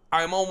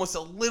I'm almost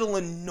a little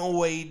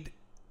annoyed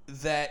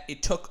that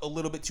it took a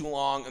little bit too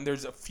long and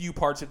there's a few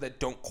parts of it that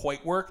don't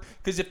quite work,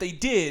 because if they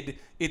did,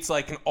 it's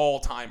like an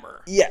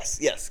all-timer. Yes,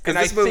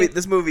 because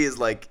this movie is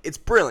like, it's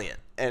brilliant,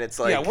 and it's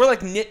like, we're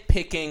like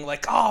nitpicking,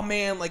 like, oh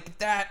man, like if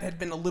that had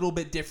been a little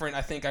bit different,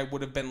 I think I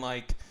would have been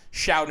like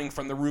shouting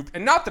from the roof.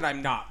 And not that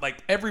I'm not,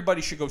 like,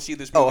 everybody should go see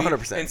this movie.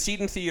 100%. And see it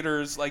in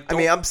theaters. Like,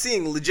 I'm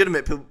seeing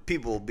legitimate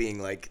people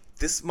being like,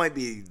 this might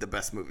be the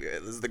best movie.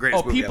 This is the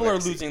greatest movie people I've are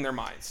ever losing seen. their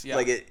minds. Yeah.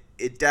 Like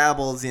it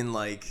dabbles in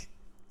like,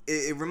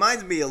 it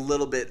reminds me a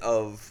little bit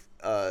of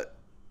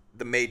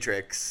The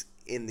Matrix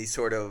in the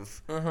sort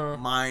of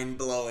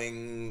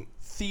mind-blowing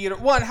theater.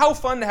 One, how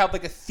fun to have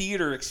like a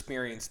theater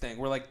experience thing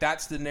where like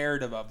that's the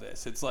narrative of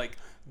this. It's like,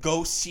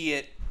 go see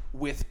it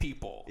with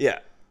people. Yeah.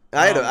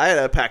 I had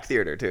a packed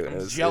theter too.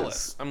 I'm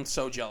jealous. I'm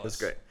so jealous. It was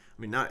great.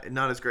 I mean,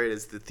 not as great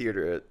as the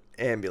theater at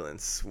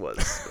Ambulance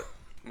was. But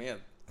man,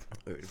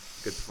 good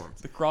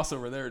performance. The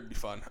crossover there would be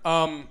fun.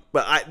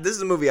 But this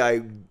is a movie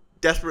I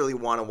desperately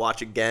want to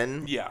watch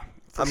again. Yeah,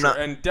 for sure.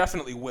 And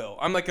definitely will.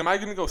 I'm like, am I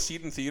going to go see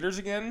it in theaters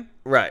again?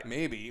 Right.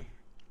 Maybe.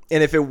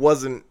 And if it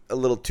wasn't a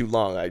little too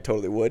long, I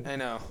totally would. I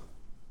know.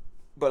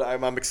 But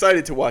I'm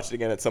excited to watch it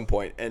again at some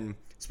point. And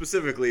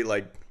specifically,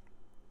 like,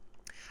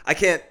 I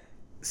can't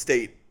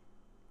state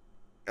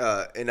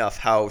enough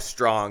how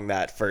strong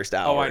that first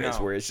hour is,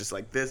 where it's just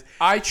like this.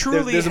 I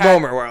truly there's a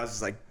moment where I was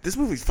just like, this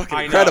movie's fucking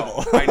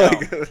incredible. I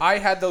know. I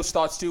had those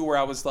thoughts too, where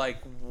I was like,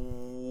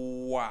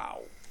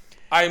 wow,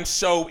 I am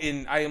so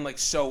in. I am like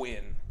so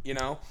in, you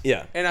know.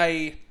 Yeah. And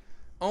I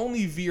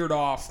only veered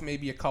off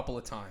maybe a couple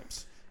of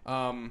times.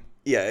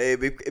 Yeah,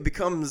 it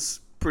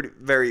becomes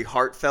very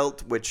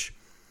heartfelt, which.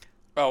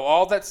 Oh,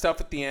 all that stuff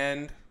at the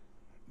end.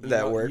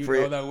 That worked for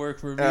you. That worked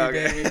for me,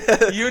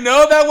 baby. You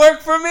know that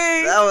worked for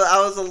me.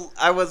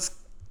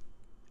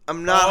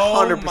 I'm not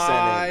 100% in. Oh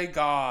my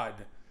god,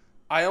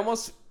 I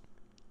almost.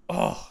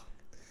 Oh,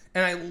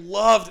 and I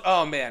loved.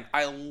 Oh man,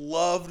 I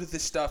loved the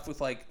stuff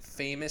with like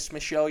famous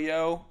Michelle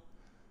Yeoh.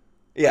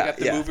 Yeah, like at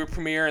the movie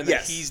premiere, and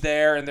then he's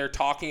there, and they're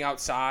talking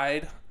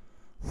outside.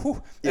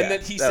 Whew. Yeah, and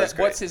then he said,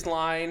 "What's his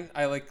line?"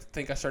 I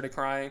think I started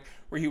crying,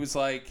 where he was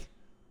like,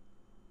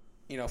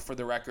 you know, for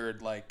the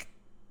record, like,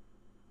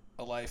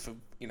 a life of,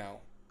 you know,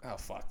 oh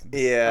fuck.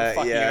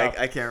 Yeah,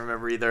 I can't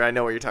remember either. I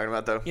know what you're talking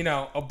about though. You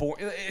know,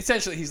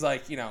 essentially he's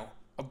like, you know,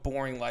 a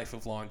boring life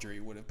of laundry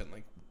would have been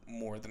like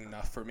more than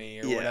enough for me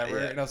or whatever.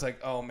 Yeah. And I was like,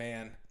 oh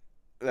man,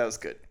 that was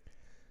good.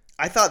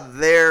 I thought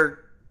their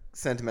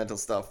sentimental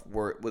stuff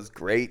was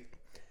great.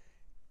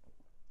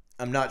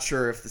 I'm not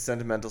sure if the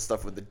sentimental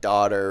stuff with the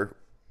daughter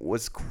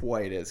was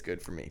quite as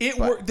good for me.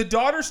 The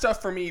daughter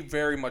stuff for me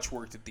very much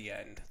worked at the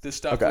end. The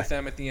stuff with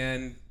them at the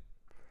end,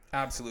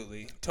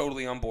 absolutely,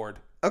 totally on board.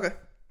 Okay.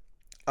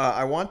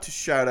 I want to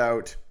shout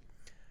out,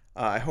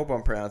 I hope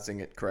I'm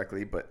pronouncing it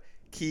correctly, but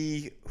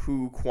Ki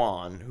Hu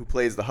Kwan, who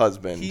plays the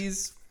husband.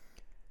 He's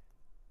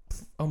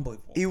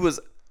unbelievable. He was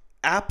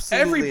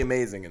absolutely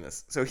amazing in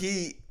this. So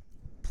he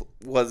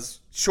was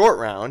Short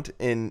Round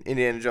in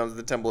Indiana Jones and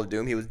the Temple of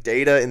Doom. He was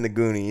Data in the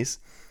Goonies.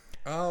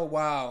 Oh,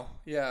 wow.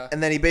 Yeah.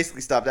 And then he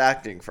basically stopped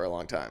acting for a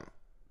long time.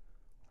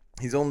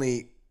 He's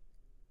only,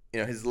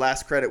 his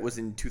last credit was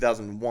in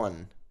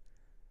 2001.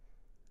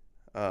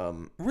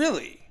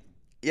 Really?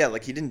 Yeah,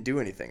 like he didn't do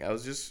anything. I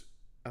was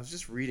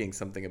just reading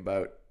something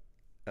about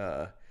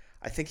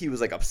I think he was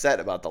like upset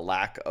about the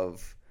lack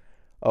of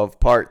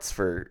parts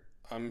for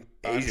I'm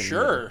Asian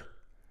sure.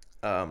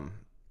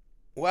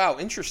 Wow,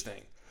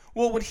 interesting.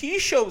 Well, when he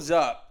shows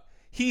up,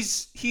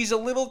 he's a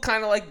little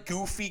kind of like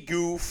goofy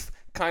goof,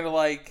 kind of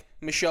like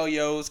Michelle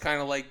Yeoh's kind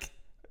of like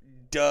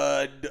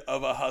dud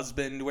of a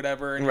husband,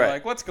 whatever, and you're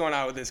like, what's going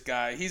on with this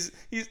guy?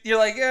 You're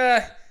like,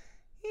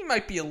 he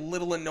might be a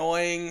little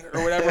annoying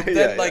or whatever. But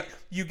then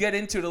you get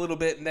into it a little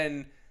bit, and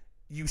then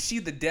you see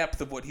the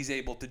depth of what he's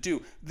able to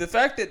do. The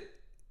fact that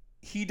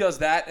he does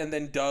that and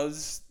then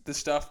does the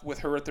stuff with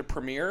her at the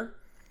premiere.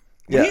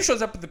 When he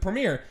shows up at the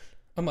premiere,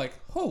 I'm like,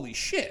 holy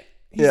shit.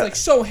 He's like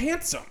so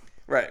handsome.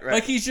 Right.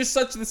 Like he's just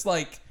such this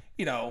like,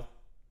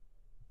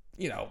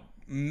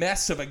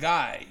 mess of a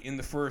guy in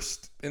the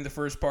first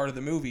part of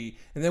the movie.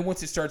 And then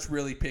once it starts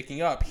really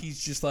picking up,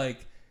 he's just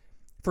like,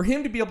 for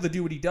him to be able to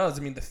do what he does,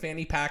 I mean, the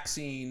fanny pack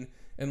scene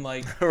and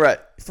like,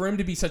 for him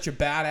to be such a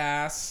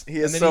badass. He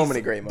has so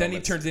many great moments. Then he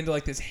turns into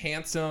like this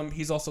handsome,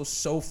 he's also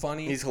so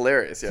funny. He's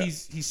hilarious, yeah.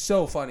 He's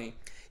so funny.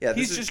 Yeah,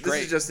 he's just great.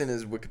 This is just in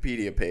his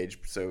Wikipedia page,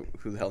 so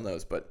who the hell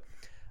knows, but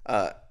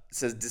it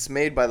says,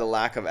 dismayed by the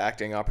lack of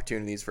acting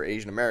opportunities for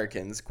Asian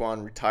Americans,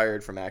 Kwan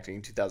retired from acting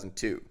in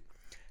 2002.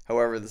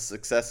 However, the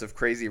success of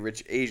Crazy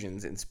Rich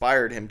Asians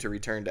inspired him to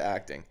return to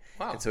acting.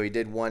 Wow. And so he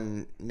did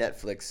one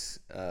Netflix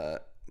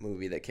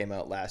movie that came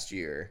out last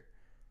year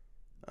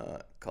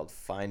called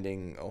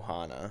Finding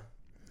Ohana.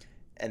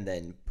 And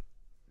then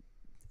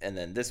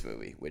this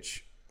movie,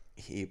 which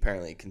he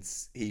apparently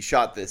he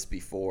shot this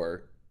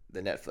before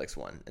the Netflix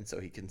one. And so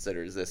he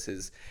considers this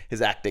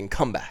his acting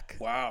comeback.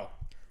 Wow.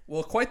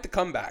 Well, quite the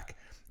comeback.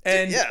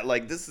 And yeah,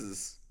 like this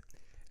is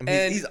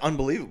he's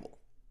unbelievable.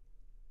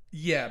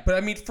 Yeah, but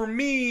I mean, for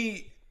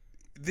me,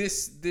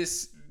 this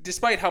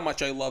despite how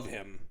much I love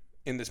him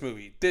in this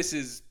movie, this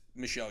is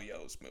Michelle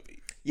Yeoh's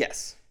movie.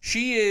 Yes.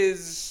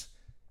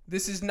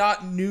 This is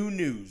not new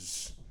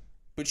news,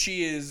 but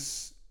she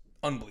is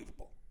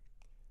unbelievable.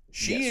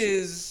 She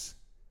is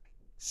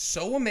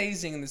so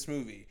amazing in this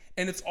movie.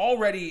 And it's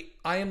already,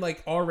 I am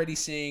like already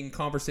seeing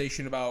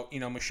conversation about,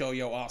 Michelle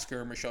Yeoh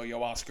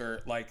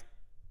Oscar, like,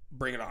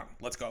 bring it on.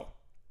 Let's go.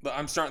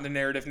 I'm starting the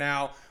narrative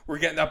now. We're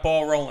getting that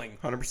ball rolling.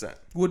 100%.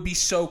 Would be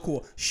so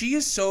cool. She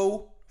is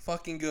so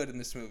fucking good in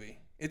this movie.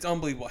 It's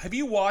unbelievable. Have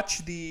you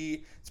watched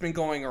it's been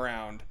going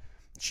around.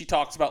 She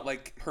talks about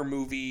like her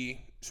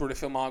movie sort of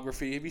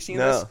filmography. Have you seen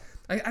this?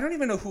 I don't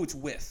even know who it's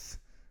with.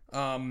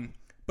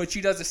 But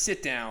she does a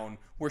sit down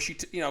where she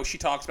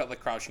talks about like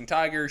Crouching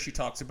Tiger. She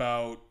talks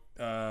about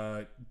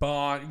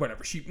Bond,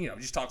 whatever. She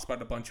just talks about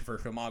a bunch of her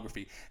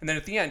filmography. And then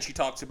at the end she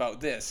talks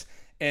about this.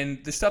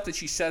 And the stuff that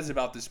she says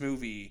about this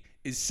movie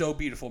is so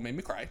beautiful. Made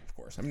me cry, of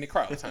course. I mean, I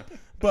cry all the time.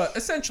 But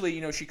essentially,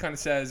 she kind of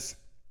says,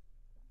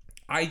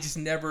 I just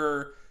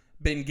never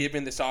been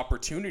given this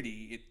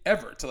opportunity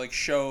ever to like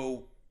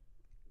show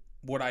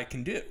what I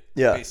can do.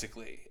 Yeah.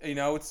 Basically,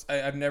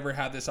 I've never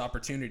had this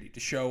opportunity to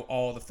show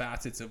all the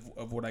facets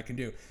of what I can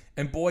do,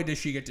 and boy, does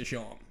she get to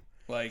show them.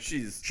 Like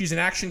she's an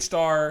action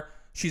star.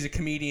 She's a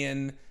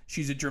comedian.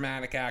 She's a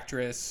dramatic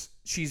actress.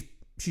 She's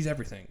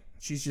everything.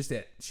 She's just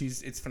it.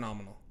 It's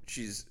phenomenal.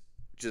 She's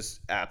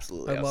just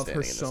absolutely outstanding. I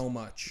love her so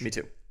much. Me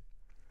too.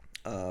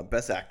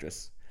 Best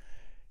actress.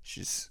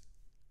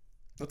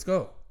 Let's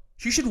go.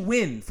 She should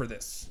win for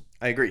this.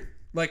 I agree.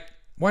 Like,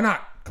 why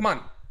not? Come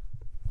on.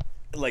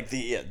 Like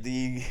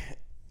the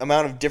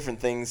amount of different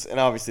things, and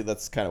obviously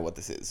that's kind of what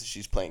this is.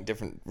 She's playing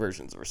different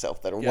versions of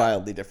herself that are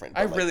wildly different.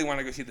 I really want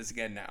to go see this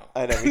again now.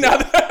 I know.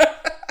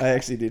 I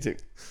actually do too.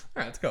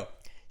 All right, let's go.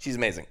 She's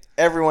amazing.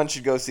 Everyone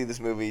should go see this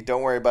movie.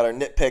 Don't worry about our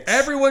nitpicks.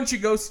 Everyone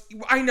should go.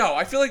 I know.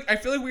 I feel like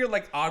we were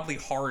like oddly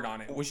hard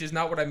on it, which is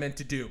not what I meant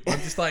to do. I'm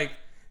just like,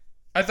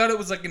 I thought it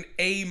was like an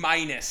A-.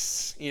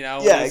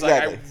 Yeah, exactly.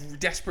 Like I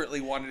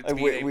desperately wanted it to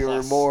be an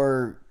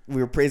A+.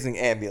 We were praising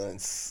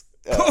Ambulance.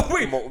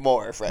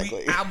 More,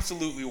 frankly. We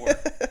absolutely were.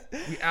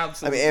 I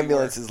mean,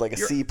 Ambulance is like a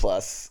C+.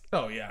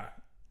 Oh yeah.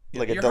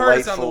 Like a your delightful heart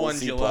is on the ones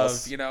C+. you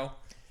love.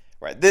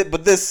 Right.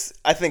 But this,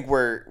 I think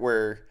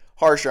we're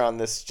harsher on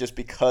this just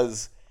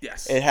because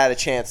it had a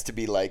chance to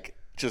be like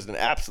just an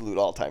absolute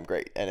all-time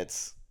great, and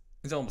it's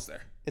almost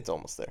there. It's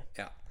almost there.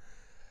 Yeah.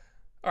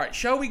 All right,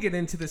 shall we get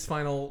into this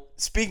final?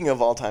 Speaking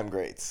of all-time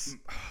greats.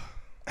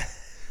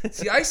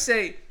 See, I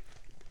say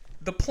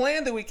the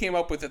plan that we came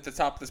up with at the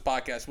top of this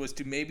podcast was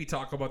to maybe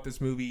talk about this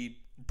movie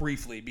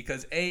briefly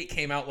because A, it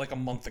came out like a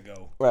month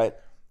ago. Right.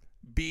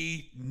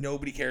 B,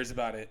 nobody cares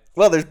about it.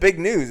 Well, there's big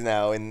news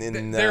now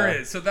there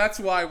is. So that's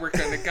why we're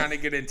going to kind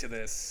of get into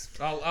this.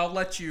 I'll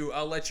let you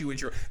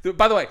intro.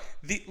 By the way,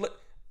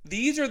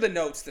 these are the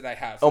notes that I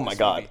have. Oh my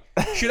God.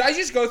 Should I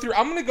just go through?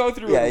 I'm going to go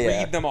through and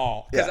read them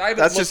all because I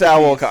haven't. That's just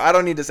how we'll come. I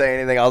don't need to say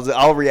anything.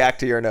 I'll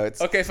react to your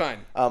notes. Okay, fine.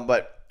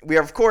 But we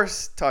are of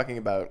course talking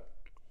about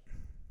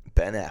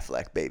Ben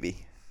Affleck,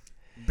 baby.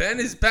 Ben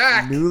is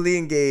back. Newly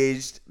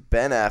engaged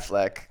Ben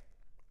Affleck.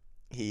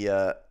 He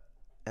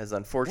has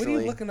unfortunately. What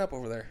are you looking up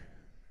over there?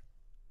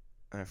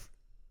 I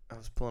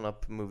was pulling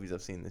up movies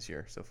I've seen this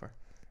year so far.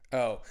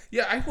 Oh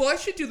yeah, I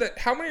should do that.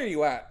 How many are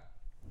you at?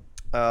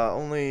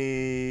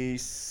 Only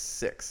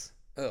 6.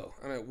 Oh,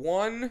 I'm at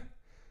 1,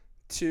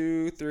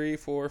 2, 3,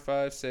 4,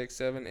 5, 6,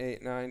 7,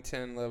 8, 9,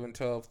 10, 11,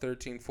 12,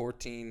 13,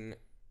 14,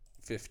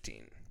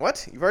 15.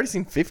 What? You've already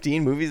seen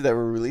 15 movies that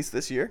were released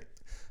this year?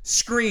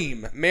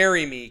 Scream,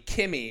 Marry Me,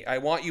 Kimmy, I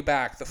Want You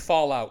Back, The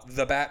Fallout,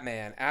 The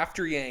Batman,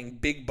 After Yang,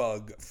 Big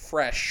Bug,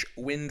 Fresh,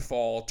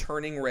 Windfall,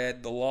 Turning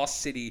Red, The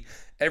Lost City,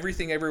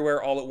 Everything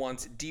Everywhere All at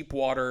Once, Deep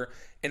Water,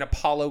 and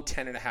Apollo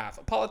 10.5.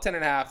 Apollo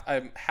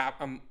 10.5,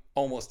 I'm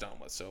almost done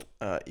with. So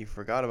you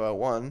forgot about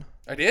one.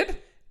 I did?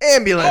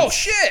 Ambulance. Oh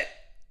shit!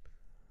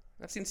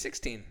 I've seen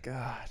 16.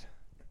 God.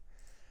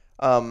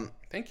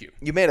 Thank you.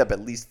 You made up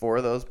at least 4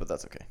 of those, but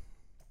that's okay.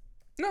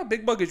 No,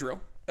 Big Bug is real.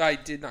 I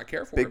did not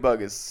care for it. Big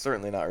Bug is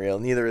certainly not real.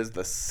 Neither is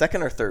the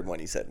second or third one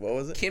you said. What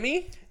was it?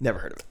 Kimmy? Never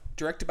heard of it.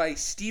 Directed by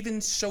Steven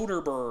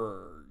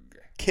Soderbergh.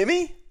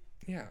 Kimmy?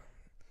 Yeah.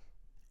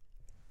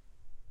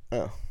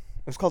 Oh.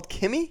 It was called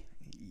Kimmy?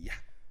 Yeah.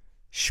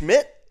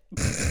 Schmidt?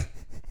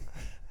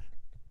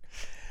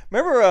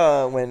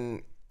 Remember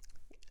when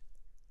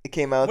it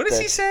came out? What does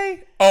he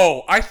say?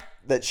 Oh,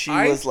 that she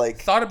was like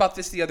thought about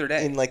this the other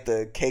day in like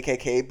the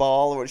KKK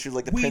ball, where she was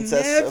like the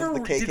princess of the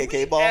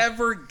KKK ball. Did we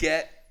ever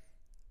get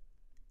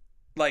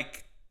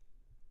like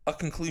a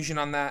conclusion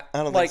on that?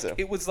 I don't think so.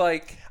 It was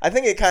like I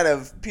think it kind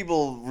of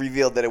people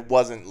revealed that it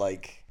wasn't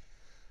like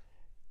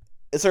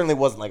it certainly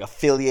wasn't like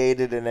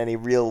affiliated in any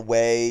real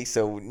way,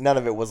 so none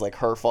of it was like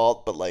her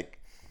fault. But like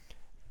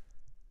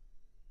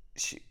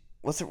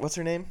what's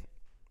her name?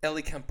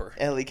 Ellie Kemper.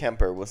 Ellie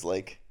Kemper was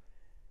like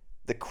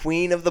the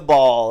queen of the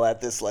ball at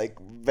this like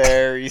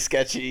very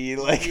sketchy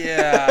like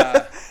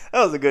yeah. that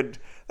was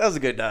a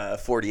good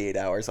 48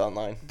 hours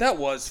online. That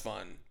was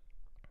fun.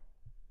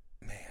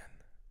 Man.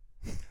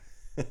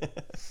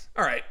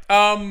 All right.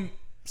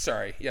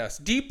 Sorry. Yes.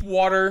 Deep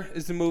Water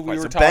is the movie we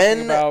were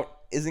talking about.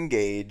 Is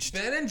engaged.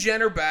 Ben and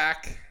Jen are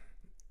back.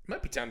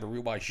 Might be time to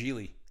rewatch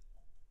Gigli.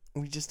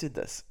 We just did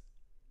this.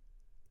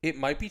 It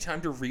might be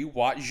time to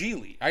rewatch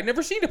Gigli. I'd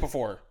never seen it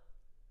before.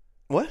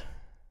 What?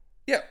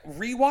 Yeah,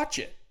 rewatch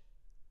it.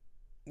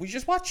 We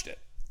just watched it.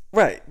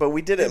 Right, but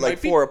we did it like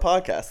for a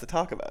podcast to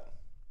talk about.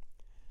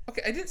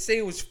 Okay, I didn't say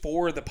it was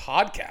for the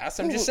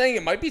podcast. I'm just saying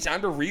it might be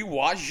time to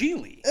rewatch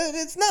Gigli.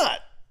 It's not.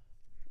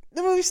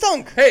 The movie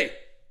stunk. Hey,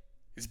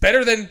 it's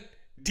better than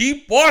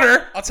Deep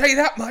Water. I'll tell you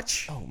that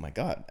much. Oh my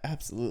God,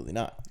 absolutely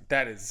not.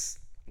 That is,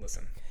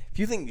 listen. If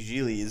you think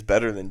Gigli is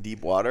better than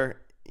Deep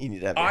Water, you need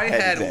to have your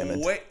head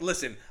examined.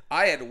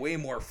 I had way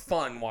more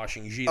fun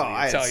watching Gigli. Oh,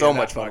 I had so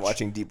much fun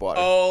watching Deep Water.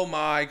 Oh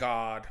my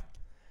God.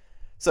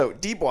 So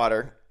Deep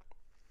Water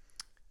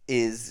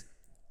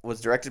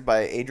was directed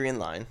by Adrian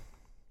Lyne,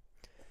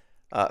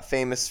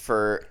 famous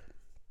for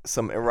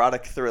some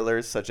erotic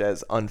thrillers such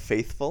as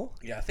Unfaithful.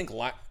 Yeah, I think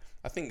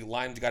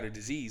Lyne's got a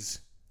disease.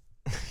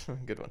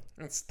 Good one.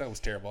 That was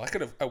terrible. I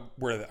could have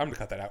worded that. I'm going to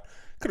cut that out.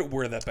 Could have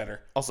worded that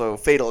better. Also,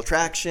 Fatal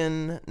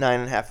Attraction,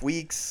 9.5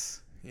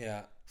 Weeks.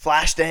 Yeah.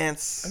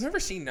 Flashdance. I've never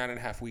seen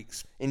 9.5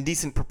 Weeks.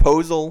 Indecent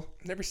Proposal.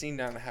 Never seen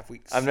 9.5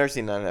 Weeks. I've never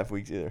seen 9.5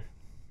 Weeks either.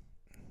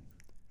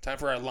 Time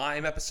for our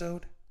Lime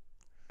episode.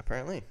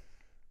 Apparently.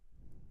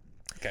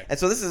 Okay. And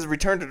so this is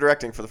return to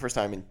directing for the first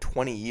time in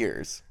 20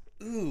 years.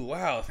 Ooh,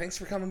 wow. Thanks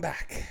for coming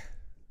back.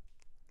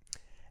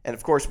 And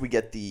of course, we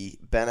get the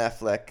Ben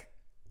Affleck,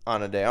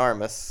 Ana de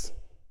Armas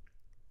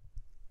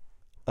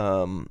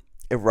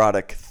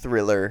erotic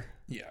thriller.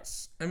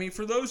 Yes. I mean,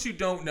 for those who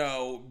don't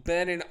know,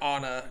 Ben and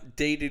Ana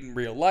dated in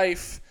real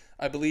life.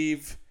 I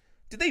believe.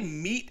 Did they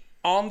meet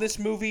on this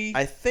movie?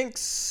 I think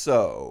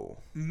so.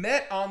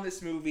 Met on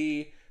this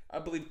movie. I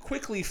believe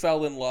quickly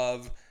fell in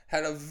love.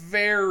 Had a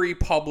very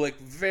public,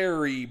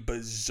 very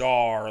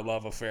bizarre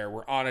love affair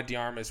where Ana de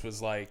Armas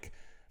was like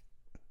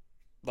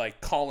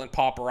calling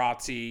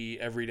paparazzi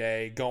every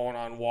day, going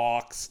on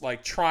walks,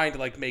 like trying to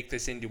like make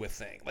this into a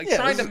thing. Like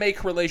trying to make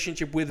her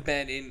relationship with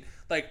Ben in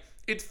like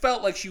it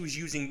felt like she was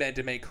using Ben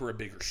to make her a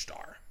bigger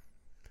star.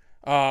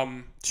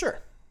 Sure.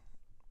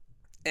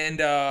 And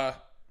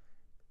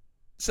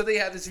so they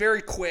had this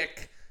very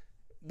quick,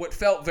 what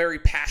felt very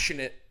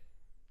passionate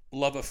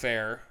love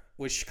affair,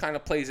 which kind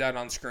of plays out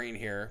on screen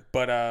here.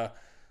 But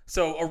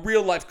so a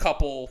real life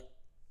couple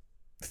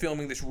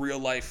filming this real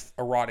life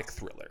erotic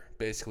thriller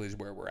basically is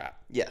where we're at.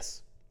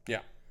 Yes. Yeah.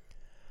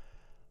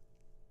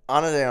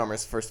 Ana de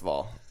Armas, first of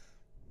all,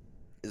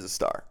 is a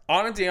star.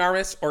 Ana de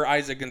Armas or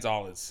Isa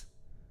Gonzalez?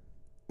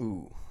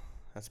 Ooh,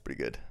 that's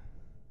pretty good.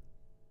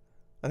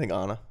 I think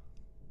Ana.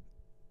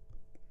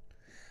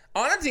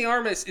 Ana de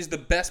Armas is the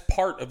best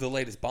part of the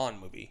latest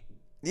Bond movie.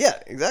 Yeah,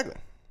 exactly.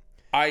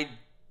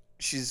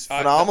 She's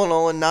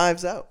phenomenal in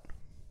Knives Out.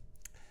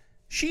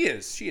 She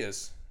is.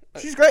 She's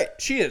great.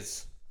 She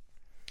is.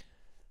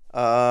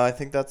 I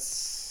think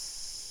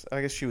I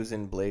guess she was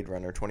in Blade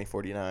Runner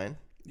 2049.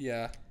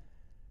 Yeah.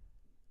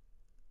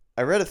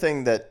 I read a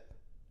thing that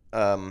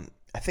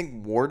I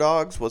think War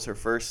Dogs was her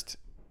first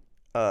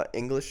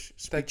English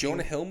speaking. That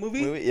Jonah Hill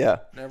movie? Yeah.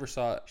 Never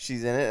saw it.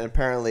 She's in it, and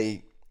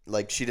apparently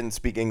like she didn't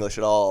speak English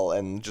at all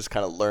and just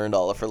kind of learned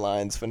all of her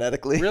lines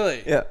phonetically.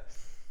 Really? Yeah.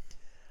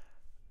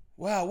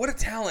 Wow, what a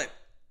talent.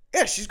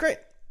 Yeah, she's great.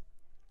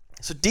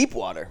 So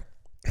Deepwater.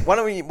 Why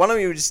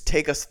don't you just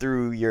take us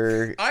through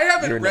your I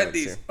haven't read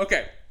these. Here.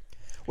 Okay.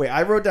 Wait,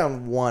 I wrote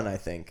down one, I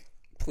think.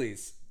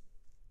 Please.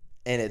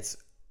 And it's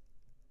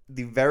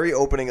the very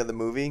opening of the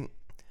movie.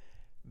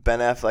 Ben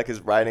Affleck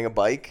is riding a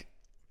bike.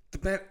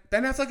 Ben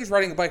Affleck is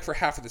riding a bike for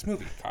half of this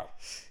movie, Kyle.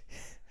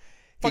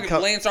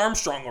 Fucking Lance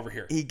Armstrong over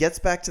here. He gets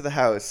back to the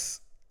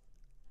house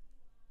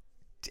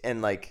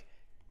and like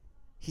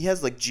he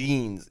has like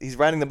jeans. He's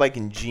riding the bike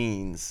in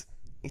jeans.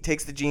 He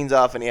takes the jeans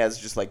off and he has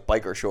just like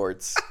biker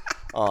shorts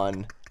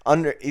on.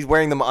 He's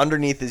wearing them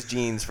underneath his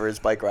jeans for his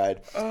bike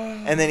ride.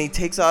 And then he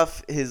takes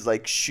off his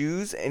like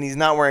shoes and he's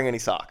not wearing any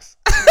socks.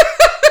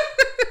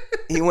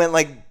 He went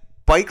like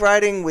bike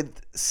riding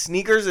with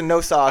sneakers and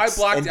no socks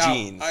and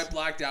jeans. I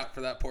blacked out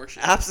for that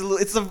portion.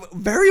 Absolutely. It's the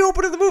very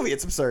open of the movie.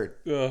 It's absurd.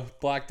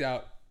 Blacked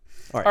out.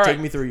 All right, take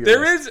me through your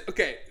list.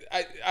 Okay,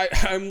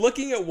 I'm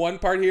looking at one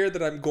part here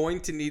that I'm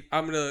going to need.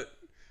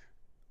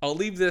 I'll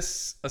leave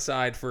this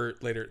aside for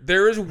later.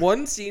 There is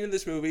one scene in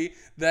this movie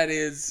that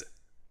is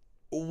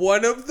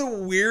one of the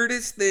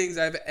weirdest things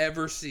I've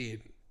ever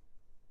seen.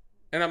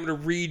 And I'm going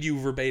to read you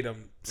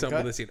verbatim some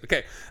of the scene.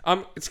 Okay,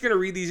 it's going to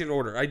read these in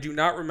order. I do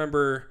not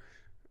remember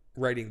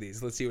writing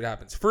these. Let's see what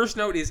happens. First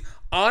note is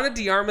Ana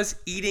de Armas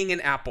eating an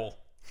apple.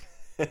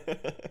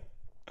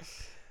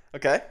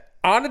 Okay.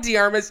 Ana de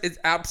Armas is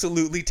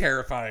absolutely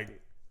terrifying.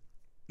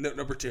 Note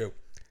number 2.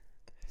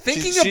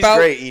 She's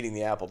great eating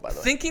the apple, by the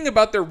way. Thinking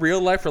about their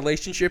real life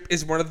relationship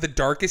is one of the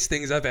darkest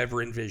things I've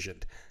ever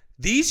envisioned.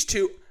 These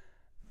two,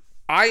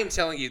 I am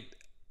telling you,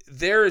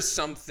 there is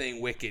something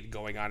wicked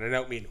going on. I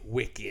don't mean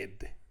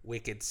wicked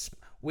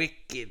smart.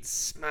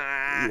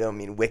 You don't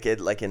mean wicked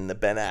like in the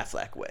Ben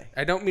Affleck way.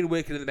 I don't mean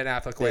wicked in the Ben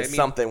Affleck way. There's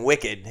something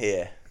wicked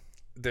here.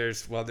 There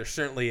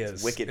certainly is.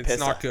 It's wicked. It's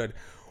not good.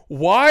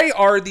 Why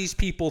are these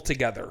people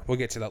together? We'll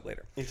get to that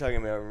later. You're talking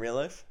about in real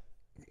life?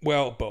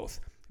 Well,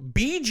 both.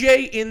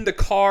 BJ in the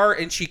car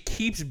and she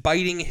keeps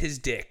biting his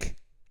dick.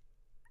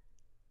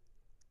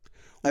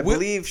 I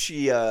believe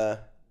she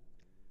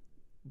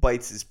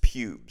bites his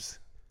pubes.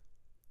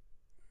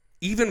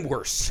 Even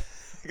worse.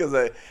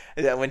 Because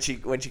when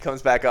she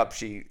comes back up,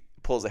 she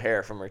pulls a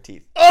hair from her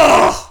teeth.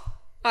 Oh,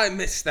 I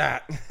missed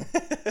that.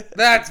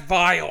 That's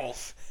vile.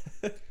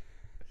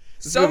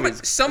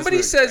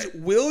 Somebody says,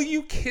 great. "Will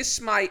you kiss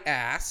my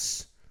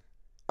ass?"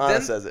 Anna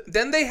says it.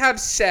 Then they have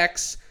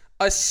sex.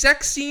 A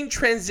sex scene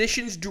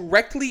transitions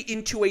directly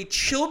into a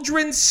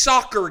children's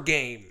soccer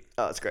game.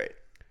 Oh, that's great.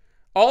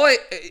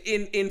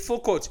 In full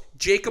quotes,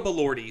 Jacob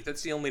Elordi.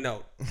 That's the only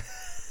note.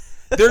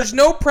 There's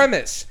no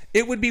premise.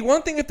 It would be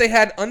one thing if they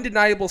had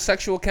undeniable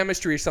sexual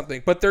chemistry or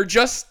something, but they're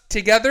just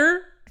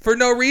together for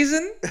no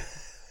reason.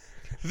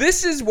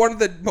 This is one of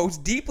the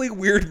most deeply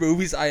weird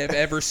movies I have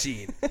ever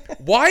seen.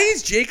 Why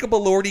is Jacob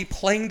Elordi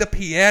playing the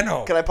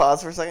piano? Can I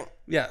pause for a second?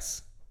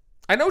 Yes.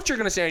 I know what you're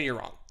going to say and you're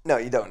wrong. No,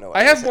 you don't know what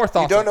I have more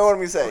thoughts. You don't know what I'm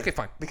going to say. Okay,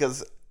 fine.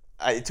 Because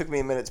it took me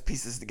a minute to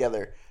piece this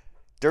together.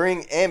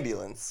 During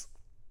Ambulance,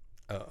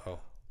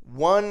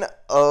 one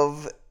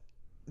of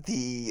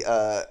the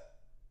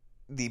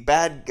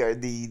bad guy,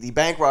 the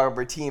bank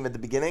robber team at the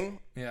beginning,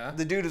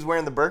 the dude who's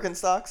wearing the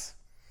Birkenstocks.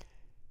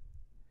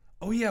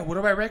 Oh, yeah. What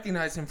do I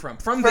recognize him from?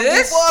 From Deep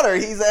this? Water.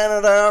 He's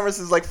Anna de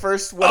Armas' like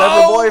first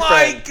boyfriend.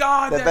 My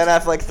God, that Ben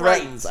Affleck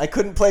threatens. Right. I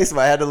couldn't place him.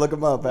 I had to look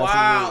him up.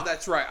 Wow,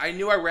 that's right. I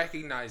knew I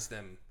recognized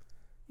them.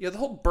 Yeah, the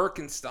whole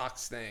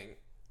Birkenstocks thing.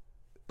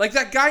 Like,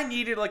 that guy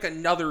needed, like,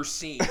 another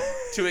scene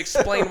to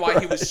explain why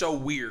he was so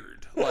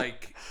weird.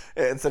 Like...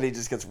 Instead, he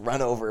just gets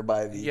run over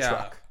by the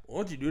truck.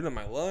 What'd you do to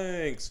my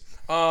legs?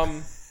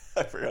 I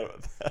forgot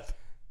about that.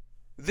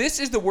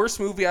 This is the worst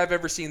movie I've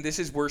ever seen. This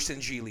is worse than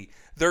Geely.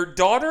 Their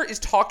daughter is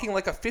talking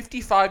like a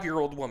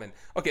 55-year-old woman.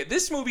 Okay,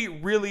 this movie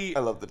really... I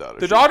love the daughter.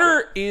 The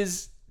daughter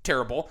is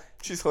terrible.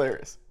 She's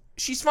hilarious.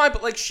 She's fine,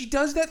 but, like, she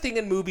does that thing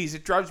in movies.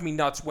 It drives me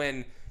nuts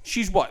when...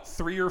 She's, what,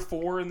 3 or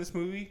 4 in this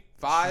movie?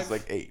 5? She's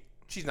like 8.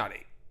 She's not 8.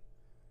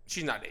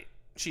 She's not 8.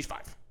 She's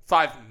 5.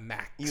 5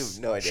 max. You have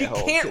no idea she how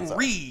old kids are. can't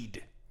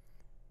read.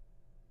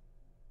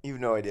 You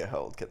have no idea how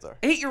old kids are.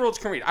 8-year-olds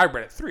can read. I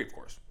read at 3, of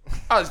course.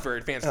 I was very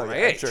advanced for my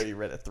age. I'm sure you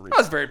read at 3. I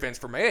was very advanced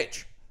for my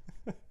age.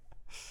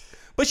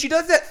 But she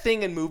does that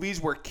thing in movies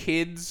where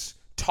kids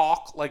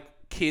talk like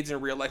kids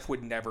in real life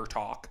would never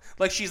talk.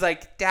 Like, she's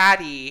like,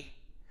 Daddy,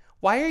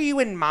 why are you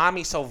and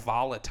Mommy so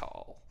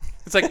volatile?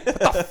 It's like,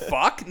 what the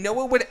fuck? No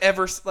one would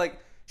ever, like,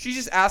 she's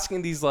just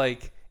asking these,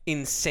 like,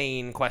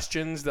 insane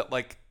questions that,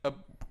 like, a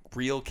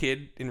real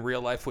kid in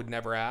real life would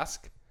never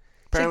ask.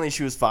 Apparently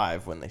she was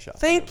 5 when they shot.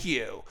 Thank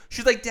you.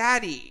 She's like,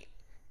 Daddy,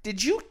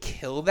 did you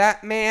kill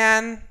that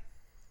man?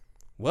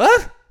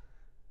 What?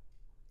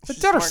 The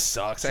daughter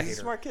sucks. I hate her. She's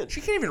a smart kid.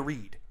 She can't even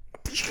read.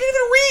 She can't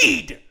even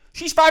read.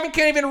 She's 5 and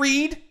can't even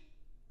read.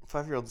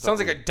 5-year-olds Sounds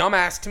like a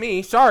dumbass to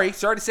me. Sorry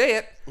to say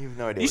it. You have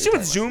no idea. You see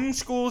what Zoom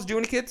school is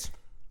doing to kids?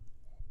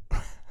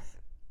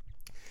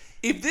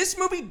 If this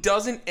movie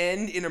doesn't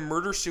end in a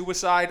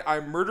murder-suicide,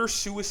 I'm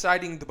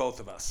murder-suiciding the both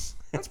of us.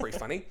 That's pretty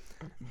funny.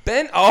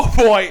 Ben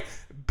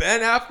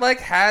Affleck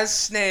has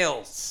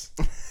snails.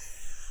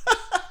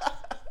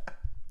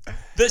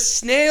 The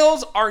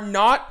snails are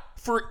not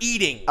for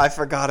eating. I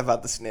forgot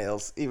about the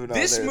snails. Even though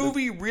this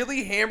movie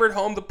really hammered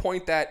home the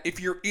point that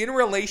if you're in a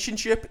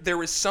relationship,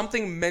 there is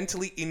something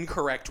mentally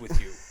incorrect with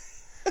you.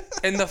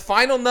 And the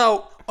final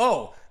note,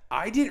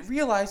 I didn't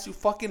realize who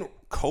fucking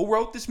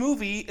co-wrote this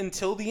movie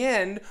until the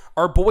end.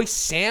 Our boy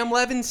Sam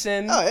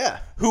Levinson. Oh, yeah.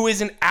 Who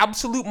is an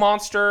absolute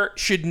monster.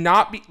 Should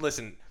not be...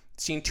 Listen,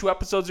 seeing 2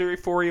 episodes of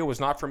Euphoria was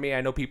not for me.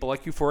 I know people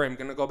like Euphoria. I'm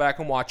going to go back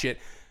and watch it.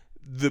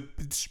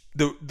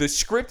 The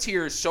script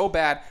here is so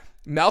bad.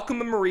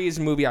 Malcolm and Marie is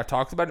a movie. I've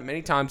talked about it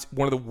many times.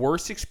 One of the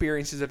worst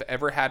experiences I've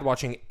ever had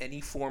watching any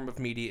form of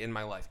media in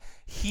my life.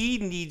 He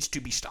needs to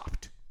be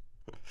stopped.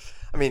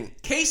 I mean...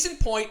 Case in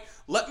point,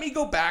 let me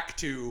go back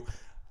to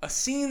a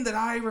scene that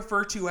I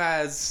refer to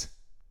as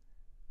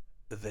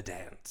the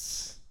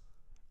dance.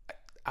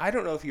 I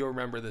don't know if you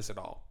remember this at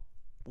all.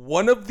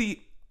 One of the...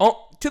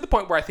 to the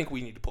point where I think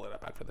we need to pull it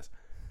up after this.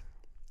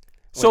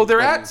 So they're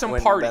at some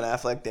party. Ben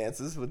Affleck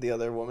dances with the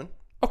other woman.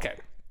 Okay.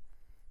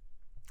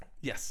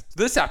 Yes.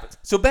 This happens.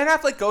 So Ben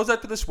Affleck goes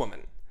up to this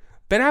woman.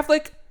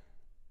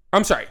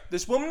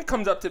 This woman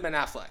comes up to Ben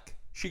Affleck.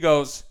 She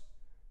goes,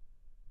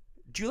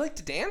 do you like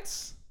to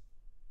dance?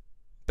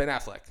 Ben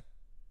Affleck,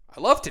 I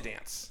love to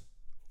dance.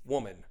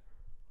 Woman,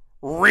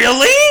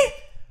 really?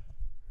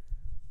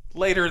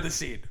 Later in the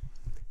scene.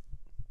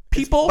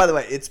 By the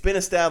way, it's been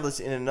established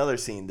in another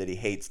scene that he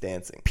hates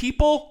dancing.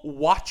 People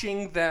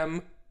watching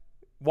Ben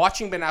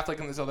Affleck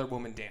and this other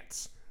woman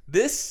dance.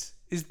 There's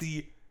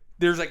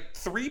like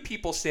 3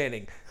 people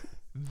standing.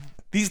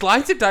 These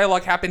lines of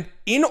dialogue happen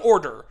in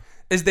order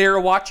as they are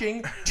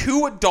watching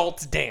 2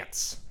 adults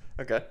dance.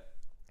 Okay.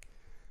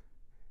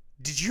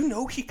 Did you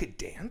know he could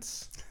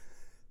dance?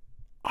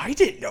 I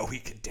didn't know he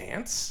could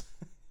dance.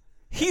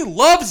 He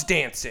loves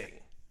dancing.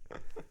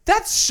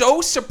 That's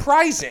so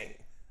surprising.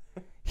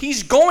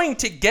 He's going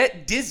to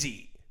get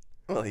dizzy.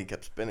 Well, he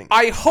kept spinning.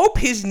 I hope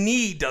his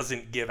knee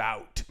doesn't give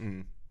out.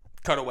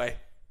 Cut away.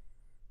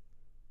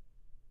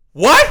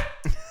 What?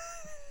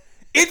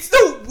 It's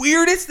the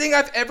weirdest thing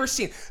I've ever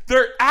seen.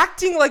 They're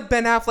acting like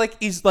Ben Affleck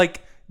is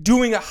like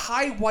doing a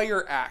high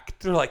wire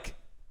act. They're like,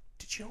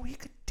 did you know he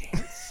could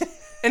dance?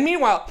 And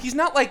meanwhile, he's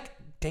not like,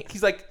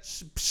 he's like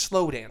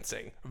slow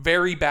dancing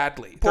very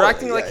badly. They're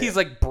acting like he's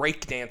like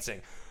break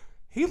dancing.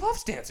 He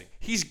loves dancing.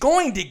 He's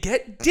going to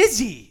get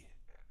dizzy.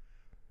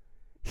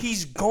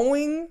 He's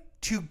going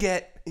to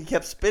get... He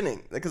kept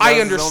spinning. I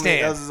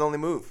understand. That was his only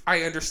move.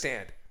 I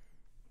understand.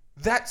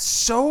 That's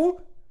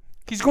so...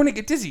 He's going to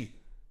get dizzy.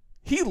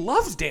 He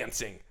loves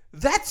dancing.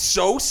 That's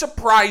so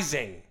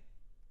surprising.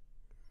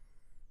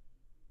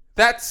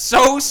 That's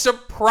so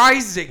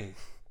surprising.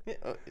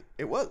 Yeah,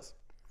 it was.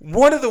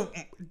 One of the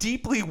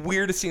deeply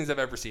weirdest scenes I've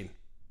ever seen.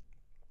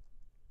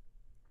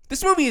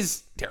 This movie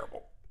is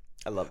terrible.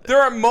 I loved it.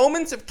 There are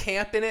moments of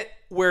camp in it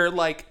where,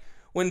 like,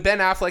 when Ben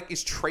Affleck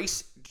is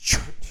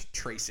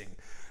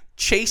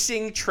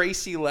chasing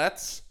Tracy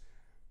Letts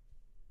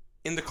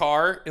in the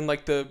car in,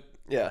 like, the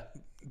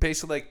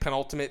basically, like,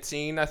 penultimate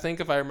scene, I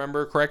think, if I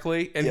remember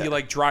correctly, and he,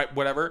 like, drive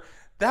whatever.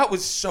 That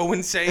was so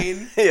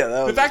insane.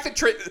 The fact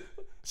that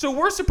so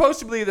we're supposed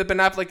to believe that Ben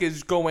Affleck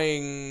is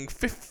going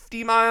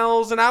 50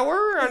 miles an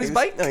hour on his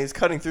bike? No, he's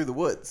cutting through the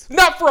woods.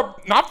 Not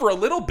for a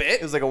little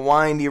bit. It was like a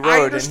windy road,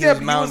 I understand, and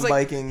he was mountain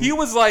biking. He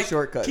was like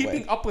shortcut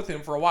keeping way. up with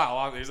him for a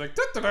while. He's like,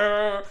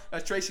 da-da-da.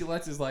 As Tracy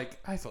Letts is like,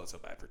 I felt so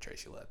bad for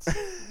Tracy Letts.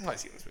 I've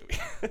seen this movie.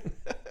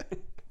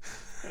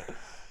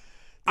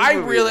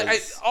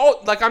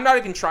 I'm not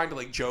even trying to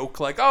like joke,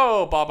 like,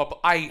 oh, blah, blah, blah.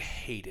 I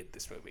hated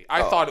this movie.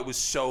 I thought it was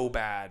so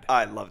bad.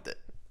 I loved it.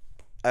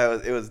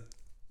 It was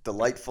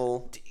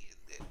delightful.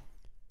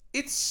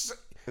 It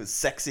was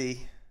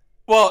sexy.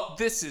 Well,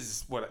 this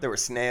is what there were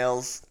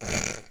snails.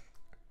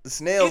 The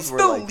snails were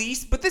the like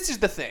least, but this is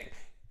the thing.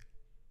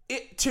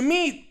 To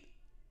me,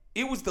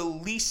 it was the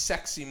least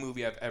sexy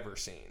movie I've ever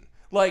seen.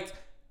 Like,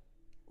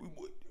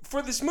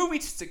 for this movie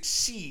to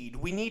succeed,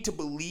 we need to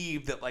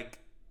believe that like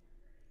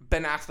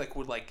Ben Affleck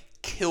would like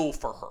kill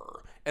for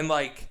her, and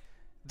like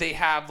they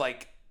have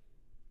like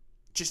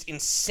just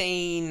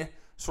insane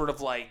sort of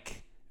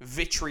like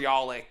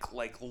vitriolic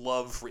like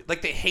love,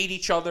 like they hate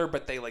each other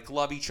but they like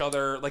love each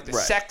other, like the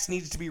sex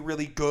needs to be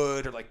really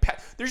good, or like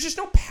there's just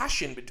no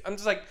passion, but I'm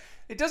just like,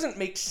 it doesn't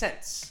make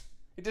sense.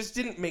 It just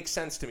didn't make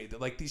sense to me that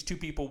like these two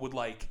people would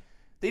like,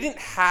 they didn't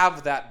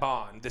have that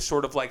bond, this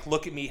sort of like,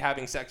 look at me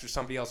having sex with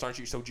somebody else, aren't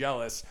you so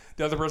jealous?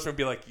 The other person would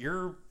be like,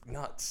 you're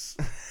nuts.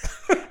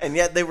 And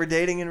yet they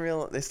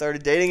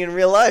started dating in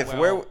real life.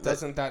 Well,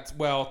 doesn't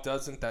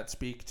that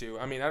speak to,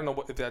 I mean, I don't know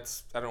what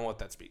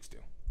that speaks to.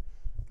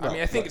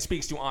 I think it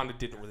speaks to Anna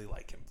didn't really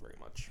like him very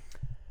much.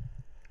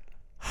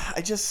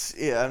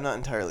 I'm not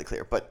entirely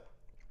clear. But,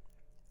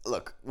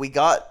 look, we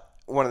got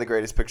one of the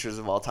greatest pictures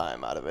of all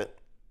time out of it.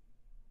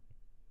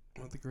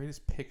 One of the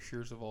greatest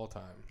pictures of all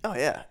time. Oh,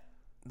 yeah.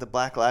 The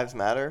Black Lives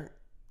Matter.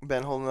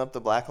 Ben holding up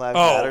the Black Lives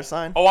Matter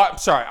sign. Oh, I'm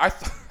sorry. I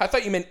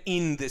thought you meant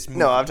in this movie.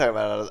 No, I'm talking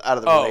about out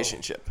of the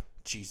relationship.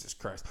 Jesus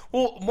Christ.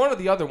 Well, one of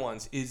the other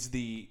ones is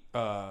the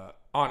Anna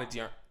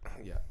Diarra.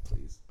 Yeah,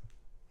 please.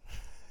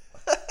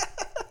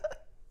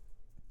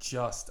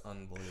 Just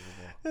unbelievable.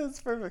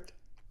 That's perfect.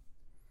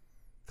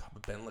 God,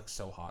 but Ben looks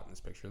so hot in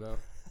this picture, though.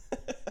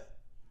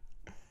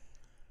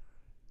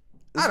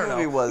 I don't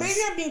know. Maybe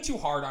I'm being too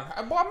hard on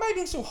her. Why am I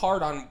being so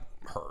hard on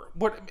her?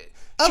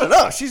 I don't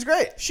know. She's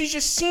great. She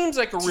just seems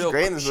like She's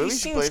great in this movie. She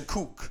seems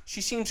kook.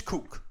 She seems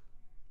kook.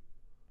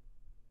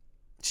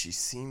 She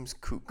seems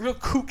kook. Real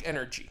kook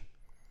energy.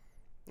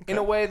 Okay. In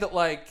a way that,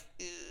 like,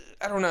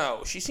 I don't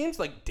know. She seems,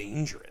 like,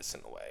 dangerous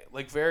in a way.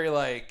 Like, very,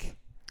 like...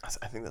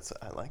 I think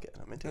I like it.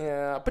 I'm into it.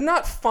 Yeah, but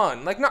not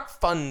fun. Like,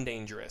 not fun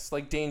dangerous.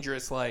 Like,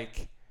 dangerous,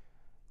 like...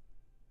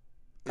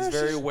 is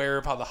very aware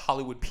of how the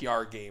Hollywood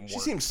PR game works. She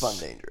seems fun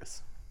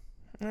dangerous.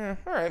 Yeah,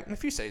 all right.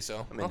 If you say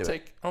so.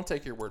 I'll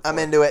take your word for it. I'm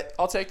into it.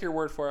 I'll take your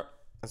word for it.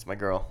 That's my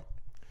girl,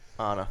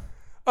 Anna.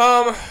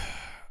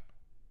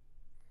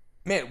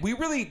 Man, we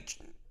really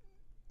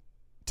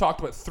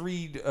talked about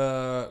three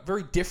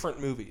very different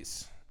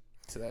movies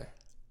today.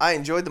 I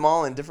enjoyed them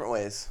all in different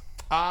ways.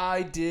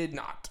 I did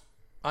not.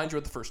 I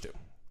enjoyed the first two.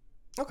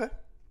 Okay.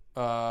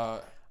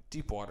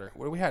 Deepwater.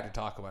 We had to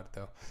talk about it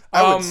though.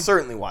 I would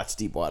certainly watch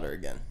Deepwater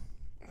again.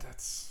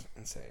 That's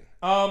insane.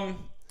 All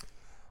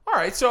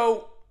right,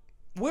 so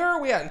where are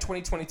we at in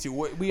 2022?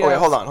 Wait,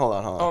 hold on.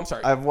 Oh, I'm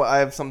sorry. I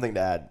have something to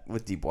add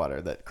with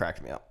Deepwater that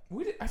cracked me up.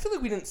 I feel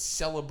like we didn't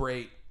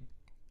celebrate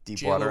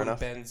Deepwater J-Lo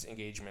enough. and Ben's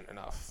engagement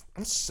enough.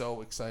 I'm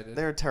so excited.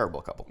 They're a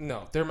terrible couple.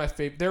 No, they're my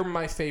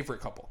favorite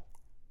couple.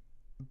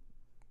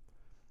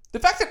 The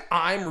fact that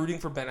I'm rooting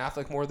for Ben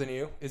Affleck more than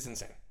you is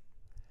insane.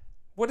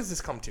 What does this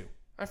come to?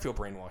 I feel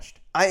brainwashed.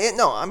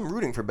 I'm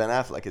rooting for Ben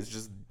Affleck. It's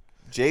just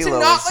J-Lo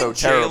is so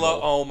terrible. J-Lo,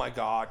 oh my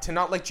god. To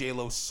not like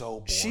J-Lo so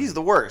boring. She's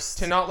the worst.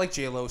 To not like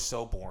J-Lo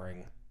so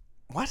boring.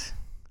 What?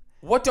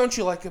 What don't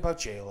you like about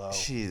J-Lo?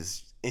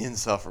 She's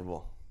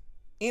insufferable.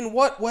 In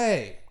what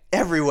way?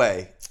 Every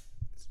way.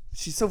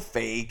 She's so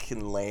fake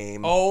and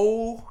lame.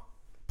 Oh,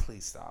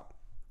 please stop.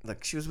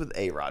 Look, she was with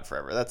A-Rod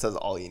forever. That says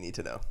all you need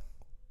to know.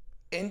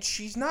 And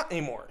she's not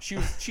anymore.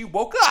 She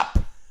woke up.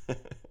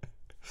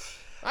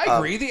 I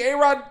agree. The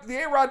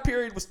A-Rod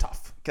period was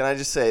tough. Can I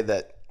just say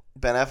that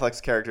Ben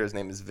Affleck's character's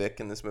name is Vic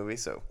in this movie?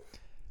 So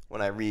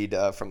when I read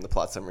from the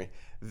plot summary,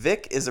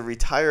 Vic is a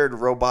retired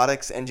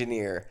robotics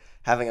engineer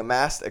having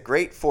amassed a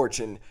great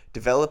fortune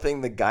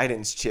developing the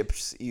guidance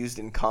chips used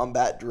in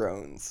combat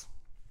drones.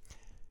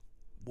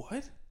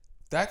 What?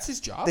 That's his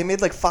job? They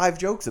made like 5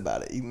 jokes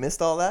about it. You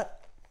missed all that?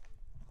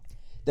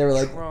 They were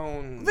like,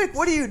 drones. Vic,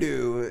 what do you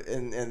do?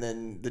 And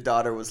then the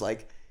daughter was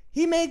like,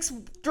 he makes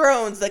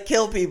drones that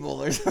kill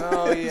people or something.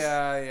 Oh,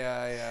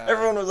 yeah.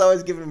 Everyone was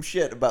always giving him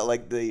shit about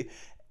like the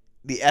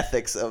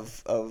ethics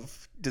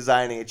of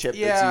designing a chip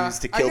that's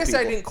used to kill people. I guess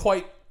I didn't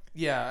quite,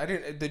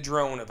 the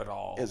drone of it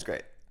all. It was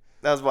great.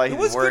 That was why he It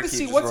was didn't work. good to He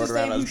see. just What's rode his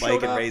around name on who his bike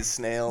showed and up? raised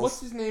snails. What's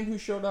his name who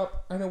showed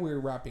up? I know we were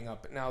wrapping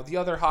up, but now the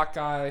other hot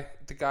guy,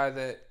 the guy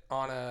that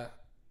Anna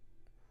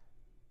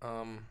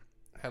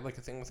had like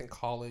a thing with in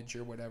college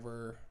or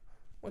whatever.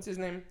 What's his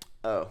name?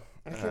 Oh.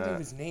 I can't think of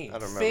his name. I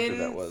don't remember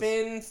who that was.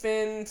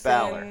 Finn.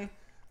 Balor.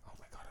 Oh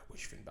my god, I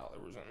wish Finn Balor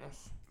was on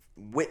this.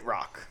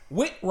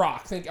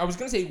 Whitrock. I was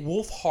gonna say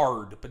Wolf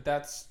Hard, but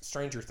that's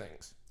Stranger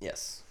Things.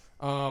 Yes.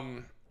 Yeah,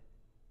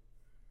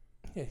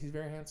 he's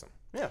very handsome.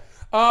 Yeah.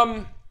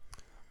 All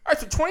right,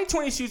 so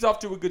 2022 is off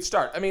to a good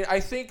start. I mean, I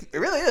think It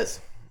really is.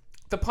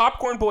 the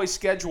Popcorn Boys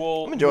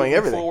schedule. I'm enjoying moving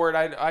everything. forward.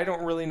 I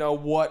don't really know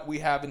what we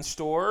have in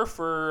store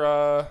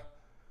for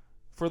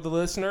the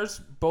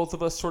listeners. Both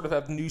of us sort of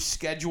have new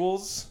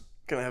schedules.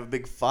 Gonna have a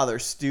big Father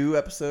Stew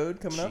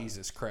episode coming up.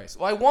 Jesus Christ.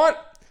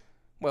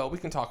 Well, we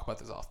can talk about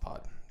this off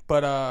pod.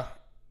 But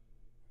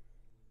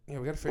yeah,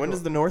 we got to figure. When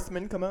does The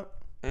Northman come out?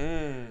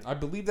 I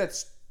believe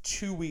that's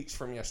 2 weeks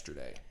from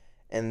yesterday.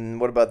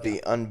 And what about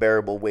The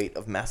Unbearable Weight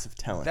of Massive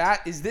Talent?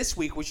 That is this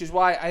week, which is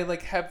why I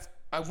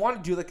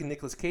want to do like a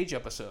Nicolas Cage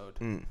episode,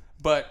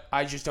 but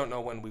I just don't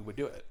know when we would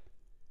do it.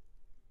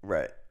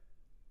 Right.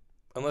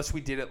 Unless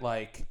we did it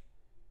like,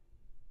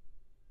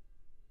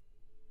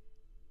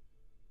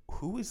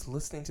 who is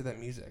listening to that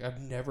music?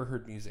 I've never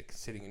heard music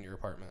sitting in your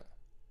apartment.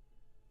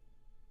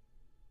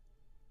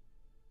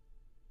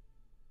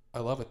 I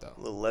love it though.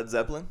 A little Led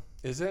Zeppelin.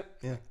 Is it?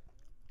 Yeah.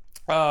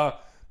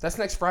 That's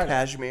next Friday.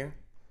 Kashmir.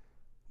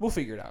 We'll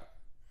figure it out.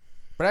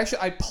 But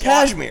actually,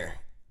 Kashmir.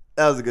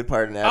 That was a good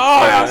part in that.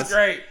 Oh, that was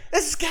great.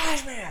 This is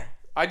Kashmir.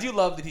 I do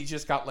love that he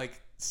just got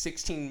like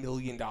 $16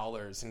 million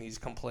and he's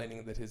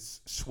complaining that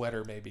his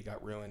sweater maybe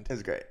got ruined. It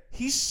was great.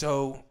 He's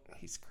great.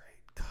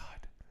 God.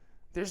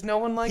 There's no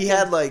one like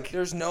him.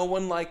 There's no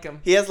one like him.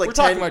 He has like We're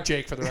talking about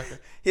Jake for the record.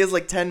 He has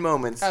like 10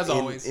 moments As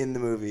always. in the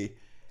movie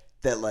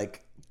that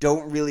like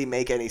don't really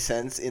make any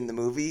sense in the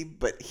movie,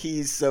 but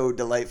he's so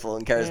delightful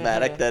and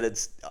charismatic that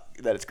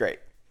it's great.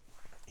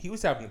 He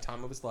was having the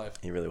time of his life.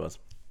 He really was.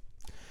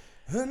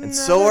 And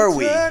so are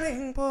we.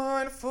 Turning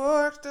point,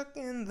 fork stuck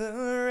in the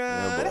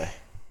road.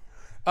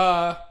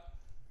 Oh boy.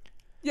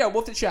 Yeah,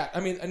 we'll have to chat.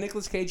 I mean, a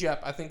Nicolas Cage app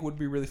I think would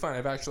be really fun.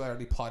 I've actually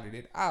already plotted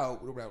it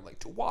out. What I would like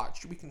to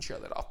watch. We can share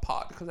that off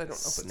pod because I don't know if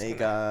it's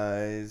Snake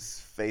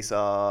Eyes, Face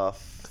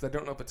Off. Because I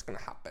don't know if it's gonna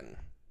happen.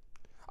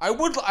 I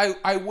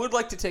would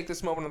like to take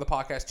this moment on the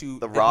podcast to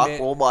The Rock.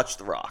 admit, We'll watch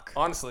The Rock.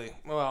 honestly,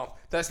 well,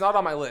 that's not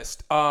on my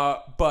list.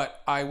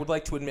 But I would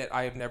like to admit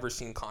I have never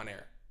seen Con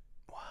Air.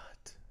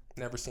 What?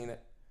 Never seen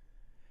it.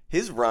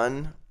 His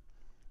run.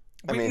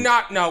 We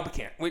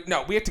can't.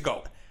 We have to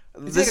go.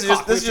 This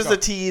is just a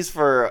tease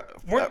for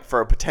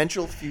a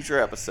potential future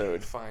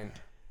episode. Fine.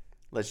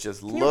 Let's just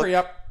Can you look hurry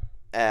up?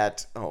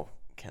 at. Oh,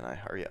 can I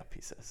hurry up?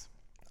 He says.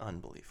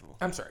 Unbelievable.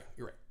 I'm sorry.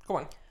 You're right.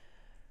 Go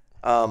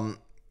on.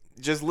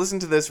 Just listen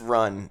to this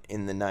run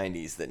in the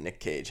 90s that Nick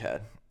Cage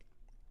had.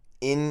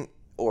 In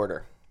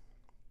order.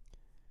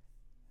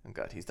 Oh,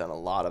 God, he's done a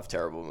lot of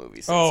terrible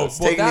movies. So it's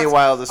taking me a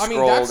while to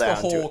scroll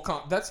down to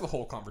it. That's the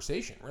whole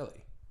conversation,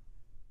 really.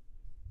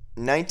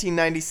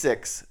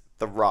 1996,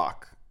 The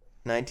Rock.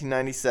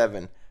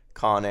 1997,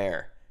 Con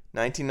Air.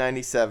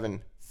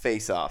 1997,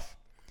 Face Off.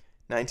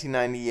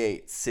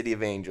 1998, City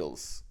of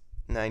Angels.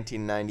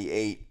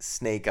 1998,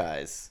 Snake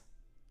Eyes.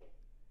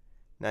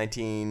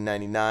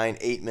 1999,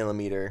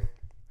 8mm.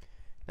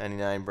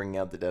 99, Bringing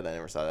Out the Dead. I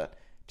never saw that.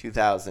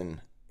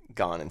 2000,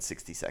 Gone in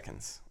 60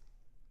 Seconds.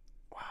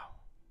 Wow.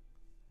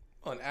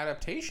 Well, and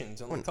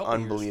adaptations only a couple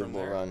Unbelievable years from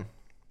there. run.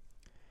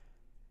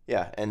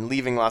 Yeah, and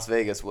Leaving Las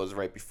Vegas was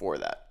right before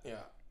that.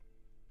 Yeah.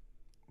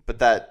 But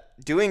that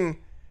doing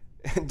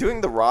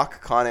The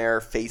Rock, Con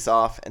Air, Face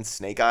Off, and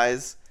Snake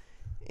Eyes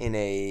in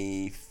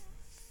a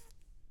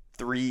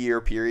 3-year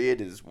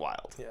period is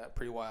wild. Yeah,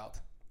 pretty wild.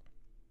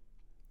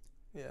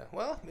 Yeah,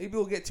 well, maybe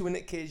we'll get to a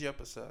Nick Cage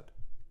episode.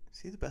 Is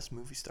he the best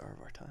movie star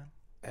of our time?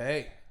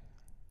 Hey,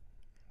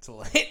 it's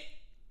a hit.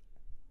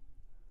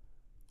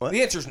 What?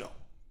 The answer's no.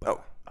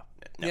 Oh.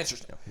 The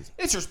answer's no.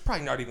 The answer's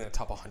probably not even in the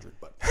top 100,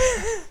 but.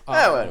 What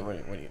are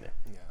you doing?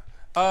 Yeah.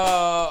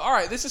 All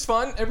right, this is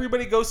fun.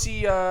 Everybody go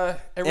see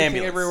Everything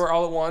Ambulance. Everywhere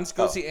All at Once.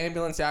 Go see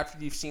Ambulance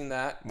after you've seen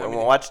that.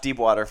 We'll watch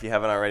Deepwater if you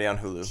haven't already on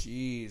Hulu.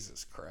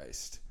 Jesus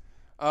Christ.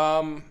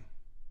 Yeah,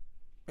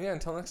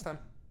 until next time.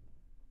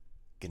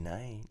 Good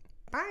night.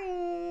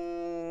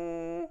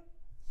 Bye.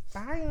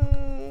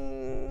 Bye.